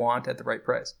players what they want at the right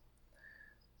price.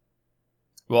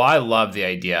 Well, I love the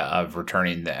idea of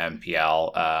returning the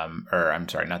MPL, or I'm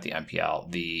sorry, not the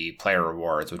MPL, the player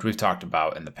rewards, which we've talked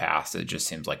about in the past. It just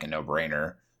seems like a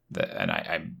no-brainer. And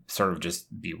I'm sort of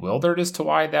just bewildered as to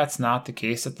why that's not the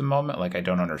case at the moment. Like, I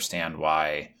don't understand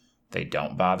why they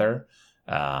don't bother.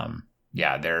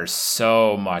 Yeah, there's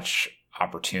so much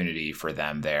opportunity for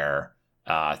them there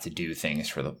to do things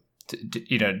for the,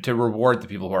 to reward the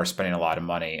people who are spending a lot of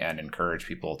money and encourage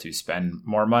people to spend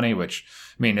more money, which,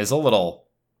 I mean, is a little,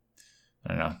 I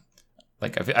don't know,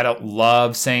 like, I don't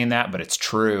love saying that, but it's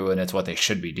true and it's what they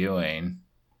should be doing.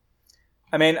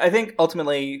 I mean, I think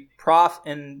ultimately Prof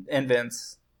and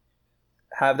Vince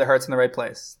have their hearts in the right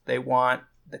place. They want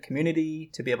the community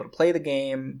to be able to play the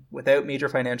game without major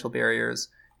financial barriers,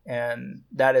 and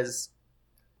that is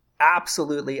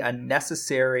absolutely a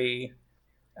necessary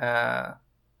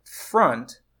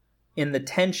front in the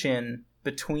tension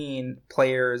between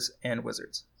players and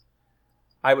Wizards.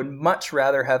 I would much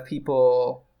rather have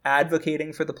people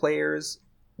advocating for the players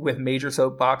with major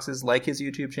soapboxes like his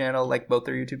YouTube channel, like both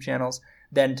their YouTube channels,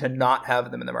 than to not have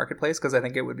them in the marketplace, because I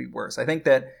think it would be worse. I think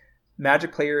that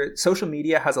social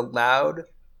media has allowed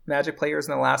Magic players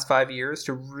in the last 5 years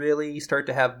to really start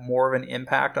to have more of an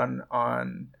impact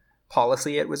on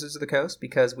policy at Wizards of the Coast,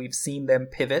 because we've seen them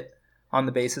pivot on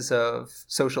the basis of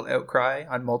social outcry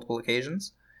on multiple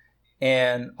occasions.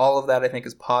 And all of that, I think,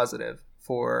 is positive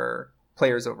for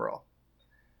players overall.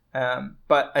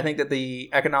 But I think that the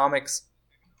economic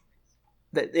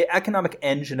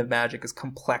engine of Magic is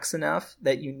complex enough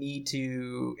that you need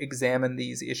to examine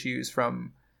these issues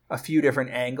from a few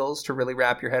different angles to really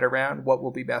wrap your head around what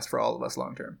will be best for all of us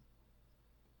long term.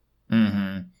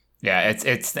 Mm-hmm. Yeah,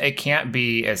 it can't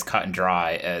be as cut and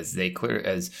dry as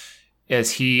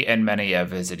he and many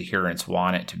of his adherents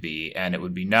want it to be, and it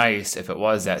would be nice if it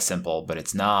was that simple, but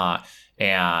it's not.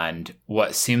 And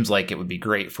what seems like it would be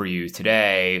great for you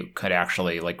today could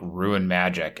actually like ruin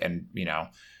Magic, and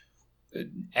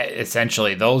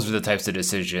essentially those are the types of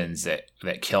decisions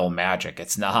that kill Magic.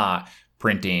 It's not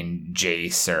printing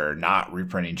Jace or not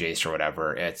reprinting Jace or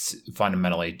whatever. It's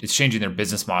fundamentally, it's changing their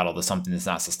business model to something that's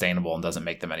not sustainable and doesn't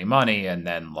make them any money. And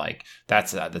then like,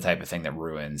 that's the type of thing that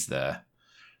ruins the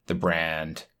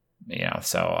brand,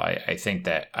 so I think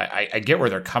that I get where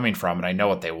they're coming from and I know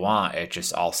what they want. It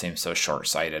just all seems so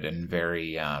short-sighted and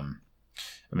very,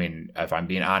 if I'm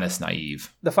being honest,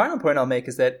 naive. The final point I'll make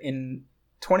is that in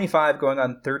 25 going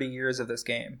on 30 years of this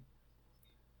game,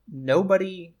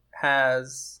 nobody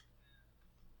has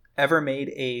ever made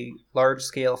a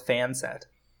large-scale fan set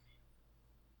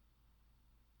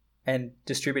and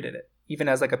distributed it, even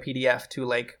as like a PDF to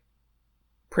like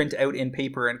print out in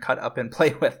paper and cut up and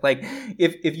play with. Like,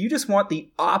 if you just want the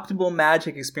optimal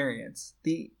Magic experience,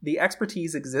 the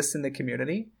expertise exists in the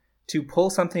community to pull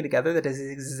something together that is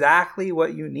exactly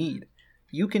what you need.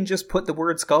 You can just put the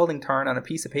word Scalding Tarn on a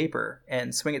piece of paper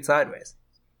and swing it sideways.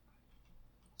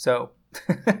 So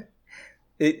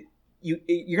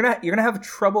you're gonna have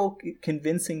trouble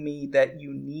convincing me that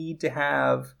you need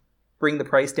to bring the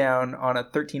price down on a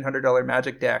 $1,300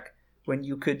 Magic deck when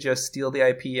you could just steal the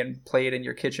IP and play it in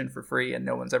your kitchen for free and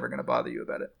no one's ever going to bother you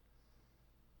about it.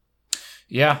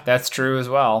 Yeah, that's true as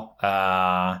well.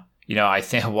 I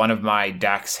think one of my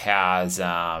decks has,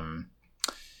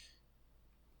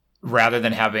 rather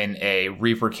than having a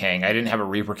Reaper King, I didn't have a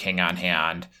Reaper King on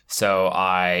hand, so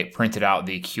I printed out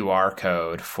the QR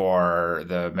code for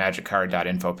the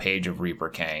magiccard.info page of Reaper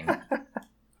King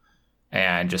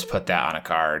and just put that on a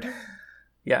card.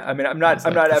 Yeah, I mean, I'm not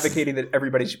advocating that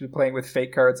everybody should be playing with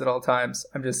fake cards at all times.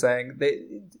 I'm just saying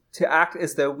to act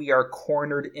as though we are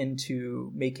cornered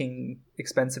into making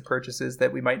expensive purchases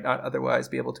that we might not otherwise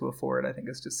be able to afford, I think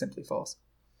is just simply false.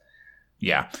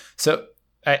 Yeah. So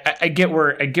I get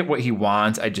what he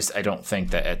wants. I don't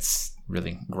think that it's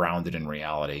really grounded in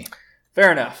reality.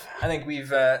 Fair enough. I think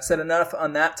we've said enough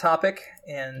on that topic,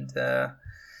 and I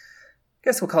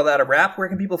guess we'll call that a wrap. Where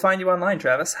can people find you online,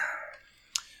 Travis?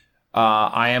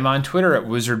 I am on Twitter at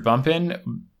WizardBumpin,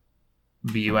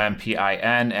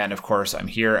 BUMPIN, and of course I'm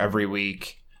here every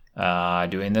week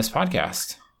doing this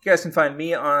podcast. You guys can find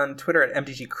me on Twitter at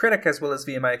MTGCritic, as well as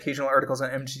via my occasional articles on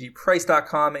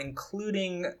MTGPrice.com,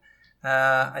 including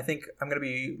I think I'm going to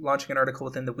be launching an article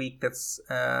within the week that's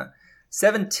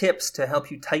 7 tips to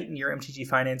help you tighten your MTG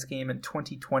finance game in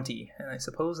 2020, and I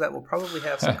suppose that will probably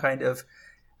have some kind of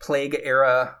plague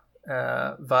era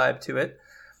vibe to it.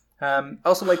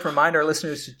 Also like to remind our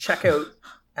listeners to check out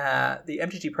the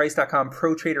MTGPrice.com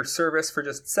Pro Trader service for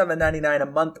just $7.99 a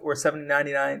month or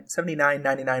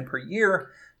 $79.99 per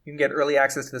year. You can get early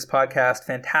access to this podcast,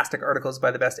 fantastic articles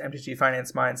by the best MTG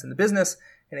finance minds in the business,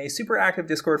 and a super active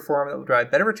Discord forum that will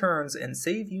drive better returns and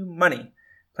save you money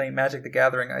playing Magic the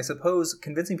Gathering. I suppose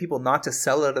convincing people not to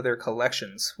sell out of their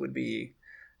collections would be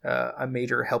a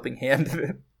major helping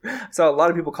hand. I saw a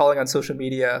lot of people calling on social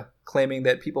media claiming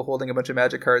that people holding a bunch of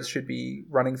Magic cards should be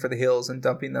running for the hills and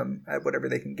dumping them at whatever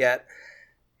they can get.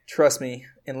 Trust me,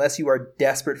 unless you are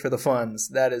desperate for the funds,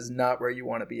 that is not where you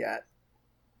want to be at.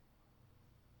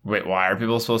 Wait, why are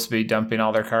people supposed to be dumping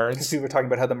all their cards? Because people were talking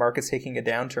about how the market's taking a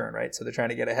downturn, right? So they're trying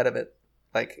to get ahead of it.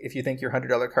 Like, if you think your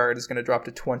 $100 card is going to drop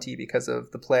to 20 because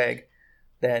of the plague,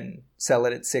 then sell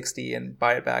it at 60 and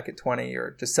buy it back at 20,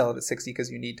 or just sell it at 60 because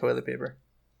you need toilet paper.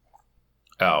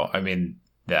 Oh, I mean,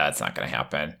 that's not going to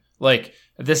happen. Like,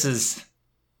 this is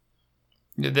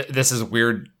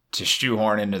weird to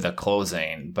shoehorn into the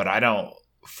closing, but I don't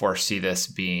foresee this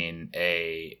being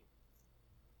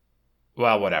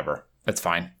whatever. That's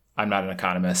fine. I'm not an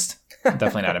economist.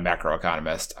 Definitely not a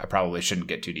macroeconomist. I probably shouldn't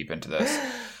get too deep into this.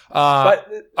 But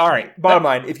all right. Bottom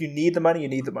line, if you need the money, you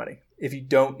need the money. If you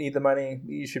don't need the money,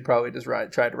 you should probably just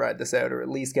try to ride this out, or at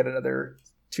least get another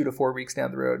 2 to 4 weeks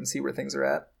down the road and see where things are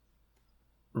at.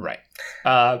 Right.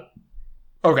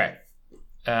 Okay.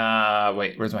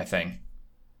 Wait, where's my thing?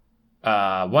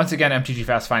 Once again, MTG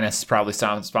Fast Finance is proudly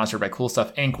sponsored by Cool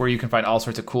Stuff Inc., where you can find all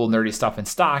sorts of cool, nerdy stuff in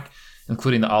stock,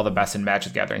 including all the best in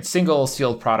Magic the Gathering singles,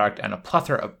 sealed product, and a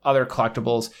plethora of other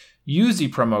collectibles. Use the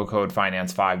promo code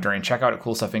FINANCE5 during checkout at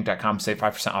CoolStuffInc.com to save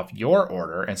 5% off your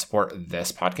order and support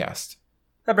this podcast.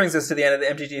 That brings us to the end of the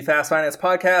MTG Fast Finance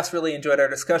podcast. Really enjoyed our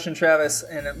discussion, Travis,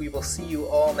 and we will see you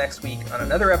all next week on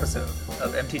another episode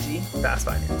of MTG Fast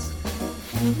Finance.